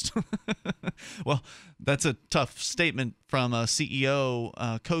imposed. Well, that's a tough statement from a CEO,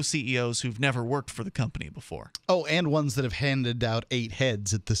 co-CEOs who've never worked for the company before. Oh, and ones that have handed out 8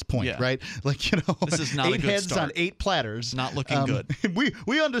 heads at this point, right? This is not 8 a good heads start. on 8 platters. Not looking good.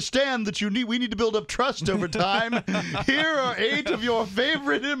 We understand that we need to build up trust over time. Here are 8 of your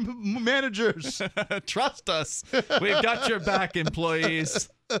favorite managers. Trust us. We've got your back, employees.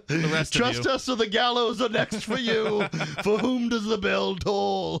 The rest Trust of you. us or the gallows are next for you. For whom does the bell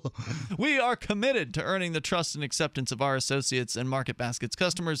toll? We are committed to earning the trust and acceptance of our associates and Market Basket's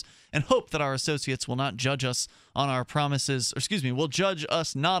customers, and hope that our associates will not judge us on our promises, will judge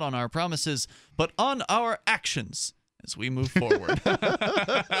us not on our promises, but on our actions, as we move forward.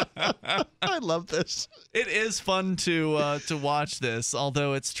 I love this. It is fun to watch this,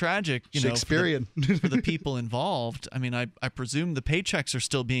 although it's tragic, Shakespearean. For the people involved. I mean, I presume the paychecks are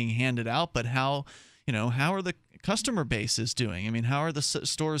still being handed out, but how are the customer bases doing? I mean, how are the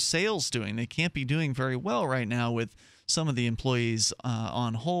store's sales doing? They can't be doing very well right now with some of the employees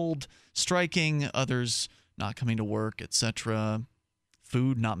on hold, striking, others not coming to work, etc.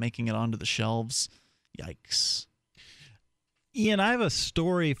 Food not making it onto the shelves. Yikes. Ian, I have a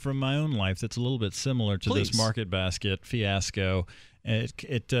story from my own life that's a little bit similar to this market basket fiasco.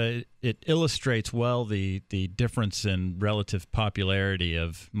 It illustrates well the difference in relative popularity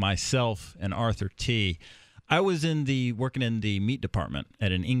of myself and Arthur T. I was working in the meat department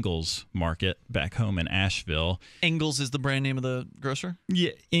at an Ingles market back home in Asheville. Ingles is the brand name of the grocer?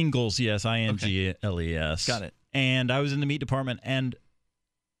 Yeah, Ingles, yes, Ingles. Got it. And I was in the meat department, and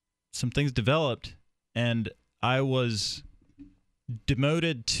some things developed, and I was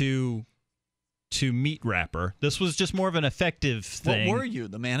demoted to meat wrapper. This was just more of an effective thing. What were you,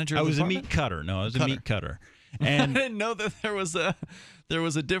 the manager? I of the was department? a meat cutter. No, I was a meat cutter. And I didn't know that there was a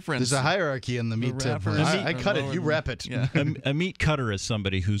difference. There's a hierarchy in the meat department. I cut it, you wrap it. Yeah. A meat cutter is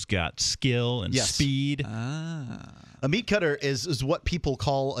somebody who's got skill and speed. A meat cutter is what people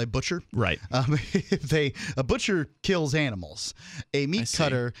call a butcher. Right. A butcher kills animals. A meat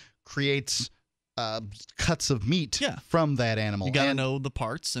cutter creates cuts of meat from that animal. You got to know the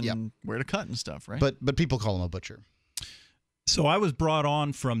parts and where to cut and stuff, right? But people call him a butcher. So I was brought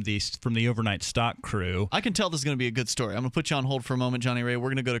on from the overnight stock crew. I can tell this is going to be a good story. I'm going to put you on hold for a moment, Johnny Ray. We're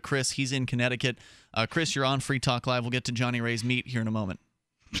going to go to Chris. He's in Connecticut. Chris, you're on Free Talk Live. We'll get to Johnny Ray's meat here in a moment.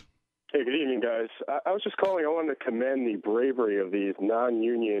 Hey, good evening, guys. I was just calling. I wanted to commend the bravery of these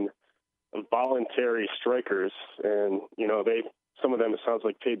non-union voluntary strikers. And, some of them, it sounds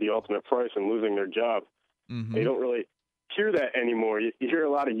like, paid the ultimate price in losing their job. Mm-hmm. They don't really hear that anymore. You hear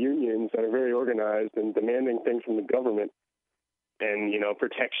a lot of unions that are very organized and demanding things from the government and,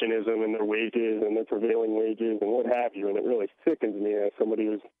 protectionism in their wages and their prevailing wages and what have you. And it really sickens me as somebody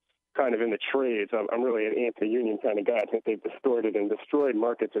who's kind of in the trades. I'm really an anti-union kind of guy. I think they've distorted and destroyed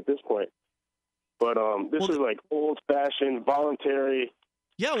markets at this point. But this is like old-fashioned, voluntary.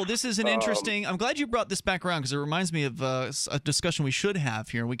 Yeah, well, this is an interesting. I'm glad you brought this back around because it reminds me of a discussion we should have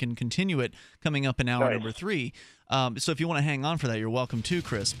here. We can continue it coming up in hour number 3. So if you want to hang on for that, you're welcome to,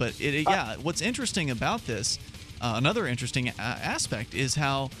 Chris. But what's interesting about this, another interesting aspect, is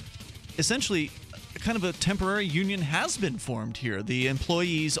how essentially kind of a temporary union has been formed here. The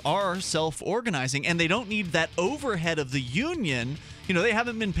employees are self-organizing, and they don't need that overhead of the union. They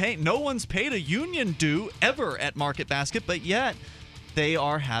haven't been paid. No one's paid a union due ever at Market Basket, but yet they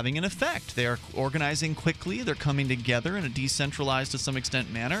are having an effect. They are organizing quickly. They're coming together in a decentralized, to some extent,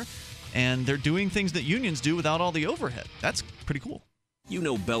 manner, and they're doing things that unions do without all the overhead. That's pretty cool. You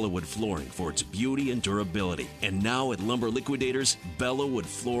know Bellawood Flooring for its beauty and durability. And now at Lumber Liquidators, Bellawood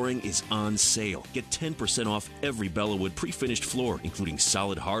Flooring is on sale. Get 10% off every Bellawood pre-finished floor, including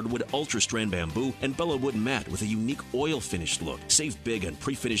solid hardwood, ultra-strand bamboo, and Bellawood mat with a unique oil-finished look. Save big on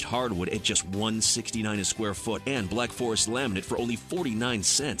pre-finished hardwood at just $169 a square foot and Black Forest laminate for only 49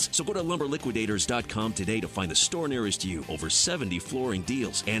 cents. So go to lumberliquidators.com today to find the store nearest you. Over 70 flooring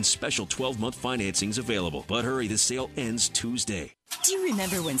deals and special 12-month financings available. But hurry, this sale ends Tuesday. Do you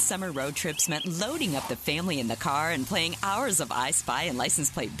remember when summer road trips meant loading up the family in the car and playing hours of I Spy and license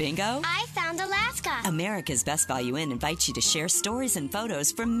plate bingo? I found Alaska. America's Best Value Inn invites you to share stories and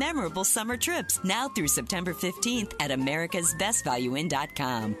photos from memorable summer trips now through September 15th at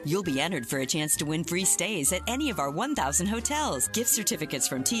americasbestvalueinn.com. You'll be entered for a chance to win free stays at any of our 1,000 hotels, gift certificates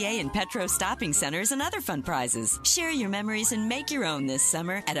from TA and Petro stopping centers, and other fun prizes. Share your memories and make your own this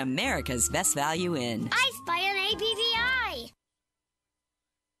summer at America's Best Value Inn. I Spy an ABVI.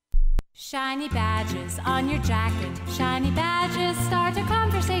 Shiny badges on your jacket. Shiny badges start a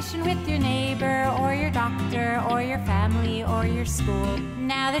conversation with your neighbor or your doctor or your family or your school.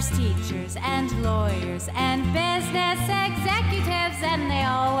 Now there's teachers and lawyers and business executives, and they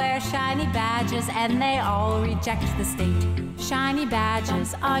all wear shiny badges and they all reject the state. Shiny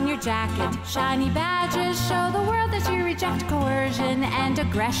badges on your jacket. Shiny badges show the world that you reject coercion and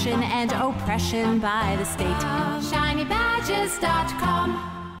aggression and oppression by the state. ShinyBadges.com.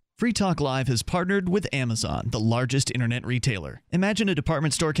 Free Talk Live has partnered with Amazon, the largest internet retailer. Imagine a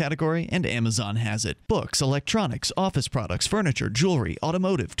department store category, and Amazon has it. Books, electronics, office products, furniture, jewelry,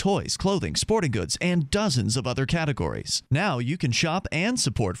 automotive, toys, clothing, sporting goods, and dozens of other categories. Now you can shop and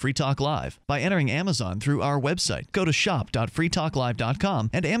support Free Talk Live by entering Amazon through our website. Go to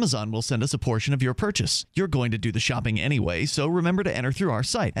shop.freetalklive.com and Amazon will send us a portion of your purchase. You're going to do the shopping anyway, so remember to enter through our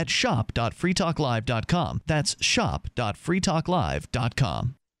site at shop.freetalklive.com. That's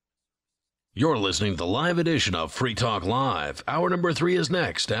shop.freetalklive.com. You're listening to the live edition of Free Talk Live. Hour number 3 is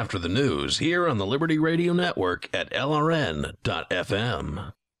next after the news here on the Liberty Radio Network at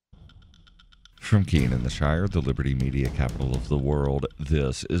LRN.FM. From Keene in the Shire, the Liberty Media capital of the world,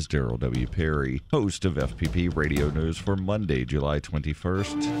 this is Daryl W. Perry, host of FPP Radio News for Monday, July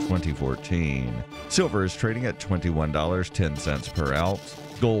 21st, 2014. Silver is trading at $21.10 per ounce.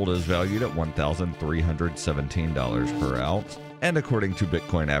 Gold is valued at $1,317 per ounce. And according to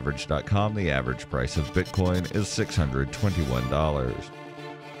BitcoinAverage.com, the average price of Bitcoin is $621.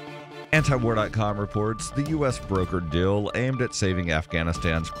 Antiwar.com reports the U.S. brokered deal aimed at saving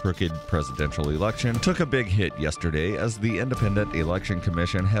Afghanistan's crooked presidential election took a big hit yesterday as the Independent Election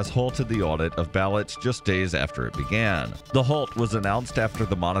Commission has halted the audit of ballots just days after it began. The halt was announced after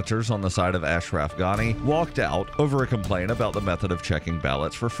the monitors on the side of Ashraf Ghani walked out over a complaint about the method of checking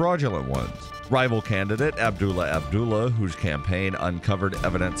ballots for fraudulent ones. Rival candidate Abdullah, whose campaign uncovered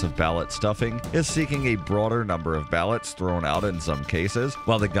evidence of ballot stuffing, is seeking a broader number of ballots thrown out in some cases,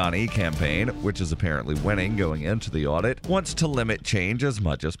 while the Ghani campaign, which is apparently winning going into the audit, wants to limit change as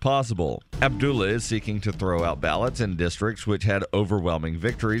much as possible. Abdullah is seeking to throw out ballots in districts which had overwhelming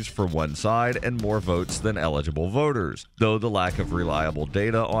victories for one side and more votes than eligible voters, though the lack of reliable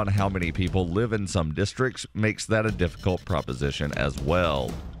data on how many people live in some districts makes that a difficult proposition as well.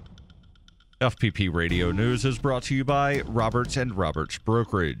 FPP Radio News is brought to you by Roberts & Roberts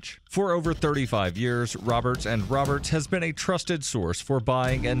Brokerage. For over 35 years, Roberts & Roberts has been a trusted source for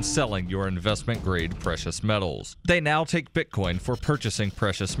buying and selling your investment-grade precious metals. They now take Bitcoin for purchasing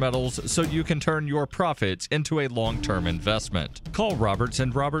precious metals so you can turn your profits into a long-term investment. Call Roberts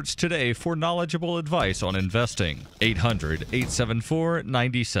 & Roberts today for knowledgeable advice on investing.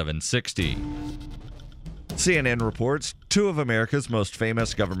 800-874-9760. CNN reports 2 of America's most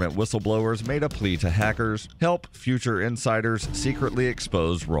famous government whistleblowers made a plea to hackers, help future insiders secretly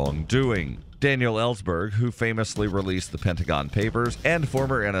expose wrongdoing. Daniel Ellsberg, who famously released the Pentagon Papers, and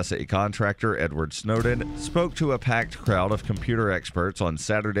former NSA contractor Edward Snowden spoke to a packed crowd of computer experts on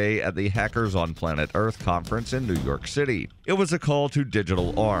Saturday at the Hackers on Planet Earth conference in New York City. It was a call to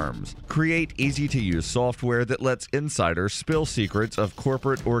digital arms. Create easy-to-use software that lets insiders spill secrets of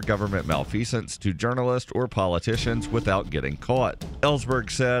corporate or government malfeasance to journalists or politicians without getting caught. Ellsberg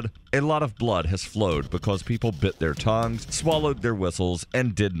said, "A lot of blood has flowed because people bit their tongues, swallowed their whistles,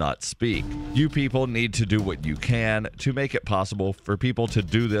 and did not speak. You people need to do what you can to make it possible for people to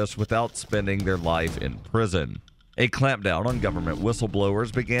do this without spending their life in prison." A clampdown on government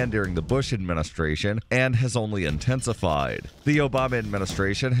whistleblowers began during the Bush administration and has only intensified. The Obama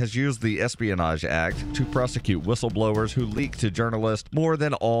administration has used the Espionage Act to prosecute whistleblowers who leak to journalists more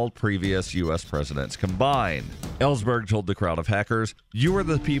than all previous U.S. presidents combined. Ellsberg told the crowd of hackers, "You are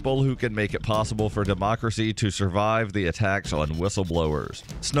the people who can make it possible for democracy to survive the attacks on whistleblowers."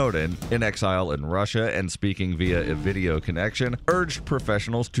 Snowden, in exile in Russia and speaking via a video connection, urged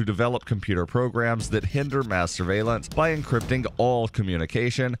professionals to develop computer programs that hinder mass surveillance by encrypting all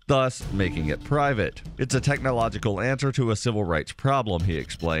communication, thus making it private. "It's a technological answer to a civil rights problem," he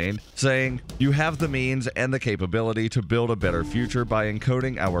explained, saying, "You have the means and the capability to build a better future by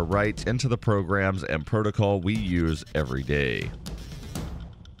encoding our rights into the programs and protocol we use every day."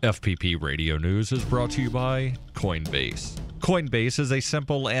 FPP Radio News is brought to you by Coinbase. Coinbase is a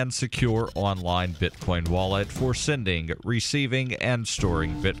simple and secure online Bitcoin wallet for sending, receiving, and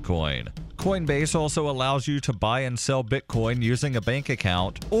storing Bitcoin. Coinbase also allows you to buy and sell Bitcoin using a bank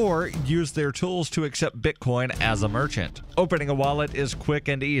account or use their tools to accept Bitcoin as a merchant. Opening a wallet is quick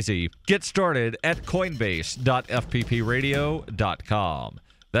and easy. Get started at coinbase.fppradio.com.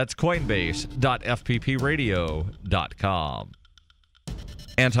 That's coinbase.fppradio.com.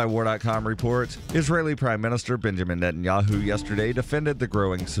 Antiwar.com reports Israeli Prime Minister Benjamin Netanyahu yesterday defended the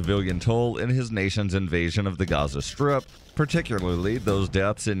growing civilian toll in his nation's invasion of the Gaza Strip, particularly those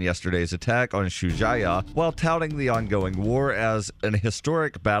deaths in yesterday's attack on Shujaya, while touting the ongoing war as an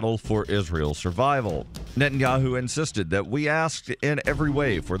historic battle for Israel's survival. Netanyahu insisted that we asked in every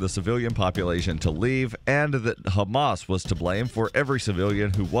way for the civilian population to leave and that Hamas was to blame for every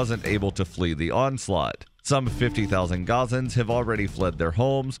civilian who wasn't able to flee the onslaught. Some 50,000 Gazans have already fled their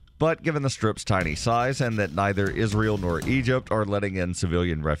homes, but given the Strip's tiny size and that neither Israel nor Egypt are letting in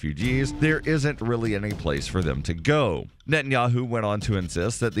civilian refugees, there isn't really any place for them to go. Netanyahu went on to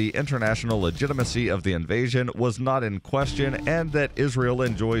insist that the international legitimacy of the invasion was not in question and that Israel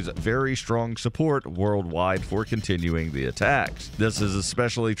enjoys very strong support worldwide for continuing the attacks. This is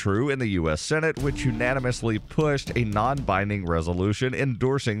especially true in the U.S. Senate, which unanimously pushed a non-binding resolution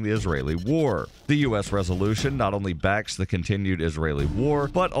endorsing the Israeli war. The U.S. resolution not only backs the continued Israeli war,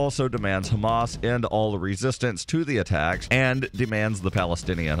 but also demands Hamas end all resistance to the attacks and demands the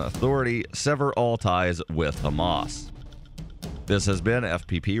Palestinian Authority sever all ties with Hamas. This has been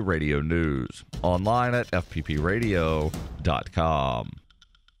FPP Radio News, online at fppradio.com.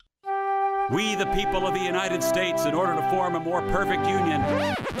 We, the people of the United States, in order to form a more perfect union,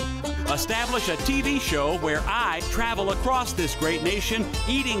 establish a TV show where I travel across this great nation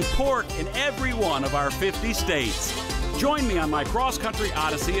eating pork in every one of our 50 states. Join me on my cross-country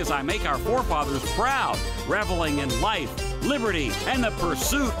odyssey as I make our forefathers proud, reveling in life, liberty, and the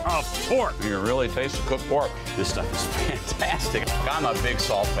pursuit of pork. You can really taste the cooked pork. This stuff is fantastic. I'm a big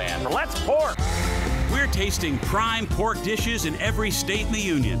salt fan. Let's pork! We're tasting prime pork dishes in every state in the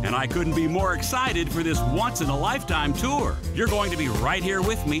Union, and I couldn't be more excited for this once-in-a-lifetime tour. You're going to be right here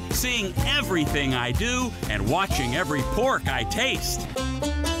with me, seeing everything I do and watching every pork I taste.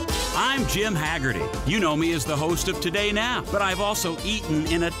 I'm Jim Haggerty. You know me as the host of Today Now, but I've also eaten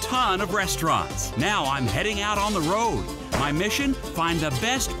in a ton of restaurants. Now I'm heading out on the road. My mission? Find the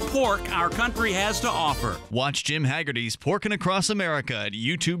best pork our country has to offer. Watch Jim Haggerty's Porkin' Across America at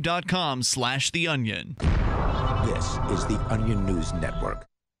youtube.com/theonion. This is the Onion News Network.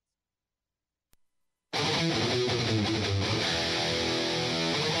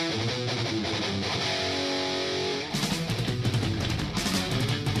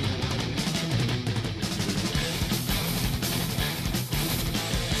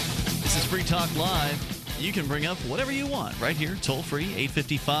 This is Free Talk Live. You can bring up whatever you want right here, toll-free,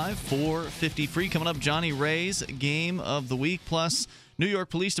 855-450-FREE. Coming up, Jonny Ray's Game of the Week, plus New York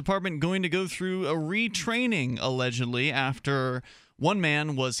Police Department going to go through a retraining, allegedly, after one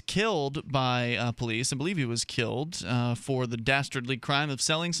man was killed by police. I believe he was killed for the dastardly crime of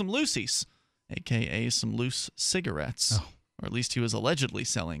selling some loosies, a.k.a. some loose cigarettes. Oh. Or at least he was allegedly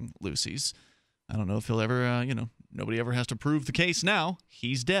selling loosies. I don't know if he'll ever, nobody ever has to prove the case now.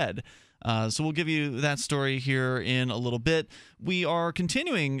 He's dead. So we'll give you that story here in a little bit. We are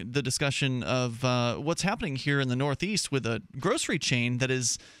continuing the discussion of what's happening here in the Northeast with a grocery chain that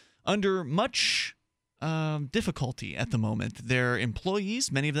is under much difficulty at the moment. Their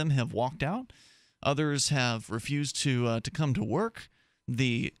employees, many of them have walked out. Others have refused to come to work.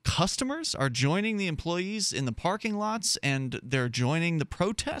 The customers are joining the employees in the parking lots, and they're joining the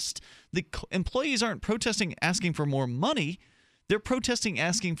protest. The employees aren't protesting asking for more money. They're protesting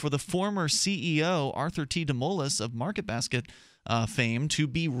asking for the former CEO, Arthur T. Demoulas of Market Basket fame, to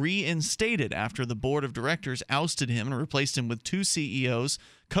be reinstated after the board of directors ousted him and replaced him with two CEOs,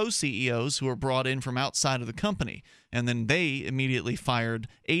 co-CEOs, who were brought in from outside of the company. And then they immediately fired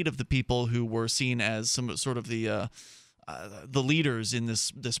 8 of the people who were seen as some sort of the leaders in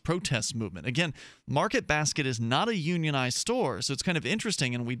this protest movement. Again, Market Basket is not a unionized store, so it's kind of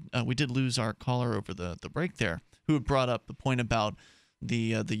interesting, and we did lose our caller over the break there, who had brought up the point about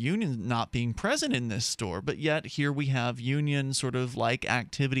the union not being present in this store, but yet here we have union sort of like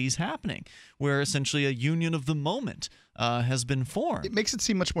activities happening, where essentially a union of the moment has been formed. It makes it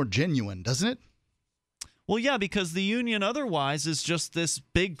seem much more genuine, doesn't it? Well, yeah, because the union otherwise is just this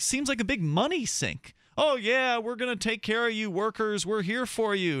seems like a big money sink. Oh, yeah, we're going to take care of you workers. We're here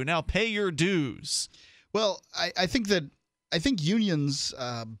for you. Now pay your dues. Well, I think unions,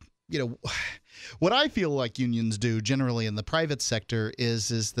 what I feel like unions do generally in the private sector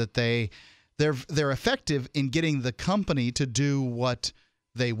is that they're effective in getting the company to do what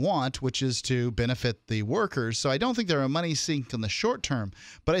they want, which is to benefit the workers. So I don't think they're a money sink in the short term,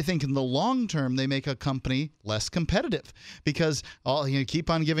 but I think in the long term they make a company less competitive because keep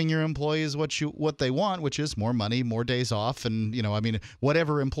on giving your employees what they want, which is more money, more days off, and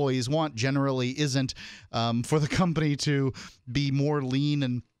whatever employees want generally isn't for the company to be more lean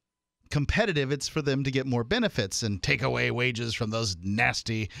and competitive. It's for them to get more benefits and take away wages from those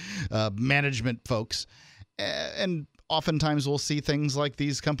nasty management folks. And oftentimes we'll see things like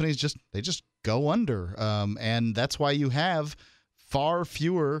these companies just go under, and that's why you have far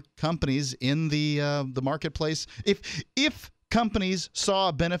fewer companies in the marketplace. If companies saw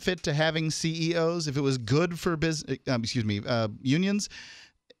a benefit to having CEOs, if it was good for unions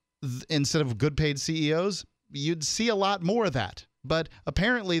instead of good paid CEOs, you'd see a lot more of that. but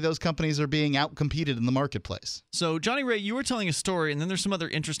apparently those companies are being outcompeted in the marketplace. So, Johnny Ray, you were telling a story, and then there's some other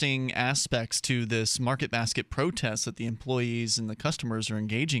interesting aspects to this market basket protest that the employees and the customers are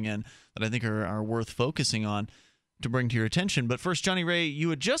engaging in that I think are worth focusing on to bring to your attention. But first, Johnny Ray, you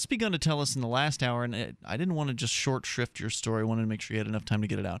had just begun to tell us in the last hour, and I didn't want to just short shrift your story. I wanted to make sure you had enough time to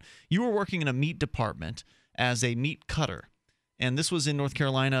get it out. You were working in a meat department as a meat cutter. And this was in North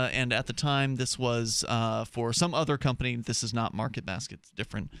Carolina, and at the time, this was for some other company. This is not Market Basket. It's a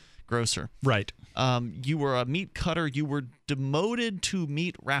different grocer. Right. You were a meat cutter. You were demoted to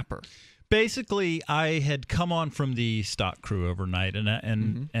meat wrapper. Basically, I had come on from the stock crew overnight,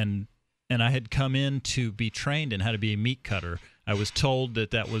 and I had come in to be trained in how to be a meat cutter. I was told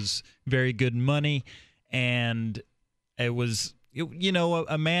that was very good money, and it was... You know,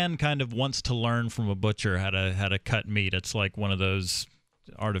 a man kind of wants to learn from a butcher how to cut meat. It's like one of those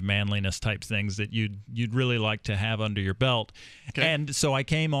art of manliness type things that you'd really like to have under your belt. Okay. And so I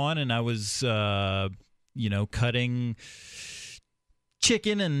came on and I was, cutting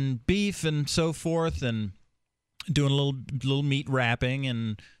chicken and beef and so forth, and doing a little meat wrapping,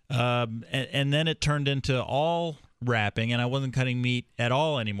 and then it turned into all wrapping, and I wasn't cutting meat at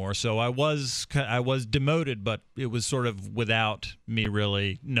all anymore. So I was demoted, but it was sort of without me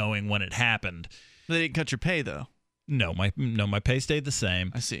really knowing when it happened. They didn't cut your pay though. No, my pay stayed the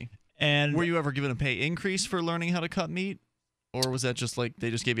same. I see. And were you ever given a pay increase for learning how to cut meat, or was that just like they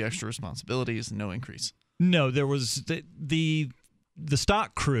just gave you extra responsibilities and no increase? No, there was the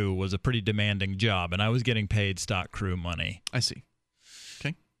stock crew was a pretty demanding job, and I was getting paid stock crew money. I see.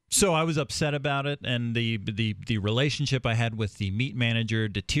 So I was upset about it, and the relationship I had with the meat manager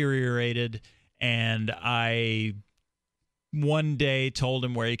deteriorated, and I one day told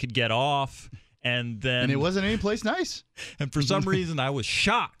him where he could get off, and it wasn't any place nice. And for some reason, I was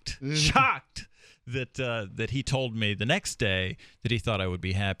shocked that he told me the next day that he thought I would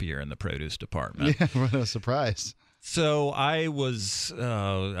be happier in the produce department. Yeah, what a surprise. So I was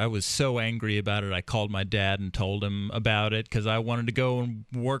so angry about it. I called my dad and told him about it because I wanted to go and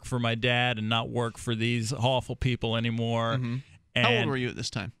work for my dad and not work for these awful people anymore. Mm-hmm. How old were you at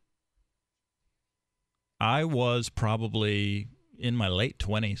this time? I was probably in my late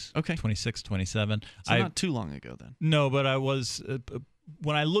 20s. Okay. 26, 27. So not too long ago then. No, but I was...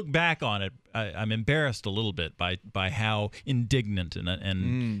 when I look back on it, I'm embarrassed a little bit by how indignant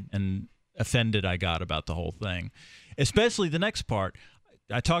and offended I got about the whole thing, especially the next part.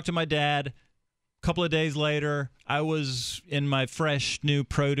 I talked to my dad. A couple of days later, I was in my fresh new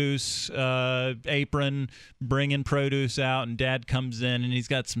produce apron, bringing produce out, and Dad comes in, and he's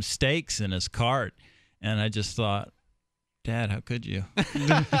got some steaks in his cart. And I just thought, Dad, how could you?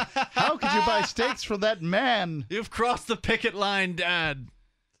 How could you buy steaks for that man? You've crossed the picket line, Dad.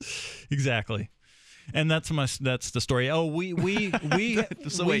 Exactly. And that's the story. Oh, we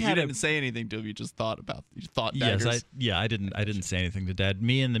so wait, you didn't say anything to him. You just thought daggers. Yes, I didn't say anything to Dad.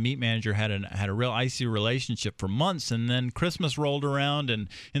 Me and the meat manager had a real icy relationship for months, and then Christmas rolled around, and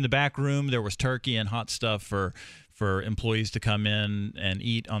in the back room there was turkey and hot stuff for employees to come in and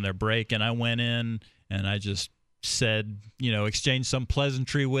eat on their break, and I went in and I just said, exchanged some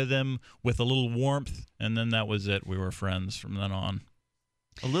pleasantry with him with a little warmth, and then that was it. We were friends from then on.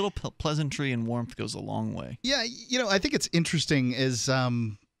 A little pleasantry and warmth goes a long way. Yeah, I think it's interesting is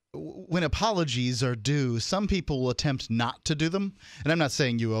when apologies are due, some people will attempt not to do them. And I'm not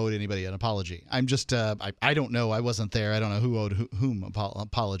saying you owed anybody an apology. I'm just, I don't know. I wasn't there. I don't know who owed whom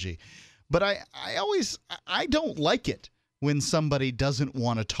apology. But I don't like it when somebody doesn't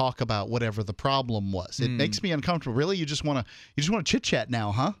want to talk about whatever the problem was. It makes me uncomfortable. Really? You just want to chit-chat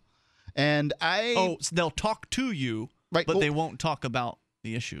now, huh? And so they'll talk to you, right, but they won't talk about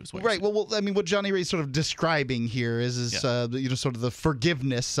the issues. Right. Well, I mean, what Johnny Ray's sort of describing here is sort of the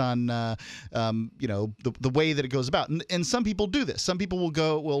forgiveness on, the way that it goes about. And some people do this. Some people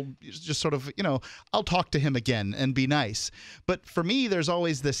will just sort of, I'll talk to him again and be nice. But for me, there's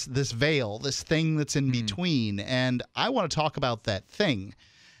always this veil, this thing that's in between. And I want to talk about that thing.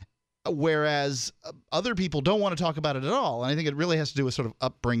 Whereas other people don't want to talk about it at all. And I think it really has to do with sort of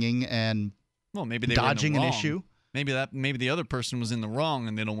upbringing and maybe they dodging were an issue. Maybe the other person was in the wrong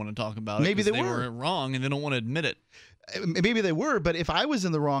and they don't want to talk about it. Maybe they were wrong and they don't want to admit it. Maybe they were, but if I was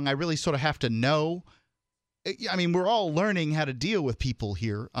in the wrong, I really sort of have to know. I mean, we're all learning how to deal with people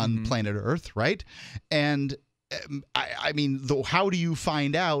here on planet Earth, right? And I mean, how do you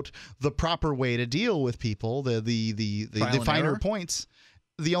find out the proper way to deal with people, the finer points?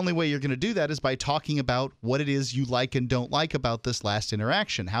 The only way you're going to do that is by talking about what it is you like and don't like about this last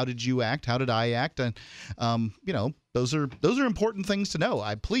interaction. How did you act? How did I act? And, those are important things to know.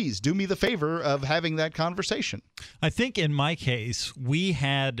 Please do me the favor of having that conversation. I think in my case, we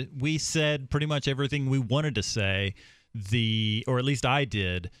said pretty much everything we wanted to say, or at least I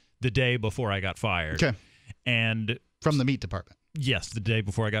did, the day before I got fired. Okay. And from the meat department. Yes, the day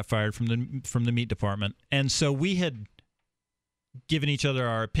before I got fired from the meat department. And so we had given each other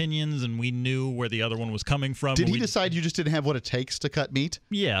our opinions, and we knew where the other one was coming from. Did he decide you just didn't have what it takes to cut meat?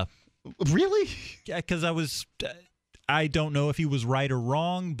 Yeah. Really? Yeah, because I don't know if he was right or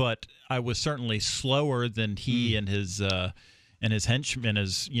wrong, but I was certainly slower than he and his henchmen,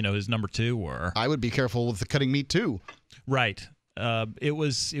 his number two were. I would be careful with the cutting meat too. Right. It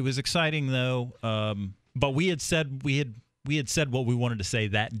was exciting though. But we had said what we wanted to say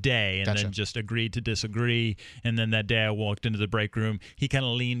that day, and then just agreed to disagree. And then that day I walked into the break room. He kind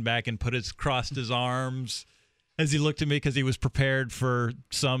of leaned back and crossed his arms as he looked at me because he was prepared for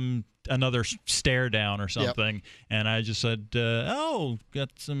another stare down or something. Yep. And I just said, "Oh,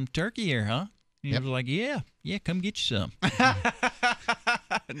 got some turkey here, huh?" And he was like, "Yeah, come get you some."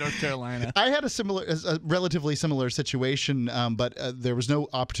 North Carolina. I had a relatively similar situation, but there was no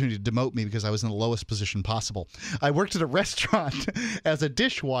opportunity to demote me because I was in the lowest position possible. I worked at a restaurant as a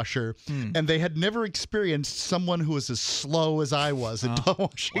dishwasher, and they had never experienced someone who was as slow as I was in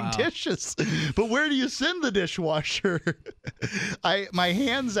washing dishes. But where do you send the dishwasher? My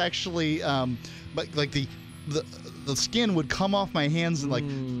hands actually, the skin would come off my hands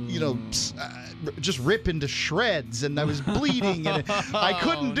and just rip into shreds, and I was bleeding, and I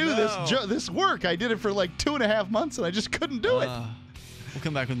couldn't do this work. I did it for like 2.5 months, and I just couldn't do it. We'll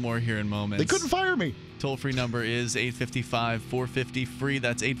come back with more here in moments. They couldn't fire me. Toll-free number is 855-450-FREE.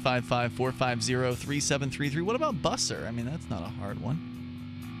 That's 855-450-3733. What about Busser? I mean, that's not a hard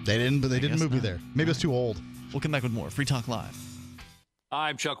one. They didn't move me there. Maybe I was too old. We'll come back with more Free Talk Live.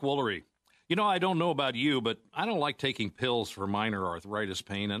 I'm Chuck Woolery. You know, I don't know about you, but I don't like taking pills for minor arthritis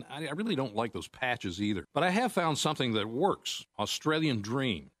pain, and I really don't like those patches either. But I have found something that works, Australian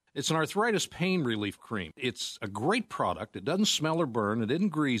Dream. It's an arthritis pain relief cream. It's a great product. It doesn't smell or burn. It isn't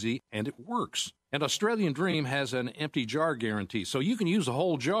greasy, and it works. And Australian Dream has an empty jar guarantee, so you can use the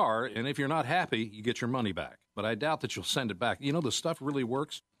whole jar, and if you're not happy, you get your money back. But I doubt that you'll send it back. You know, the stuff really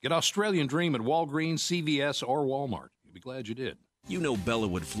works. Get Australian Dream at Walgreens, CVS, or Walmart. You'll be glad you did. You know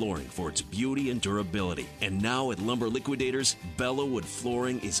Bellawood Flooring for its beauty and durability. And now at Lumber Liquidators, Bellawood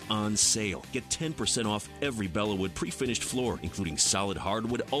Flooring is on sale. Get 10% off every Bellawood pre-finished floor, including solid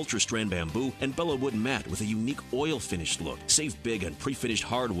hardwood, ultra-strand bamboo, and Bellawood mat with a unique oil-finished look. Save big on pre-finished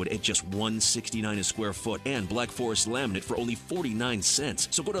hardwood at just $169 a square foot, and Black Forest laminate for only 49 cents.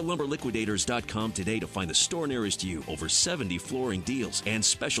 So go to LumberLiquidators.com today to find the store nearest you. Over 70 flooring deals and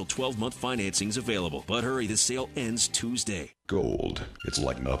special 12-month financings available. But hurry, the sale ends Tuesday. Gold. It's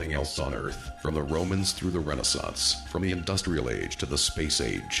like nothing else on Earth. From the Romans through the Renaissance, from the Industrial Age to the Space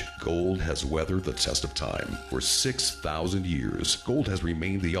Age, gold has weathered the test of time. For 6,000 years, gold has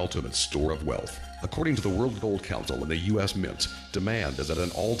remained the ultimate store of wealth. According to the World Gold Council and the U.S. Mint, demand is at an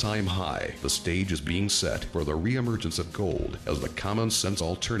all-time high. The stage is being set for the reemergence of gold as the common-sense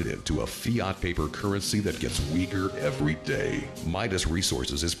alternative to a fiat paper currency that gets weaker every day. Midas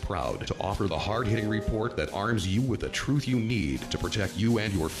Resources is proud to offer the hard-hitting report that arms you with the truth you need to protect you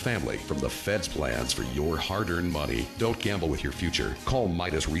and your family from the Fed's plans for your hard-earned money. Don't gamble with your future. Call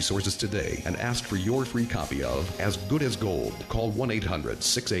Midas Resources today and ask for your free copy of As Good as Gold. Call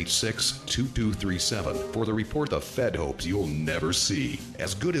 1-800-686-2237 for the report the Fed hopes you'll never see.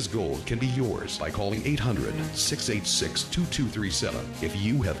 As Good as Gold can be yours by calling 800-686-2237. If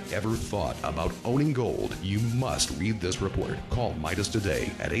you have ever thought about owning gold, you must read this report. Call Midas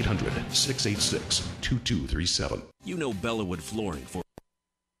today at 800-686-2237. You know Bellawood Flooring for...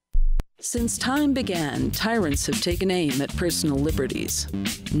 Since time began, tyrants have taken aim at personal liberties.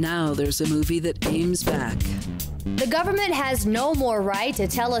 Now there's a movie that aims back. The government has no more right to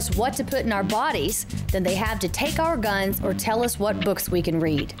tell us what to put in our bodies than they have to take our guns or tell us what books we can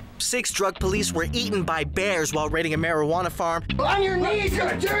read. 6 drug police were eaten by bears while raiding a marijuana farm. On your knees, you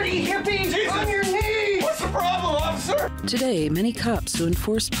dirty hippies! Jesus. On your knees! What's the problem, officer? Today, many cops who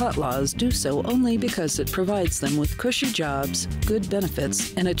enforce pot laws do so only because it provides them with cushy jobs, good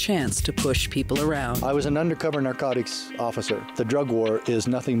benefits, and a chance to push people around. I was an undercover narcotics officer. The drug war is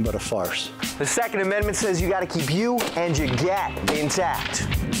nothing but a farce. The Second Amendment says you gotta keep you and your gat intact.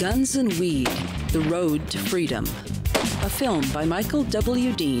 Guns and Weed, The Road to Freedom. A film by Michael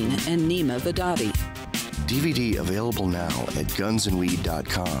W. Dean and Nima Vadati. DVD available now at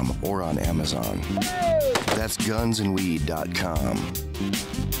gunsandweed.com or on Amazon. That's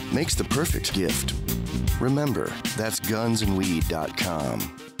gunsandweed.com. Makes the perfect gift. Remember, that's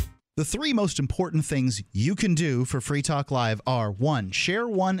gunsandweed.com. The three most important things you can do for Free Talk Live are: 1, share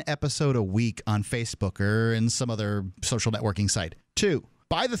one episode a week on Facebook or in some other social networking site. 2,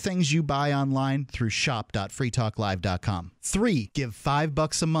 buy the things you buy online through shop.freetalklive.com. 3, give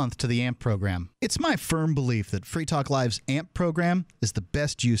 $5 a month to the AMP program. It's my firm belief that Free Talk Live's AMP program is the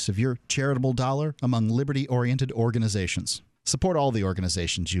best use of your charitable dollar among liberty-oriented organizations. Support all the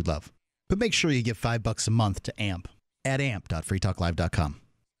organizations you love, but make sure you give $5 a month to AMP at amp.freetalklive.com.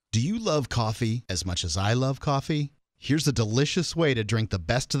 Do you love coffee as much as I love coffee? Here's a delicious way to drink the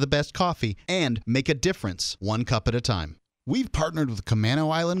best of the best coffee and make a difference 1 cup at a time. We've partnered with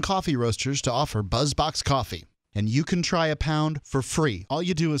Camano Island Coffee Roasters to offer BuzzBox coffee, and you can try a pound for free. All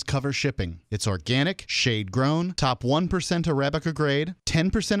you do is cover shipping. It's organic, shade-grown, top 1% Arabica grade.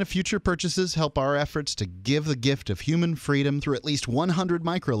 10% of future purchases help our efforts to give the gift of human freedom through at least 100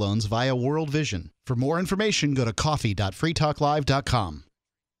 microloans via World Vision. For more information, go to coffee.freetalklive.com.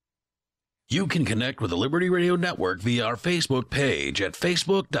 You can connect with the Liberty Radio Network via our Facebook page at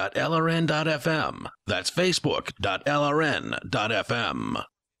facebook.lrn.fm. That's facebook.lrn.fm.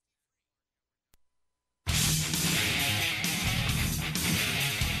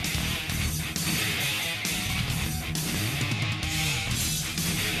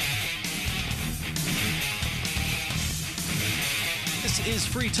 This is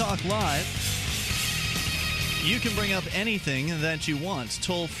Free Talk Live. You can bring up anything that you want,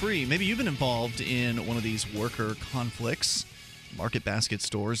 toll-free. Maybe you've been involved in one of these worker conflicts. Market basket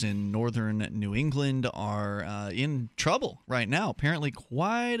stores in northern New England are in trouble right now. Apparently,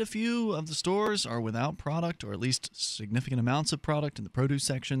 quite a few of the stores are without product, or at least significant amounts of product in the produce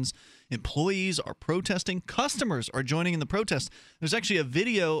sections. Employees are protesting. Customers are joining in the protest. There's actually a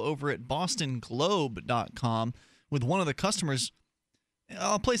video over at bostonglobe.com with one of the customers.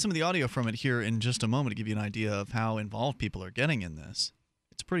 I'll play some of the audio from it here in just a moment to give you an idea of how involved people are getting in this.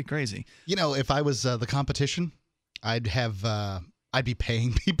 It's pretty crazy. You know, if I was the competition, I'd be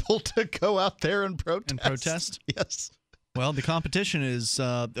paying people to go out there and protest. Yes. Well, the competition is,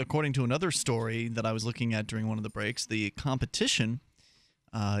 according to another story that I was looking at during one of the breaks, the competition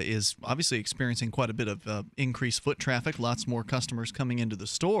is obviously experiencing quite a bit of increased foot traffic, lots more customers coming into the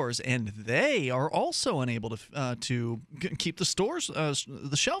stores, and they are also unable to keep the stores,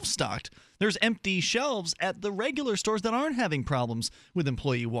 the shelves stocked. There's empty shelves at the regular stores that aren't having problems with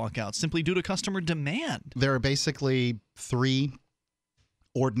employee walkouts simply due to customer demand. There are basically 3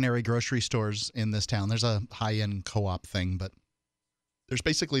 ordinary grocery stores in this town. There's a high-end co-op thing, but there's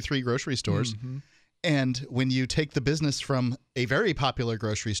basically 3 grocery stores. Mm-hmm. And when you take the business from a very popular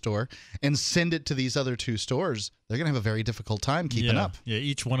grocery store and send it to these other 2 stores, they're going to have a very difficult time keeping up. Yeah,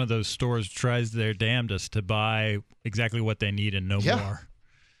 each one of those stores tries their damnedest to buy exactly what they need and no more.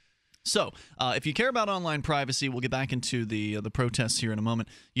 So, if you care about online privacy, we'll get back into the protests here in a moment.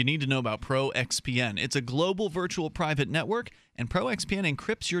 You need to know about ProXPN. It's a global virtual private network, and ProXPN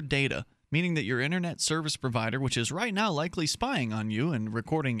encrypts your data, meaning that your internet service provider, which is right now likely spying on you and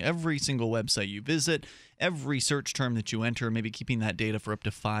recording every single website you visit, every search term that you enter, maybe keeping that data for up to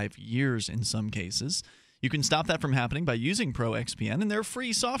 5 years in some cases. You can stop that from happening by using ProXPN, and they're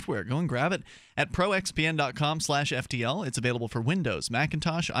free software. Go and grab it at proxpn.com/FTL. It's available for Windows,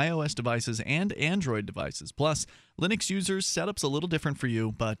 Macintosh, iOS devices, and Android devices. Plus, Linux users, setup's a little different for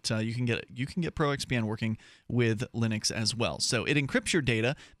you, but you can get ProXPN working with Linux as well. So it encrypts your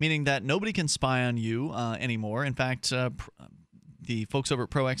data, meaning that nobody can spy on you anymore. In fact, the folks over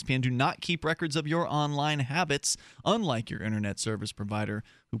at ProXPN do not keep records of your online habits, unlike your internet service provider,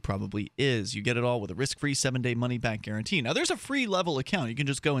 who probably is. You get it all with a risk-free 7-day money-back guarantee. Now, there's a free level account. You can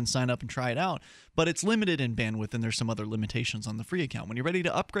just go and sign up and try it out, but it's limited in bandwidth, and there's some other limitations on the free account. When you're ready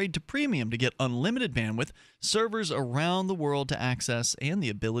to upgrade to premium to get unlimited bandwidth, servers around the world to access, and the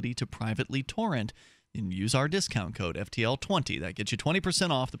ability to privately torrent, and use our discount code, FTL20. That gets you 20%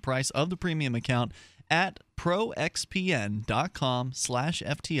 off the price of the premium account at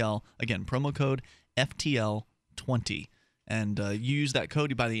proxpn.com/FTL. Again, promo code FTL20. And you use that code,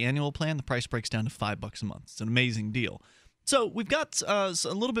 you buy the annual plan, the price breaks down to $5 a month. It's an amazing deal. So we've got a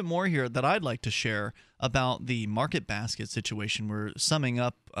little bit more here that I'd like to share about the market basket situation. We're summing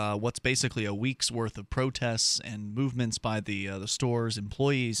up what's basically a week's worth of protests and movements by the store's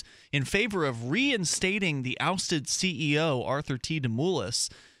employees in favor of reinstating the ousted CEO, Arthur T. Demoulas.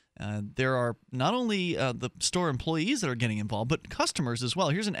 There are not only the store employees that are getting involved, but customers as well.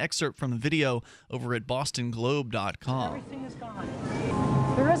 Here's an excerpt from the video over at bostonglobe.com. Everything is gone.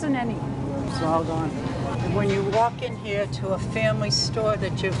 There isn't any. It's all gone. When you walk in here to a family store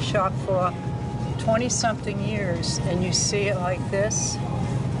that you've shopped for 20-something years and you see it like this,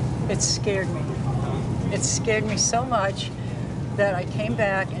 it scared me. It scared me so much that I came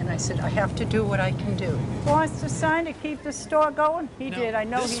back and I said, I have to do what I can do. Wants to sign to keep the store going? He did. I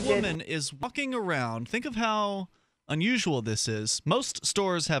know he did. This woman is walking around. Think of how unusual this is. Most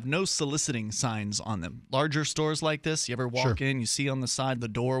stores have no soliciting signs on them. Larger stores like this, you ever walk in, you see on the side of the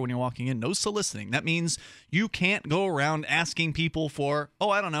door when you're walking in, no soliciting. That means you can't go around asking people for,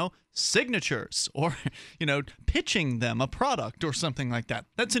 signatures or, pitching them a product or something like that.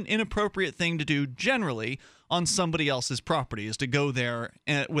 That's an inappropriate thing to do generally on somebody else's property, is to go there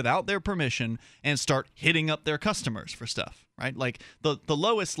without their permission and start hitting up their customers for stuff, right? Like the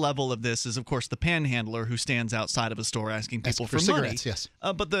lowest level of this is, of course, the panhandler who stands outside of a store asking people for cigarettes, money. yes.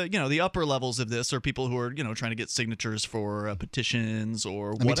 But the upper levels of this are people who are, trying to get signatures for petitions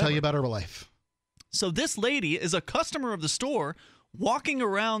or whatever. Let me tell you about Herbalife. So this lady is a customer of the store, walking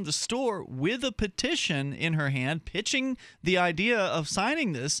around the store with a petition in her hand, pitching the idea of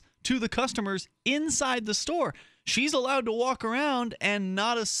signing this to the customers inside the store. She's allowed to walk around, and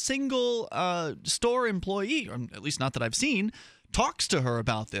not a single store employee, or at least not that I've seen, talks to her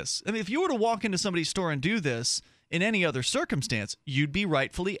about this. I mean, if you were to walk into somebody's store and do this in any other circumstance, you'd be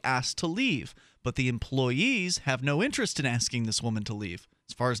rightfully asked to leave. But the employees have no interest in asking this woman to leave.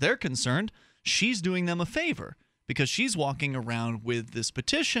 As far as they're concerned, she's doing them a favor because she's walking around with this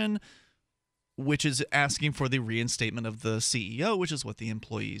petition, which is asking for the reinstatement of the CEO, which is what the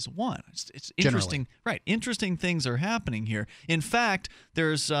employees want. It's interesting. Right. Interesting things are happening here. In fact,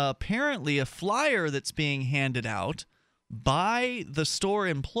 there's apparently a flyer that's being handed out by the store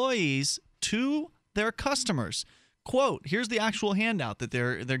employees to their customers. Quote, here's the actual handout that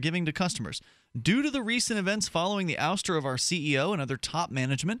they're giving to customers. Due to the recent events following the ouster of our CEO and other top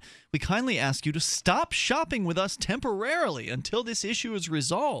management, we kindly ask you to stop shopping with us temporarily until this issue is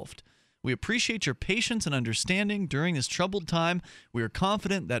resolved. We appreciate your patience and understanding during this troubled time. We are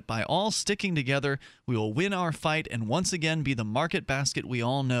confident that by all sticking together, we will win our fight and once again be the market basket we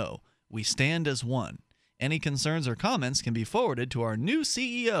all know. We stand as one. Any concerns or comments can be forwarded to our new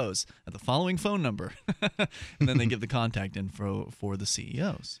CEOs at the following phone number. And then they give the contact info for the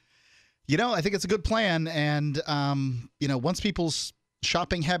CEOs. I think it's a good plan. And, once people's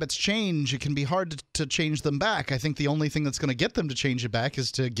shopping habits change, it can be hard to change them back. I think the only thing that's going to get them to change it back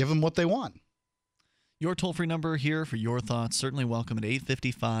is to give them what they want. Your toll-free number here for your thoughts, certainly welcome at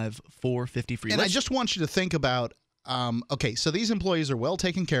 855-450-FREE. And I just want you to think about, so these employees are well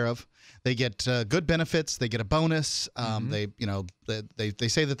taken care of. They get good benefits. They get a bonus. They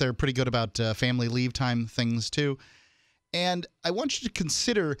say that they're pretty good about family leave time things too. And I want you to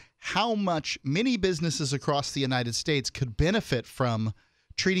consider how much many businesses across the United States could benefit from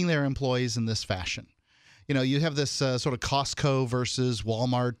treating their employees in this fashion. You have this sort of Costco versus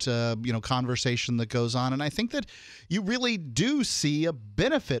Walmart, conversation that goes on. And I think that you really do see a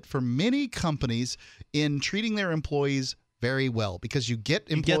benefit for many companies in treating their employees very well, because you get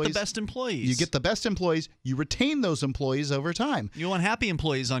employees. You get the best employees. You get the best employees. You retain those employees over time. You want happy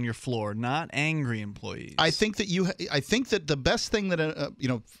employees on your floor, not angry employees. I think that the best thing that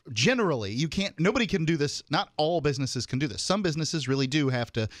generally nobody can do this. Not all businesses can do this. Some businesses really do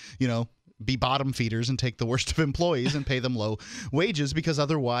have to be bottom feeders and take the worst of employees and pay them low wages, because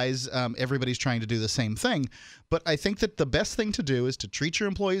otherwise everybody's trying to do the same thing. But I think that the best thing to do is to treat your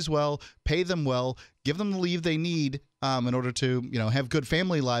employees well, pay them well, give them the leave they need in order to have good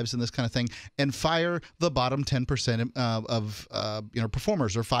family lives and this kind of thing, and fire the bottom 10% of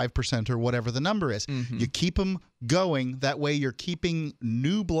performers, or 5%, or whatever the number is. Mm-hmm. You keep them going. That way you're keeping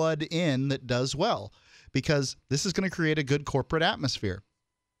new blood in that does well, because this is going to create a good corporate atmosphere.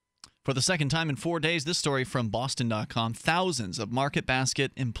 For the second time in 4 days, this story from Boston.com, thousands of Market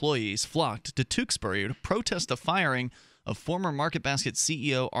Basket employees flocked to Tewksbury to protest the firing of former Market Basket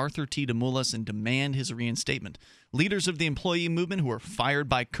CEO Arthur T. Demoulas and demand his reinstatement. Leaders of the employee movement, who were fired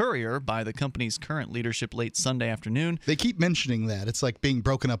by courier by the company's current leadership late Sunday afternoon. They keep mentioning that. It's like being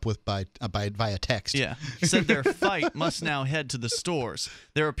broken up with via text. Yeah. Said their fight must now head to the stores.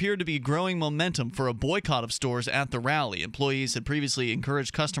 There appeared to be growing momentum for a boycott of stores at the rally. Employees had previously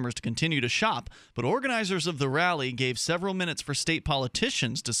encouraged customers to continue to shop, but organizers of the rally gave several minutes for state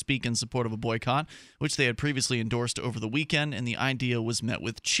politicians to speak in support of a boycott, which they had previously endorsed over the weekend, and the idea was met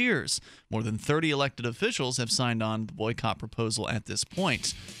with cheers. More than 30 elected officials have signed on the boycott proposal at this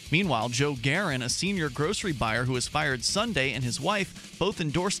point. Meanwhile, Joe Guerin, a senior grocery buyer who was fired Sunday, and his wife both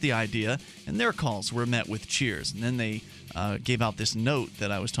endorsed the idea, and their calls were met with cheers. And then they gave out this note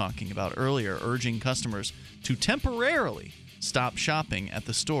that I was talking about earlier, urging customers to temporarily stop shopping at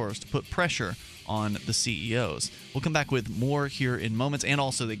the stores to put pressure on the CEOs. We'll come back with more here in moments, and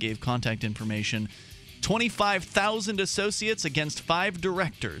also they gave contact information. 25,000 associates against 5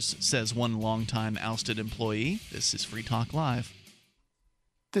 directors, says one longtime ousted employee. This is Free Talk Live.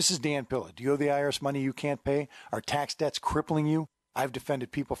 This is Dan Pilla. Do you owe the IRS money you can't pay? Are tax debts crippling you? I've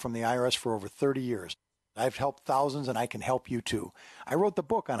defended people from the IRS for over 30 years. I've helped thousands, and I can help you too. I wrote the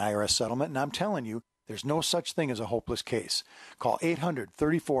book on IRS settlement, and I'm telling you, there's no such thing as a hopeless case. Call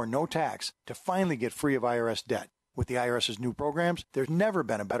 800-34-NO-TAX to finally get free of IRS debt. With the IRS's new programs, there's never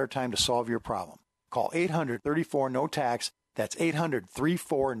been a better time to solve your problem. Call 800-34-NO-TAX. That's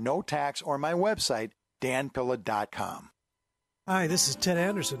 800-34-NO-TAX, or my website, danpilla.com. Hi, this is Ted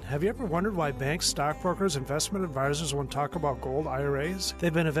Anderson. Have you ever wondered why banks, stockbrokers, investment advisors won't talk about gold IRAs?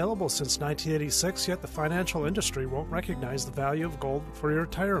 They've been available since 1986, yet the financial industry won't recognize the value of gold for your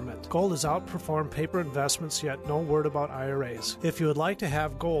retirement. Gold has outperformed paper investments, yet no word about IRAs. If you would like to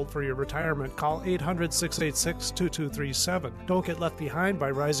have gold for your retirement, call 800-686-2237. Don't get left behind by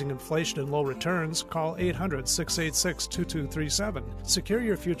rising inflation and low returns. Call 800-686-2237. Secure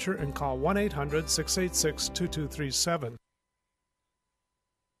your future and call 1-800-686-2237.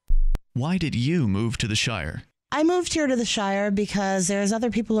 Why did you move to the Shire? I moved here to the Shire because there's other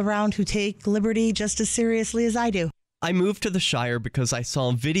people around who take liberty just as seriously as I do. I moved to the Shire because I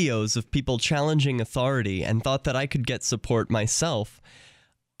saw videos of people challenging authority and thought that I could get support myself.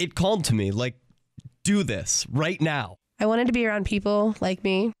 It called to me, like, do this right now. I wanted to be around people like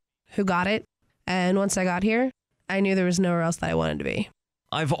me who got it, and once I got here, I knew there was nowhere else that I wanted to be.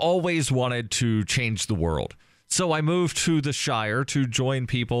 I've always wanted to change the world, so I moved to the Shire to join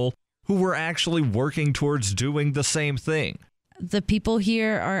people who were actually working towards doing the same thing. The people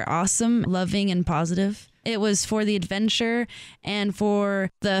here are awesome, loving, and positive. It was for the adventure and for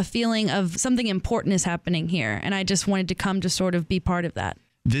the feeling of something important is happening here, and I just wanted to come to sort of be part of that.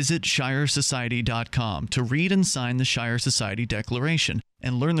 Visit ShireSociety.com to read and sign the Shire Society Declaration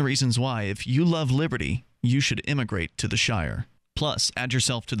and learn the reasons why, if you love liberty, you should immigrate to the Shire. Plus, add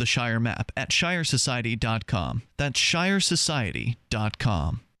yourself to the Shire map at ShireSociety.com. That's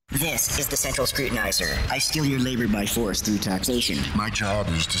ShireSociety.com. This is the Central Scrutinizer. I steal your labor by force through taxation. My job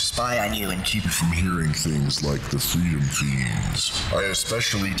is to spy on you and keep you from hearing things like the Freedom Fiends. I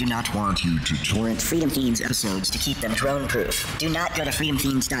especially do not want you to torrent Freedom Fiends episodes to keep them drone-proof. Do not go to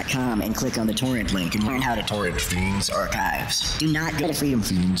freedomfiends.com and click on the torrent link and learn how to torrent Fiends archives. Do not go to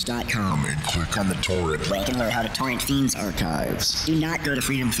freedomfiends.com and click on the torrent link and learn how to torrent Fiends archives. Do not go to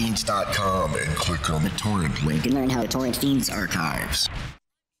freedomfiends.com and click on the torrent link and learn how to torrent Fiends archives.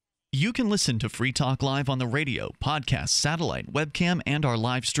 You can listen to Free Talk Live on the radio, podcast, satellite, webcam, and our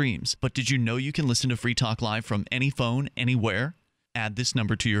live streams. But did you know you can listen to Free Talk Live from any phone, anywhere? Add this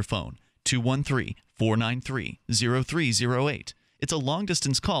number to your phone, 213-493-0308. It's a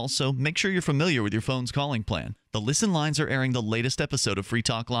long-distance call, so make sure you're familiar with your phone's calling plan. The listen lines are airing the latest episode of Free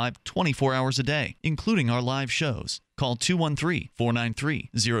Talk Live 24 hours a day, including our live shows. Call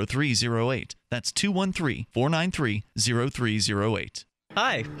 213-493-0308. That's 213-493-0308.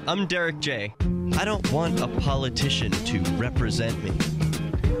 Hi, I'm Derek J. I don't want a politician to represent me.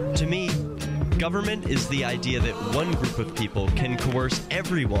 To me, government is the idea that one group of people can coerce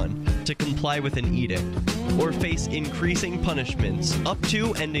everyone to comply with an edict or face increasing punishments up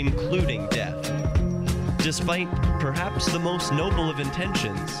to and including death. Despite perhaps the most noble of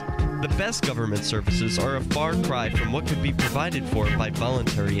intentions, the best government services are a far cry from what could be provided for by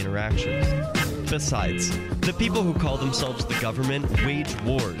voluntary interactions. Besides, the people who call themselves the government wage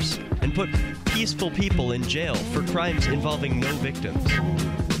wars and put peaceful people in jail for crimes involving no victims.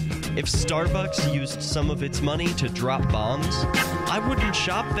 If Starbucks used some of its money to drop bombs, I wouldn't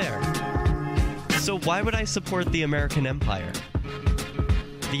shop there. So why would I support the American empire?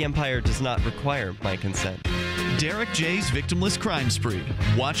 The empire does not require my consent. Derek J's Victimless Crime Spree.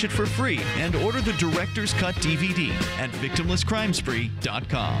 Watch it for free and order the Director's Cut DVD at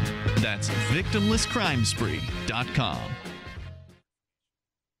victimlesscrimespree.com. That's victimlesscrimespree.com.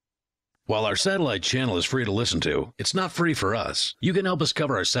 While our satellite channel is free to listen to, it's not free for us. You can help us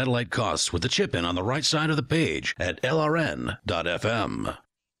cover our satellite costs with the chip-in on the right side of the page at lrn.fm.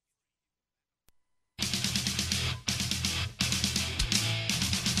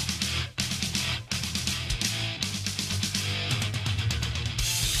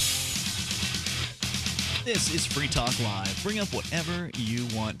 This is Free Talk Live. Bring up whatever you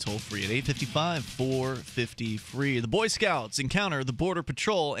want toll free at 855-450-FREE. The Boy Scouts encounter the Border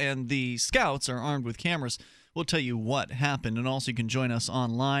Patrol, and the Scouts are armed with cameras. We'll tell you what happened, and also you can join us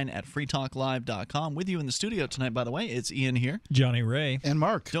online at freetalklive.com. With you in the studio tonight, by the way, it's Ian here. Jonny Ray. And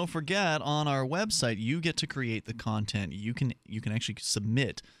Mark. Don't forget, on our website, you get to create the content. You can actually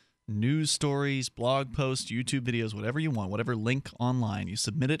submit news stories, blog posts, YouTube videos, whatever you want, whatever link online, you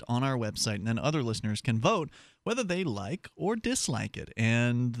submit it on our website, and then other listeners can vote whether they like or dislike it.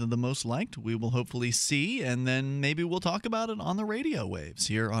 And the most liked we will hopefully see, and then maybe we'll talk about it on the radio waves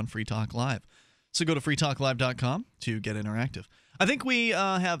here on Free Talk Live. So go to freetalklive.com to get interactive. I think we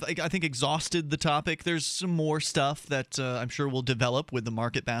have exhausted the topic. There's some more stuff that I'm sure will develop with the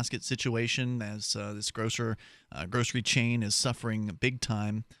market basket situation as this grocery chain is suffering big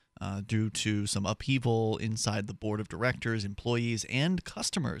time due to some upheaval inside the board of directors. Employees and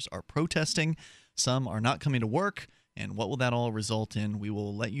customers are protesting. Some are not coming to work. And what will that all result in? We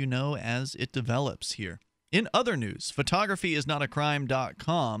will let you know as it develops here. In other news,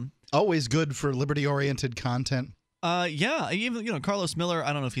 photographyisnotacrime.com. Always good for liberty-oriented content. Yeah, even Carlos Miller,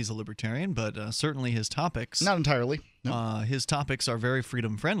 I don't know if he's a libertarian, but certainly his topics. Not entirely. No. His topics are very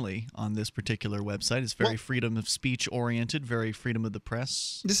freedom-friendly on this particular website. It's very freedom of speech-oriented, very freedom of the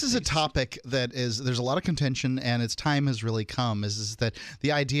press. This is a topic that there's a lot of contention, and its time has really come, is that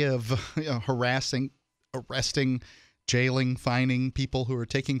the idea of harassing, arresting, jailing, fining people who are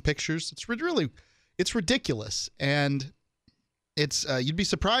taking pictures, it's ridiculous. And it's you'd be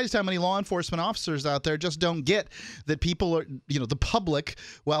surprised how many law enforcement officers out there just don't get that people are, the public,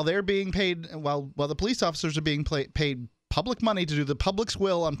 while they're being paid, while the police officers are being paid public money to do the public's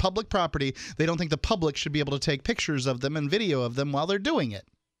will on public property, they don't think the public should be able to take pictures of them and video of them while they're doing it.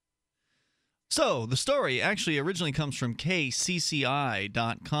 So, the story actually originally comes from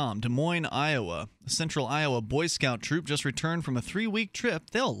KCCI.com. Des Moines, Iowa. A Central Iowa Boy Scout troop just returned from a 3-week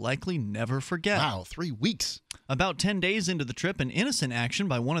trip they'll likely never forget. Wow, 3 weeks. About 10 days into the trip, an innocent action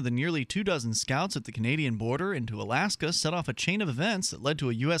by one of the nearly 24 scouts at the Canadian border into Alaska set off a chain of events that led to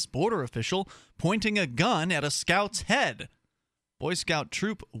a U.S. border official pointing a gun at a scout's head. Boy Scout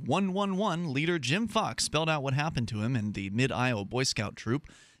Troop 111 leader Jim Fox spelled out what happened to him and the Mid-Iowa Boy Scout Troop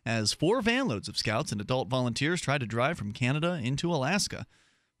as 4 van loads of scouts and adult volunteers tried to drive from Canada into Alaska.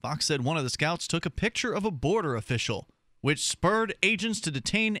 Fox said one of the scouts took a picture of a border official, which spurred agents to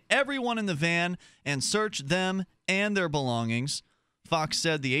detain everyone in the van and search them and their belongings. Fox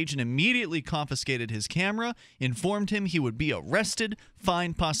said the agent immediately confiscated his camera, informed him he would be arrested,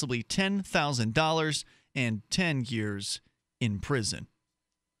 fined possibly $10,000, and 10 years in prison.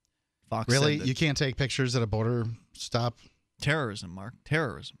 Fox really? said You can't take pictures at a border stop? Terrorism, Mark.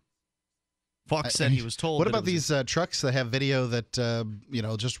 Terrorism. Fox said he was told. What about these trucks that have video that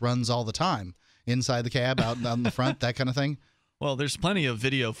just runs all the time inside the cab, out on the front, that kind of thing? Well, there's plenty of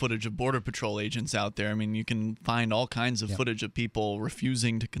video footage of Border Patrol agents out there. I mean, you can find all kinds of footage of people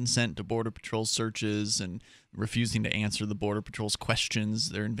refusing to consent to Border Patrol searches and refusing to answer the Border Patrol's questions,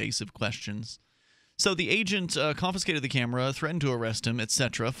 their invasive questions. So the agent confiscated the camera, threatened to arrest him,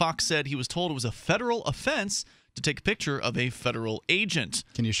 etc. Fox said he was told it was a federal offense to take a picture of a federal agent.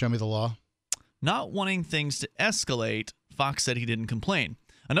 Can you show me the law? Not wanting things to escalate, Fox said he didn't complain.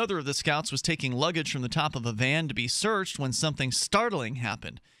 Another of the scouts was taking luggage from the top of a van to be searched when something startling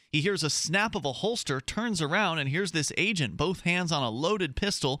happened. He hears a snap of a holster, turns around, and hears this agent, both hands on a loaded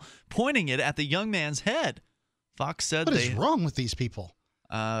pistol, pointing it at the young man's head. Fox said What is wrong with these people?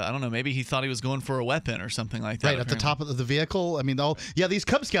 I don't know. Maybe he thought he was going for a weapon or something like that. Right, apparently. at the top of the vehicle. I mean, these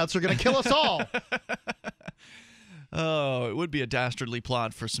Cub Scouts are going to kill us all. Oh, it would be a dastardly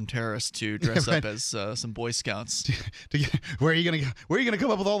plot for some terrorists to dress up as some Boy Scouts. Where are you gonna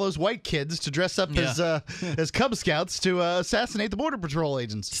come up with all those white kids to dress up as Cub Scouts to assassinate the Border Patrol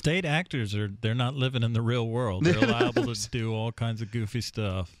agents? State actors they're not living in the real world. They're liable to do all kinds of goofy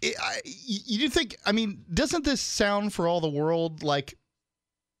stuff. You think? I mean, doesn't this sound for all the world like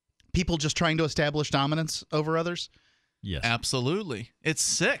people just trying to establish dominance over others? Yes, absolutely. It's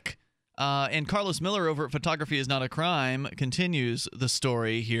sick. And Carlos Miller over at Photography is Not a Crime continues the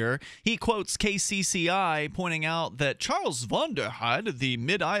story here. He quotes KCCI pointing out that Charles Vonderheide, the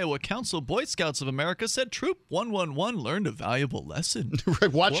Mid-Iowa Council Boy Scouts of America, said Troop 111 learned a valuable lesson.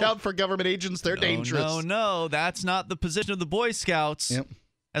 Watch out for government agents. They're dangerous. No, that's not the position of the Boy Scouts. Yep.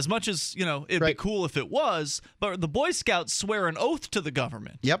 As much as, it'd be cool if it was, but the Boy Scouts swear an oath to the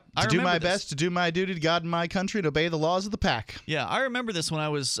government. Yep, to do my best, to do my duty to God and my country, to obey the laws of the pack. Yeah, I remember this when I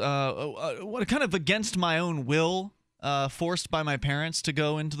was kind of against my own will, forced by my parents to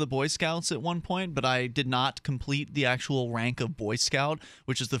go into the Boy Scouts at one point, but I did not complete the actual rank of Boy Scout,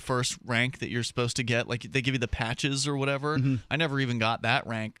 which is the first rank that you're supposed to get. Like, they give you the patches or whatever. Mm-hmm. I never even got that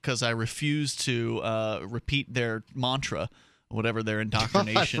rank because I refused to repeat their mantra. Whatever their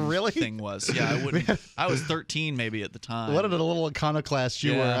indoctrination thing was. Yeah, I wouldn't. I was 13 maybe at the time. What a little iconoclast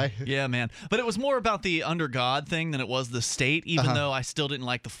you were. Yeah, man. But it was more about the under God thing than it was the state, even though I still didn't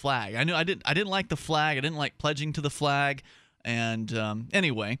like the flag. I didn't like the flag. I didn't like pledging to the flag. And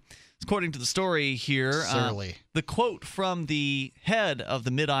anyway, according to the story here, the quote from the head of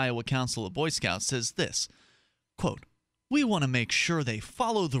the Mid-Iowa Council of Boy Scouts says this: Quote, "We want to make sure they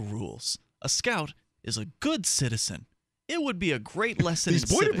follow the rules. A scout is a good citizen. It would be a great lesson in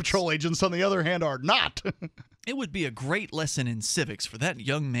These Border civics. Patrol agents, on the other hand, are not. It would be a great lesson in civics for that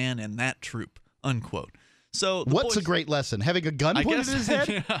young man and that troop." Unquote. So what's a great lesson? Having a gun pointed at his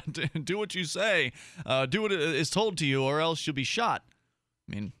head? Yeah, do what you say. Do what is told to you, or else you'll be shot.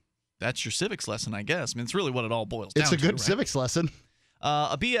 I mean, that's your civics lesson, I guess. I mean, it's really what it all boils down to. It's a good right? civics lesson.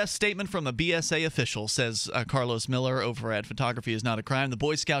 A BS statement from a BSA official, says Carlos Miller over at Photography is Not a Crime. The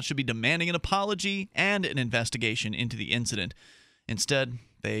Boy Scouts should be demanding an apology and an investigation into the incident. Instead,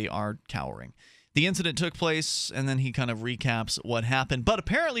 they are cowering. The incident took place, and then he kind of recaps what happened. But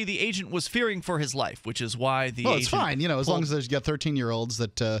apparently the agent was fearing for his life, which is why the agent... it's fine. As long as there's got 13-year-olds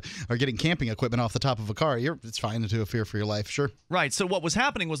that are getting camping equipment off the top of a car, it's fine to fear for your life, sure. Right. So what was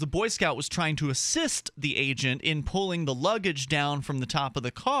happening was the Boy Scout was trying to assist the agent in pulling the luggage down from the top of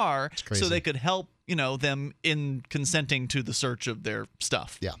the car so they could help, them in consenting to the search of their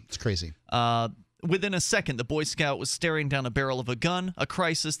stuff. Yeah, it's crazy. Within a second, the Boy Scout was staring down a barrel of a gun, a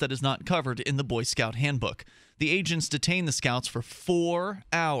crisis that is not covered in the Boy Scout handbook. The agents detained the Scouts for 4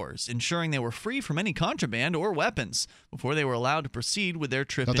 hours, ensuring they were free from any contraband or weapons before they were allowed to proceed with their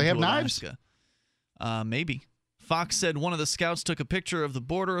trip into Alaska. Knives? Maybe. Fox said one of the Scouts took a picture of the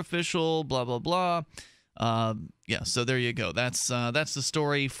border official, blah, blah, blah. Yeah, so there you go. That's the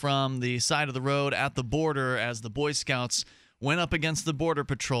story from the side of the road at the border as the Boy Scouts went up against the Border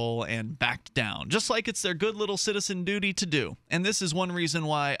Patrol and backed down, just like it's their good little citizen duty to do. And this is one reason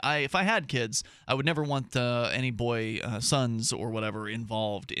why if I had kids, I would never want any boy sons or whatever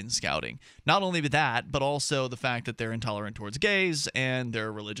involved in scouting. Not only that, but also the fact that they're intolerant towards gays and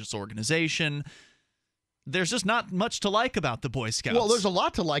their religious organization. There's just not much to like about the Boy Scouts. Well, there's a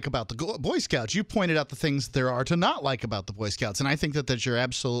lot to like about the Boy Scouts. You pointed out the things there are to not like about the Boy Scouts, and I think that you're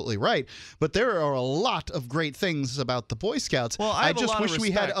absolutely right. But there are a lot of great things about the Boy Scouts. Well, I just wish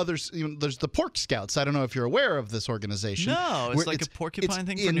we had others. There's the Pork Scouts. I don't know if you're aware of this organization. No, it's like a porcupine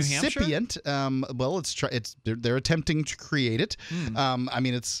thing for New Hampshire? It's incipient. Well, they're attempting to create it. I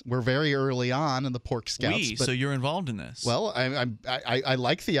mean, we're very early on in the Pork Scouts. So you're involved in this. Well, I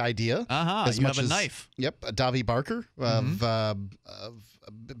like the idea. You have a knife. Yep, Davi Barker of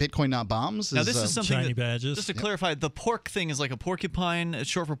Bitcoin Not Bombs. Now, this is something shiny badges. Just to clarify, the pork thing is like a porcupine. It's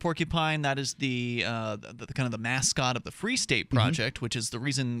short for porcupine. That is the kind of the mascot of the Free State Project, which is the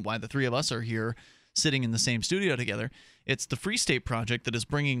reason why the three of us are here sitting in the same studio together. It's the Free State Project that is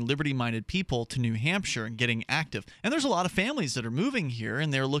bringing liberty-minded people to New Hampshire and getting active. And there's a lot of families that are moving here,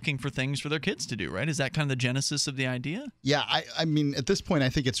 and they're looking for things for their kids to do, right? Is that kind of the genesis of the idea? Yeah, I mean, at this point, I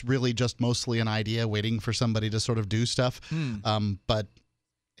think it's really just mostly an idea waiting for somebody to sort of do stuff. But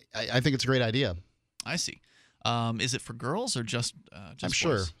I think it's a great idea. I see. Is it for girls or just I'm boys?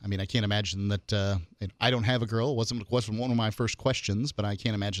 sure. I mean, I can't imagine that I don't have a girl. It wasn't one of my first questions, but I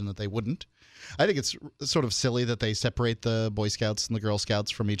can't imagine that they wouldn't. I think it's sort of silly that they separate the Boy Scouts and the Girl Scouts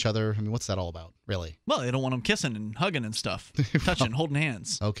from each other. I mean, what's that all about, really? Well, they don't want them kissing and hugging and stuff, touching, holding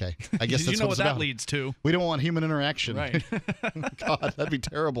hands. Okay, I guess that's you know what that about. leads to. We don't want human interaction. Right. God, that'd be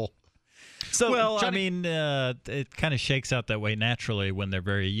terrible. So, well, Johnny, I mean, it kind of shakes out that way naturally when they're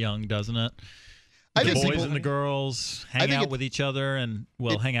very young, doesn't it? The boys and the girls hang out with each other and,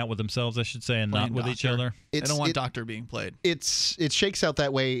 hang out with themselves, I should say, and not with each other. They don't want doctor being played. It shakes out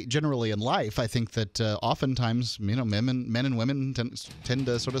that way generally in life. I think that oftentimes, men and women tend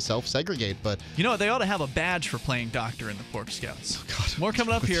to sort of self-segregate. But they ought to have a badge for playing doctor in the Pork Scouts. Oh, God. More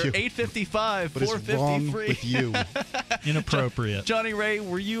coming up here. 8:55, 4:53. With you? Inappropriate. Johnny Ray,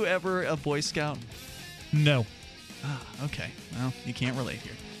 were you ever a Boy Scout? No. Okay. Well, you can't relate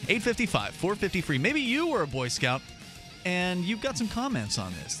here. 8:55, 4:53. Maybe you were a Boy Scout, and you've got some comments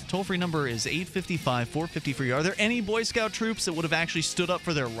on this. The toll-free number is 855 453. Are there any Boy Scout troops that would have actually stood up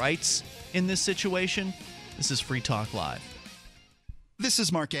for their rights in this situation? This is Free Talk Live. This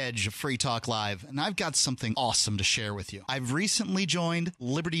is Mark Edge of Free Talk Live, and I've got something awesome to share with you. I've recently joined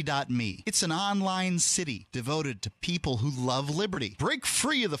Liberty.me. It's an online city devoted to people who love liberty. Break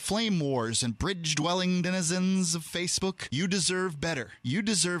free of the flame wars and bridge-dwelling denizens of Facebook. You deserve better. You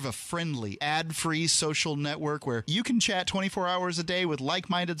deserve a friendly, ad-free social network where you can chat 24 hours a day with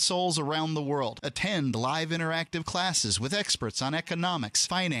like-minded souls around the world. Attend live interactive classes with experts on economics,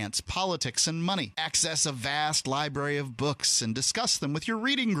 finance, politics, and money. Access a vast library of books and discuss them freedom with your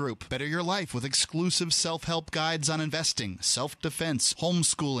reading group. Better your life with exclusive self-help guides on investing, self-defense,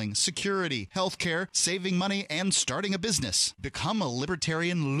 homeschooling, security, healthcare, saving money, and starting a business. Become a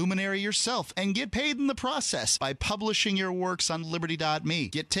libertarian luminary yourself and get paid in the process by publishing your works on Liberty.me.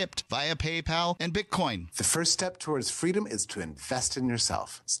 Get tipped via PayPal and Bitcoin. The first step towards freedom is to invest in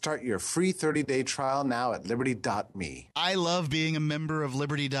yourself. Start your free 30-day trial now at Liberty.me. I love being a member of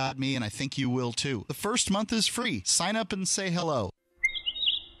Liberty.me, and I think you will too. The first month is free. Sign up and say hello.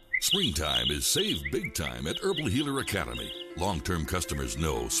 Springtime is save big time at Herbal Healer Academy. Long-term customers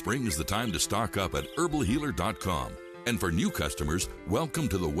know spring is the time to stock up at herbalhealer.com. And for new customers, welcome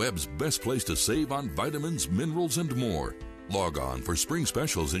to the web's best place to save on vitamins, minerals, and more. Log on for spring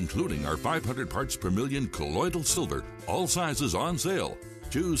specials, including our 500 parts per million colloidal silver, all sizes on sale.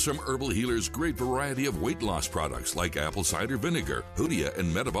 Choose from Herbal Healer's great variety of weight loss products like apple cider vinegar, Hoodia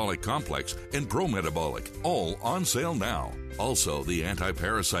and Metabolic Complex, and Pro Metabolic, all on sale now. Also, the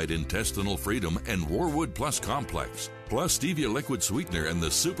Anti-Parasite Intestinal Freedom and Warwood Plus Complex, plus Stevia Liquid Sweetener and the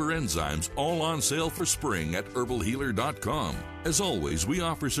Super Enzymes, all on sale for spring at herbalhealer.com. As always, we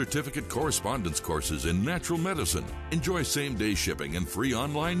offer certificate correspondence courses in natural medicine. Enjoy same-day shipping and free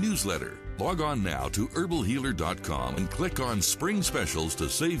online newsletter. Log on now to herbalhealer.com and click on Spring Specials to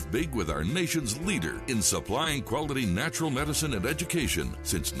save big with our nation's leader in supplying quality natural medicine and education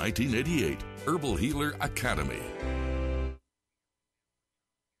since 1988, Herbal Healer Academy.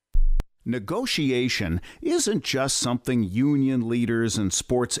 Negotiation isn't just something union leaders and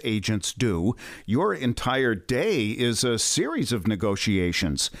sports agents do. Your entire day is a series of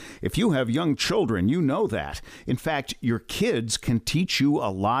negotiations. If you have young children, you know that. In fact, your kids can teach you a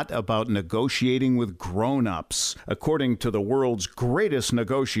lot about negotiating with grown-ups. According to the world's greatest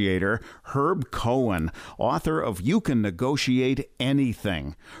negotiator, Herb Cohen, author of You Can Negotiate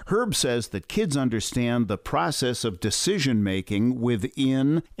Anything. Herb says that kids understand the process of decision-making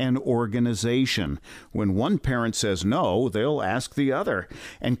within an organization. When one parent says no, they'll ask the other.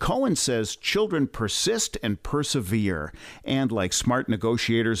 And Cohen says children persist and persevere. And like smart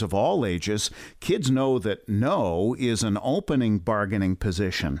negotiators of all ages, kids know that no is an opening bargaining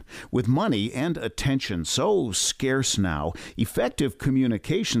position. With money and attention so scarce now, effective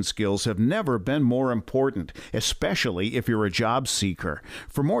communication skills have never been more important, especially if you're a job seeker.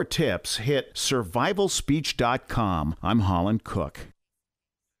 For more tips, hit survivalspeech.com. I'm Holland Cook.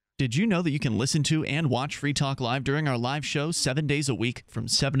 Did you know that you can listen to and watch Free Talk Live during our live show 7 days a week from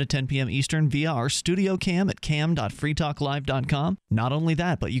 7 to 10 p.m. Eastern via our studio cam at cam.freetalklive.com? Not only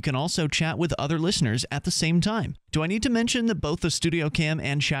that, but you can also chat with other listeners at the same time. Do I need to mention that both the studio cam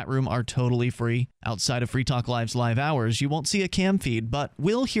and chat room are totally free? Outside of Free Talk Live's live hours, you won't see a cam feed, but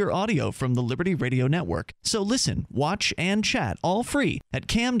will hear audio from the Liberty Radio Network. So listen, watch, and chat all free at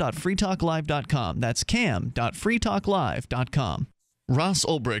cam.freetalklive.com. That's cam.freetalklive.com. Ross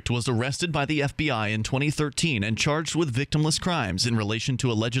Ulbricht was arrested by the FBI in 2013 and charged with victimless crimes in relation to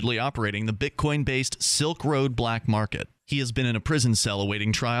allegedly operating the Bitcoin-based Silk Road black market. He has been in a prison cell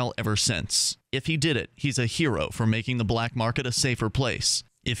awaiting trial ever since. If he did it, he's a hero for making the black market a safer place.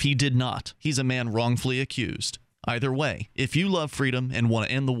 If he did not, he's a man wrongfully accused. Either way, if you love freedom and want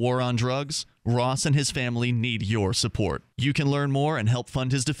to end the war on drugs, Ross and his family need your support. You can learn more and help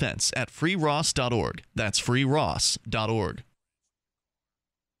fund his defense at freeross.org. That's freeross.org.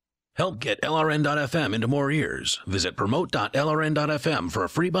 Help get LRN.FM into more ears. Visit promote.lrn.fm for a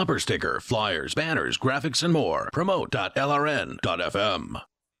free bumper sticker, flyers, banners, graphics, and more. Promote.lrn.fm.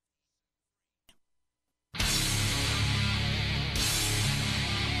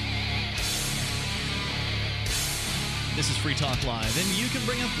 This is Free Talk Live, and you can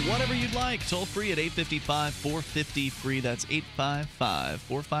bring up whatever you'd like. Toll free at 855-450-FREE. That's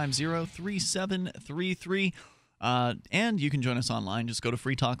 855-450-3733. And you can join us online. Just go to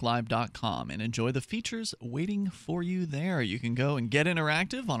freetalklive.com and enjoy the features waiting for you there. You can go and get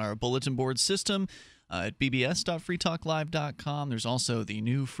interactive on our bulletin board system at bbs.freetalklive.com. There's also the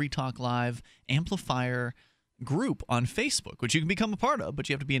new Free Talk Live Amplifier group on Facebook, which you can become a part of, but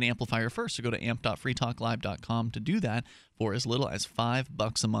you have to be an amplifier first. So go to amp.freetalklive.com to do that for as little as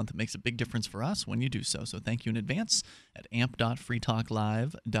 $5 a month. It makes a big difference for us when you do so. So thank you in advance at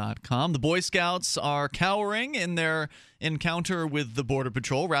amp.freetalklive.com. The Boy Scouts are cowering in their encounter with the Border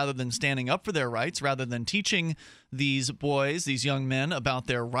Patrol rather than standing up for their rights, rather than teaching these boys, these young men, about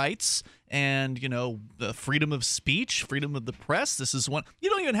their rights and, you know, the freedom of speech, freedom of the press. This is one you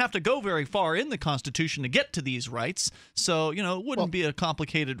don't even have to go very far in the Constitution to get to these rights. So, you know, it wouldn't be a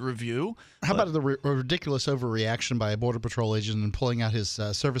complicated review. How about the ridiculous overreaction by a Border Patrol agent and pulling out his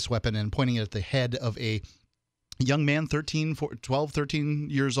service weapon and pointing it at the head of a young man, 13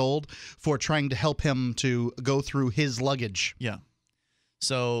 years old, for trying to help him to go through his luggage? Yeah.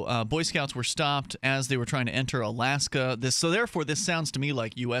 So Boy Scouts were stopped as they were trying to enter Alaska. Therefore, this sounds to me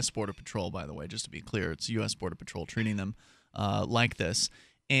like U.S. Border Patrol, by the way, just to be clear. It's U.S. Border Patrol treating them like this.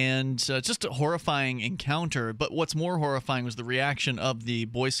 And just a horrifying encounter. But what's more horrifying was the reaction of the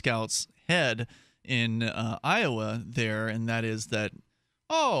Boy Scouts head in Iowa there, and that is that,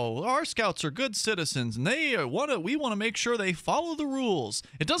 oh, our scouts are good citizens, and we want to make sure they follow the rules.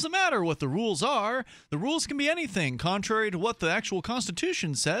 It doesn't matter what the rules are. The rules can be anything, contrary to what the actual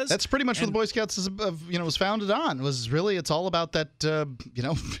Constitution says. That's pretty much what the Boy Scouts was founded on. It's all about that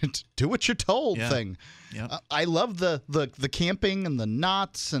do what you're told thing. Yeah. I love the camping and the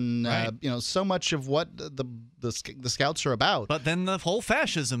knots and so much of what the Scouts are about. But then the whole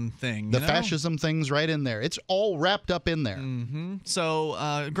fascism thing. Fascism thing's right in there. It's all wrapped up in there. Mm-hmm.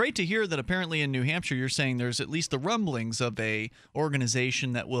 So great to hear that apparently in New Hampshire you're saying there's at least the rumblings of a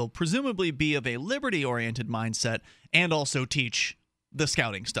organization that will presumably be of a liberty-oriented mindset and also teach the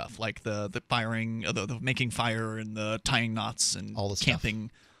scouting stuff, like the firing, the making fire and the tying knots and all the camping.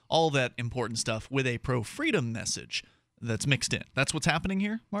 Stuff. All that important stuff with a pro-freedom message that's mixed in. That's what's happening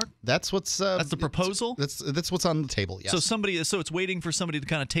here, Mark? That's what's that's the proposal? That's what's on the table, yes. So it's waiting for somebody to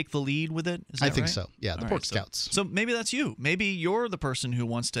kind of take the lead with it? Is that I think right? so. Yeah, the All Boy right, Scouts. So maybe that's you. Maybe you're the person who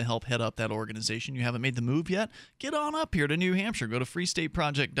wants to help head up that organization. You haven't made the move yet? Get on up here to New Hampshire. Go to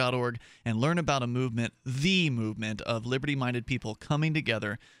freestateproject.org and learn about a movement, the movement of liberty-minded people coming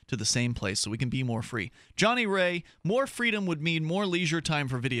together to the same place so we can be more free. Jonny Ray, more freedom would mean more leisure time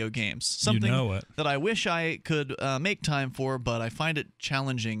for video games. Something that I wish I could make time for, but I find it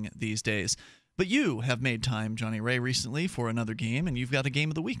challenging these days. But you have made time, Jonny Ray, recently for another game, and you've got a game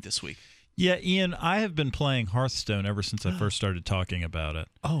of the week this week. Yeah, Ian, I have been playing Hearthstone ever since I first started talking about it.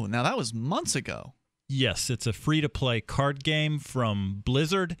 Oh, now that was months ago. Yes, it's a free-to-play card game from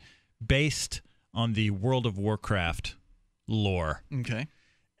Blizzard based on the World of Warcraft lore. Okay.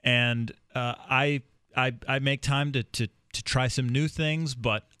 And I make time to try some new things,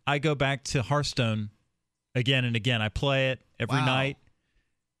 but I go back to Hearthstone again and again. I play it every night.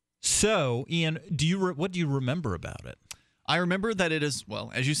 So, Ian, what do you remember about it? I remember that it is,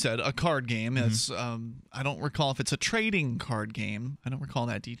 well, as you said, a card game. Mm-hmm. It's I don't recall if it's a trading card game. I don't recall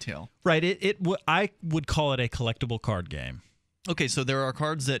that detail. Right. I would call it a collectible card game. Okay, so there are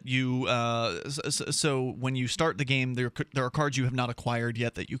cards that you so when you start the game, there are cards you have not acquired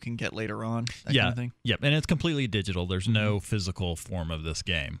yet that you can get later on. That kind of thing. Yep, and it's completely digital. There's no physical form of this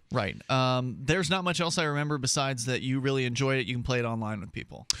game. Right. There's not much else I remember besides that you really enjoyed it. You can play it online with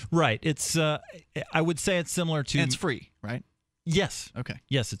people. Right. It's I would say it's similar to. And it's free, right? Yes. Okay.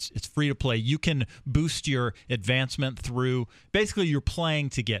 Yes, it's free to play. You can boost your advancement through basically you're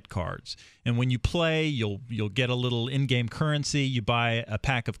playing to get cards. And when you play, you'll get a little in-game currency. You buy a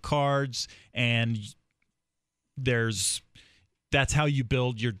pack of cards and that's how you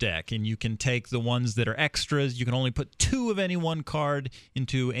build your deck. And you can take the ones that are extras. You can only put 2 of any one card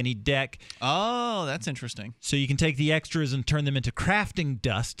into any deck. Oh, that's interesting. So you can take the extras and turn them into crafting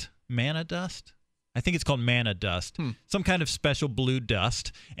dust, mana dust. I think it's called mana dust, some kind of special blue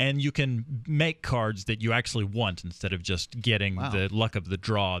dust, and you can make cards that you actually want instead of just getting the luck of the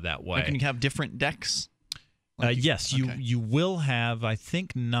draw that way. And can you have different decks? Yes, okay. You will have I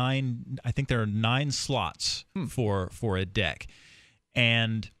think there are 9 slots for a deck.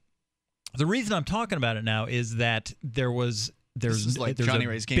 And the reason I'm talking about it now is that there's like Jonny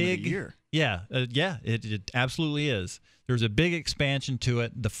Ray's game of the year. Yeah, it absolutely is. There's a big expansion to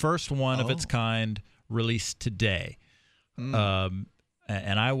it. The first one of its kind released today, and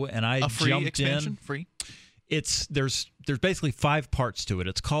I free jumped expansion? in. Free. There's basically 5 parts to it.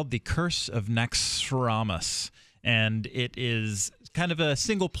 It's called the Curse of Naxxramas, and it is kind of a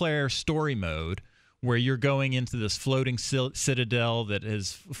single player story mode where you're going into this floating citadel that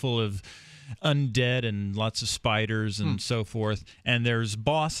is full of undead and lots of spiders and so forth, and there's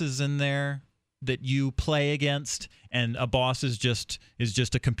bosses in there that you play against, and a boss is just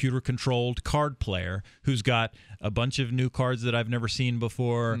a computer controlled card player who's got a bunch of new cards that I've never seen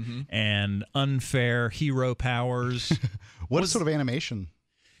before and unfair hero powers. What sort of animation?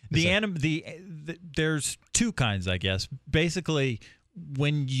 There's 2 kinds, I guess. Basically,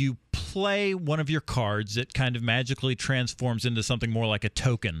 when you play one of your cards, it kind of magically transforms into something more like a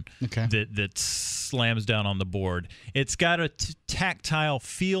token that slams down on the board. It's got a tactile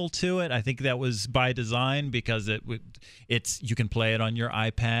feel to it. I think that was by design because you can play it on your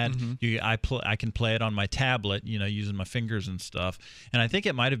iPad. I can play it on my tablet, using my fingers and stuff. And I think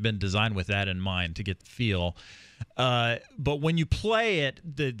it might have been designed with that in mind to get the feel. But when you play it,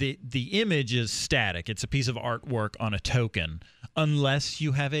 the image is static. It's a piece of artwork on a token. unless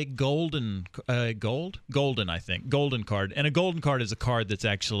you have a golden I think, golden card. And a golden card is a card that's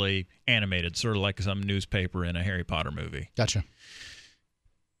actually animated, sort of like some newspaper in a Harry Potter movie. Gotcha.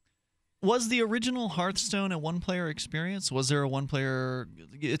 Was the original Hearthstone a one-player experience? Was there a one-player?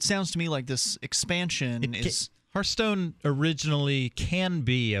 It sounds to me like this expansion is... Hearthstone originally can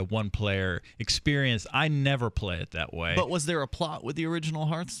be a one-player experience. I never play it that way. But was there a plot with the original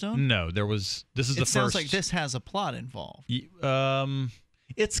Hearthstone? No, there was. This is the first. It sounds like this has a plot involved.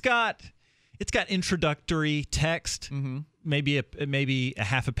 It's got introductory text, maybe a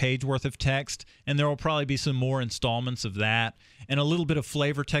half a page worth of text, and there will probably be some more installments of that, and a little bit of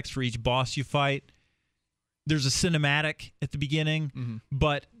flavor text for each boss you fight. There's a cinematic at the beginning,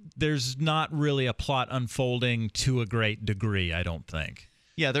 but there's not really a plot unfolding to a great degree, I don't think.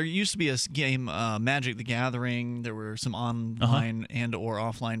 Yeah, there used to be a game, Magic the Gathering. There were some online and or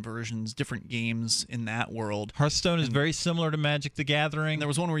offline versions, different games in that world. Hearthstone is very similar to Magic the Gathering. And there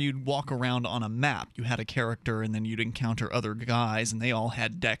was one where you'd walk around on a map. You had a character, and then you'd encounter other guys, and they all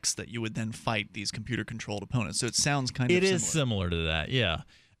had decks that you would then fight these computer-controlled opponents. So it sounds kind of similar. It is similar to that, yeah.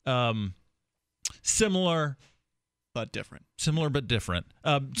 Similar but different. Similar but different.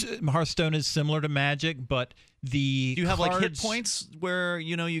 Hearthstone is similar to Magic, but the Do you have cards, like hit points where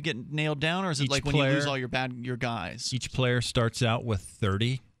you get nailed down, or is it like when you lose all your guys? Each player starts out with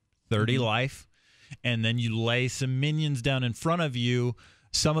 30 life, and then you lay some minions down in front of you.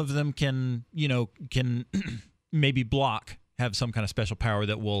 Some of them can maybe block, have some kind of special power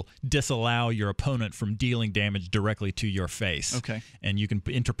that will disallow your opponent from dealing damage directly to your face. Okay. And you can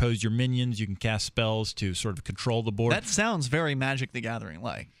interpose your minions, you can cast spells to sort of control the board. That sounds very Magic the Gathering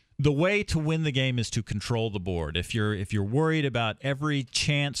like. The way to win the game is to control the board. If you're worried about every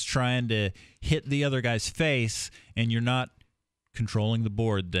chance trying to hit the other guy's face and you're not controlling the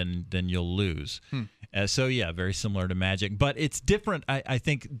board, then you'll lose. So yeah, very similar to Magic, but it's different. I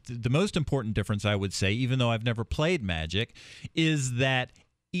think the most important difference, I would say, even though I've never played Magic, is that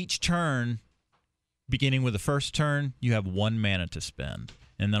each turn, beginning with the first turn, you have 1 mana to spend.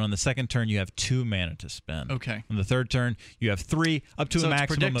 And then on the second turn, you have 2 mana to spend. Okay. On the third turn, you have 3, up to a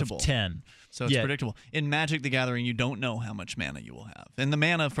maximum of 10. So it's predictable. In Magic the Gathering, you don't know how much mana you will have. And the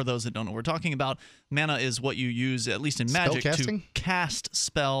mana, for those that don't know, we're talking about mana is what you use, at least in Magic, to cast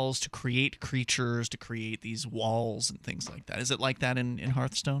spells, to create creatures, to create these walls and things like that. Is it like that in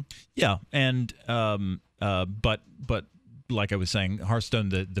Hearthstone? Yeah, and but like I was saying, Hearthstone,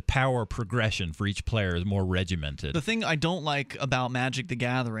 the power progression for each player is more regimented. The thing I don't like about Magic the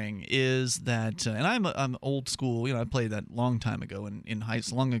Gathering is that, and I'm old school, I played that long time ago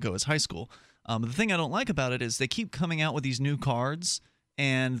long ago as high school. The thing I don't like about it is they keep coming out with these new cards,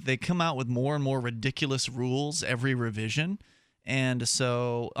 and they come out with more and more ridiculous rules every revision. And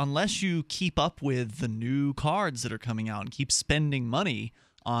so unless you keep up with the new cards that are coming out and keep spending money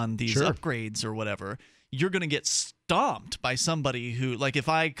on these upgrades or whatever, you're going to get stomped by somebody who, like, if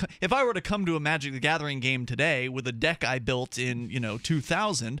I were to come to a Magic the Gathering game today with a deck I built in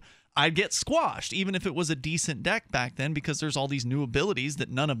 2000, I'd get squashed, even if it was a decent deck back then, because there's all these new abilities that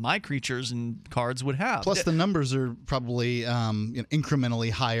none of my creatures and cards would have. Plus, the numbers are probably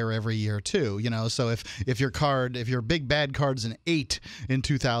incrementally higher every year too. So if your big bad card's an 8 in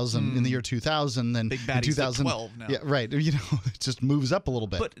 2000 in the year 2000, then big bad's in 2000, 12 now. Yeah, right. It just moves up a little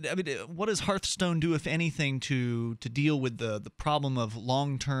bit. But I mean, what does Hearthstone do, if anything, to deal with the problem of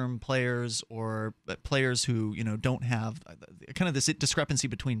long-term players or players who don't have kind of this discrepancy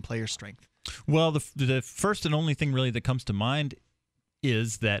between player strength? Well, the first and only thing really that comes to mind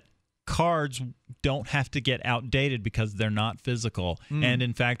is that cards don't have to get outdated because they're not physical. And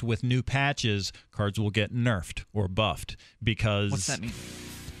in fact, with new patches, cards will get nerfed or buffed because... What's that mean?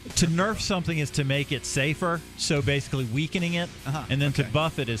 To nerf something is to make it safer, so basically weakening it, and then to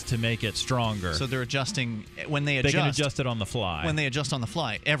buff it is to make it stronger. So they're adjusting when they adjust. They can adjust it on the fly. When they adjust on the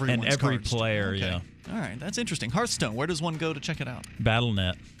fly, everyone's and every cards. player, yeah. All right, that's interesting. Hearthstone, where does one go to check it out?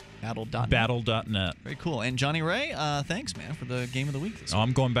 Battle.net. Battle.net. Battle.net. Very cool. And Johnny Ray, thanks, man, for the game of the week this week.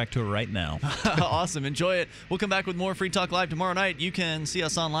 I'm going back to it right now. Awesome. Enjoy it. We'll come back with more Free Talk Live tomorrow night. You can see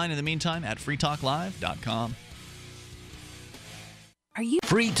us online in the meantime at freetalklive.com. Are you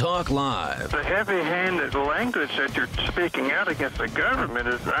Free Talk Live? The heavy-handed language that you're speaking out against the government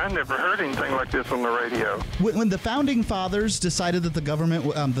is, I never heard anything like this on the radio. When the founding fathers decided that the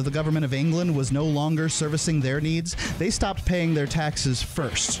government of England was no longer servicing their needs, they stopped paying their taxes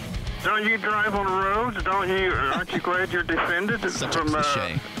first. Don't you drive on the roads? Aren't you glad you're defended Such a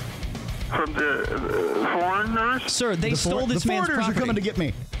cliche. From the foreigners? Sir, they stole this man's property. The foreigners are coming to get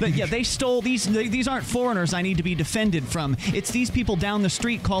me. Yeah, they stole these. These aren't foreigners I need to be defended from. It's these people down the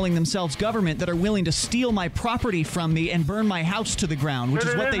street calling themselves government that are willing to steal my property from me and burn my house to the ground, which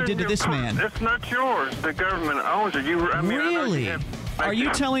is what they did to this man. It's not yours. The government owns it. Really? Are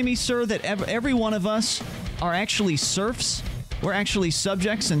you telling me, sir, that every one of us are actually serfs? We're actually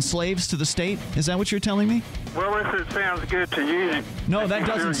subjects and slaves to the state? Is that what you're telling me? Well, if it sounds good to you. No, that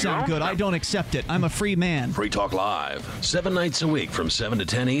doesn't sound good. I don't accept it. I'm a free man. Free Talk Live, 7 nights a week from 7 to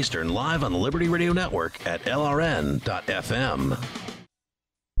 10 Eastern, live on the Liberty Radio Network at LRN.FM.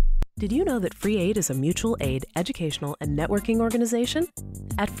 Did you know that Free Aid is a mutual aid, educational, and networking organization?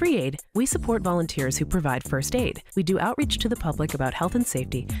 At Free Aid, we support volunteers who provide first aid. We do outreach to the public about health and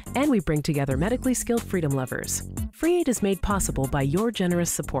safety, and we bring together medically skilled freedom lovers. Free Aid is made possible by your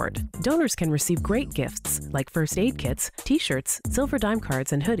generous support. Donors can receive great gifts like first aid kits, t-shirts, silver dime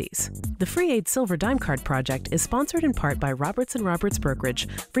cards, and hoodies. The Free Aid Silver Dime Card Project is sponsored in part by Roberts & Roberts Brokerage,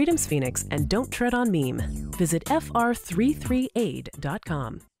 Freedom's Phoenix, and Don't Tread on Meme. Visit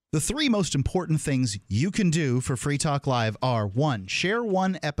fr33aid.com. The three most important things you can do for Free Talk Live are: 1, share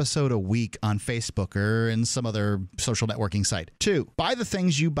one episode a week on Facebook or in some other social networking site. 2, buy the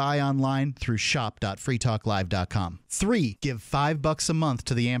things you buy online through shop.freetalklive.com. 3, give $5 a month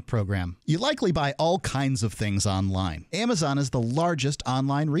to the AMP program. You likely buy all kinds of things online. Amazon is the largest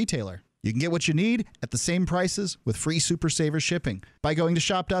online retailer. You can get what you need at the same prices with free Super Saver shipping by going to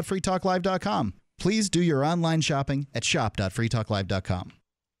shop.freetalklive.com. Please do your online shopping at shop.freetalklive.com.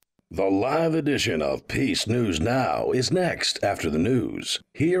 The live edition of Peace News Now is next after the news,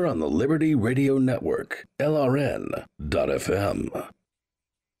 here on the Liberty Radio Network, LRN.FM.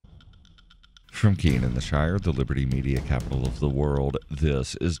 From Keene in the Shire, the Liberty Media capital of the world,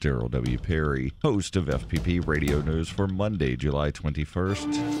 this is Daryl W. Perry, host of FPP Radio News for Monday, July 21st,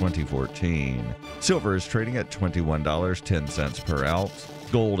 2014. Silver is trading at $21.10 per ounce.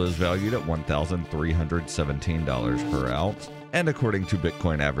 Gold is valued at $1,317 per ounce. And according to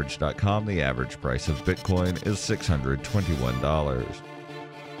BitcoinAverage.com, the average price of Bitcoin is $621.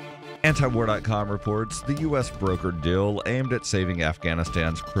 Antiwar.com reports the U.S. brokered deal aimed at saving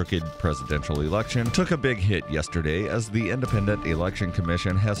Afghanistan's crooked presidential election took a big hit yesterday as the Independent Election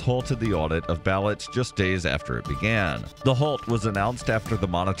Commission has halted the audit of ballots just days after it began. The halt was announced after the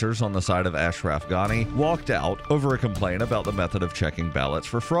monitors on the side of Ashraf Ghani walked out over a complaint about the method of checking ballots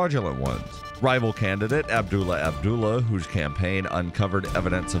for fraudulent ones. Rival candidate Abdullah, whose campaign uncovered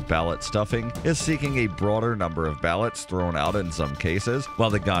evidence of ballot stuffing, is seeking a broader number of ballots thrown out in some cases,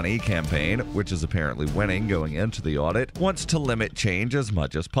 while the Ghani campaign, which is apparently winning going into the audit, wants to limit change as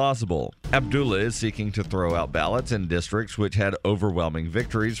much as possible. Abdullah is seeking to throw out ballots in districts which had overwhelming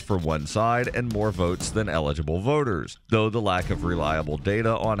victories for one side and more votes than eligible voters, though the lack of reliable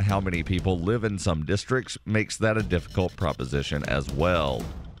data on how many people live in some districts makes that a difficult proposition as well.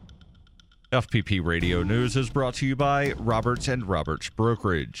 FPP Radio News is brought to you by Roberts & Roberts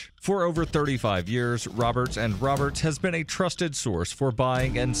Brokerage. For over 35 years, Roberts & Roberts has been a trusted source for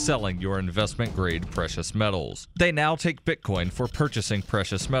buying and selling your investment-grade precious metals. They now take Bitcoin for purchasing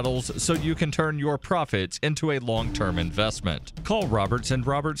precious metals so you can turn your profits into a long-term investment. Call Roberts &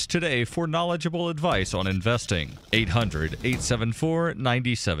 Roberts today for knowledgeable advice on investing.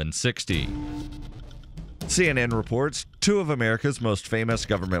 800-874-9760. CNN reports 2 of America's most famous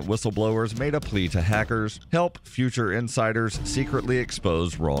government whistleblowers made a plea to hackers: help future insiders secretly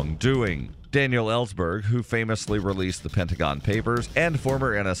expose wrongdoing. Daniel Ellsberg, who famously released the Pentagon Papers, and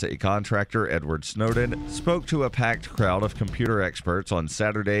former NSA contractor Edward Snowden, spoke to a packed crowd of computer experts on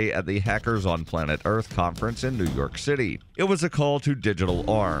Saturday at the Hackers on Planet Earth conference in New York City. It was a call to digital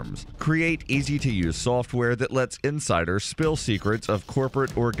arms. Create easy-to-use software that lets insiders spill secrets of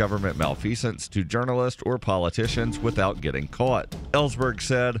corporate or government malfeasance to journalists or politicians without getting caught. Ellsberg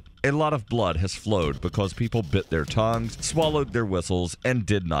said, "A lot of blood has flowed because people bit their tongues, swallowed their whistles, and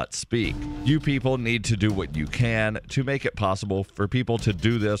did not speak. You people need to do what you can to make it possible for people to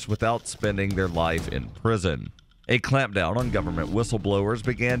do this without spending their life in prison." A clampdown on government whistleblowers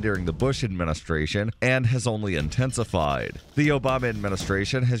began during the Bush administration and has only intensified. The Obama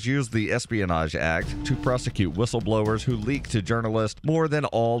administration has used the Espionage Act to prosecute whistleblowers who leak to journalists more than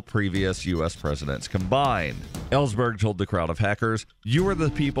all previous U.S. presidents combined. Ellsberg told the crowd of hackers, "You are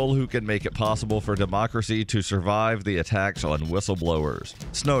the people who can make it possible for democracy to survive the attacks on whistleblowers."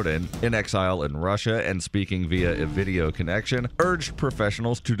 Snowden, in exile in Russia and speaking via a video connection, urged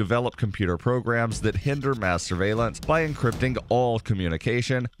professionals to develop computer programs that hinder mass surveillance surveillance by encrypting all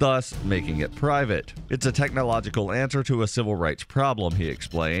communication, thus making it private. It's a technological answer to a civil rights problem, he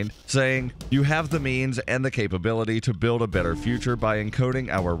explained, saying, "You have the means and the capability to build a better future by encoding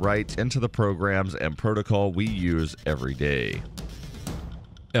our rights into the programs and protocol we use every day."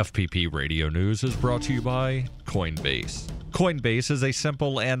 FPP Radio News is brought to you by Coinbase. Coinbase is a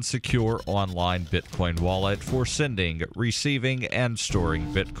simple and secure online Bitcoin wallet for sending, receiving, and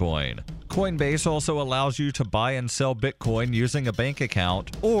storing Bitcoin. Coinbase also allows you to buy and sell Bitcoin using a bank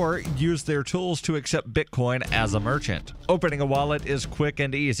account or use their tools to accept Bitcoin as a merchant. Opening a wallet is quick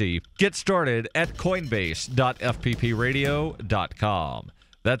and easy. Get started at coinbase.fppradio.com.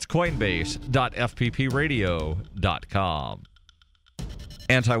 That's coinbase.fppradio.com.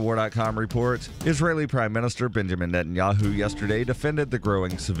 Antiwar.com reports Israeli Prime Minister Benjamin Netanyahu yesterday defended the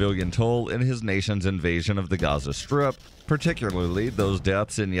growing civilian toll in his nation's invasion of the Gaza Strip, particularly those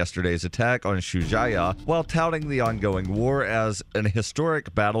deaths in yesterday's attack on Shujaya, while touting the ongoing war as an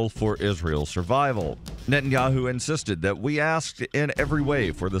historic battle for Israel's survival. Netanyahu insisted that we asked in every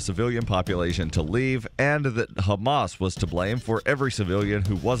way for the civilian population to leave and that Hamas was to blame for every civilian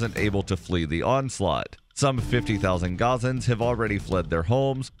who wasn't able to flee the onslaught. Some 50,000 Gazans have already fled their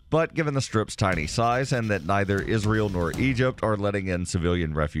homes, but given the Strip's tiny size and that neither Israel nor Egypt are letting in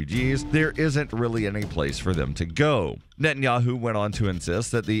civilian refugees, there isn't really any place for them to go. Netanyahu went on to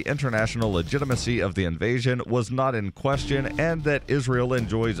insist that the international legitimacy of the invasion was not in question and that Israel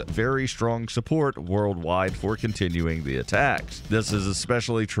enjoys very strong support worldwide for continuing the attacks. This is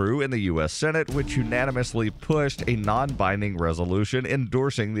especially true in the U.S. Senate, which unanimously pushed a non-binding resolution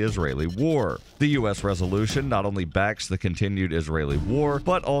endorsing the Israeli war. The U.S. resolution not only backs the continued Israeli war,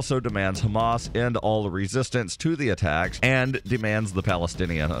 but also demands Hamas end all resistance to the attacks and demands the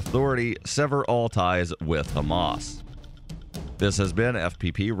Palestinian Authority sever all ties with Hamas. This has been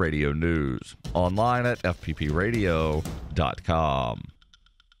FPP Radio News, online at fppradio.com.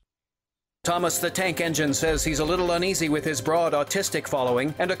 Thomas the Tank Engine says he's a little uneasy with his broad autistic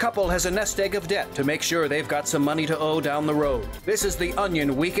following, and a couple has a nest egg of debt to make sure they've got some money to owe down the road. This is the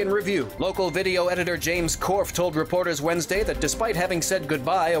Onion Week in Review. Local video editor James Korf told reporters Wednesday that despite having said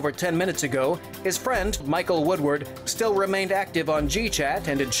goodbye over 10 minutes ago, his friend, Michael Woodward, still remained active on GChat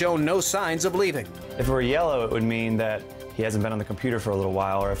and had shown no signs of leaving. If it were yellow, it would mean that he hasn't been on the computer for a little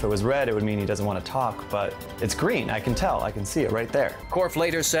while, or if it was red, it would mean he doesn't want to talk, but it's green. I can tell. I can see it right there. Korf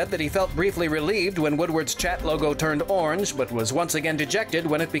later said that he felt briefly relieved when Woodward's chat logo turned orange, but was once again dejected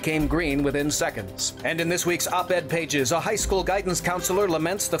when it became green within seconds. And in this week's op-ed pages, a high school guidance counselor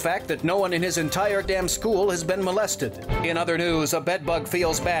laments the fact that no one in his entire damn school has been molested. In other news, a bedbug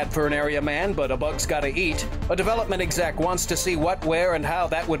feels bad for an area man, but a bug's gotta eat. A development exec wants to see what, where, and how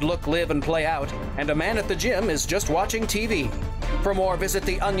that would look, live, and play out, and a man at the gym is just watching TV. For more, visit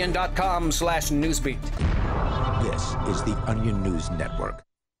theonion.com/newsbeat. This is the Onion News Network.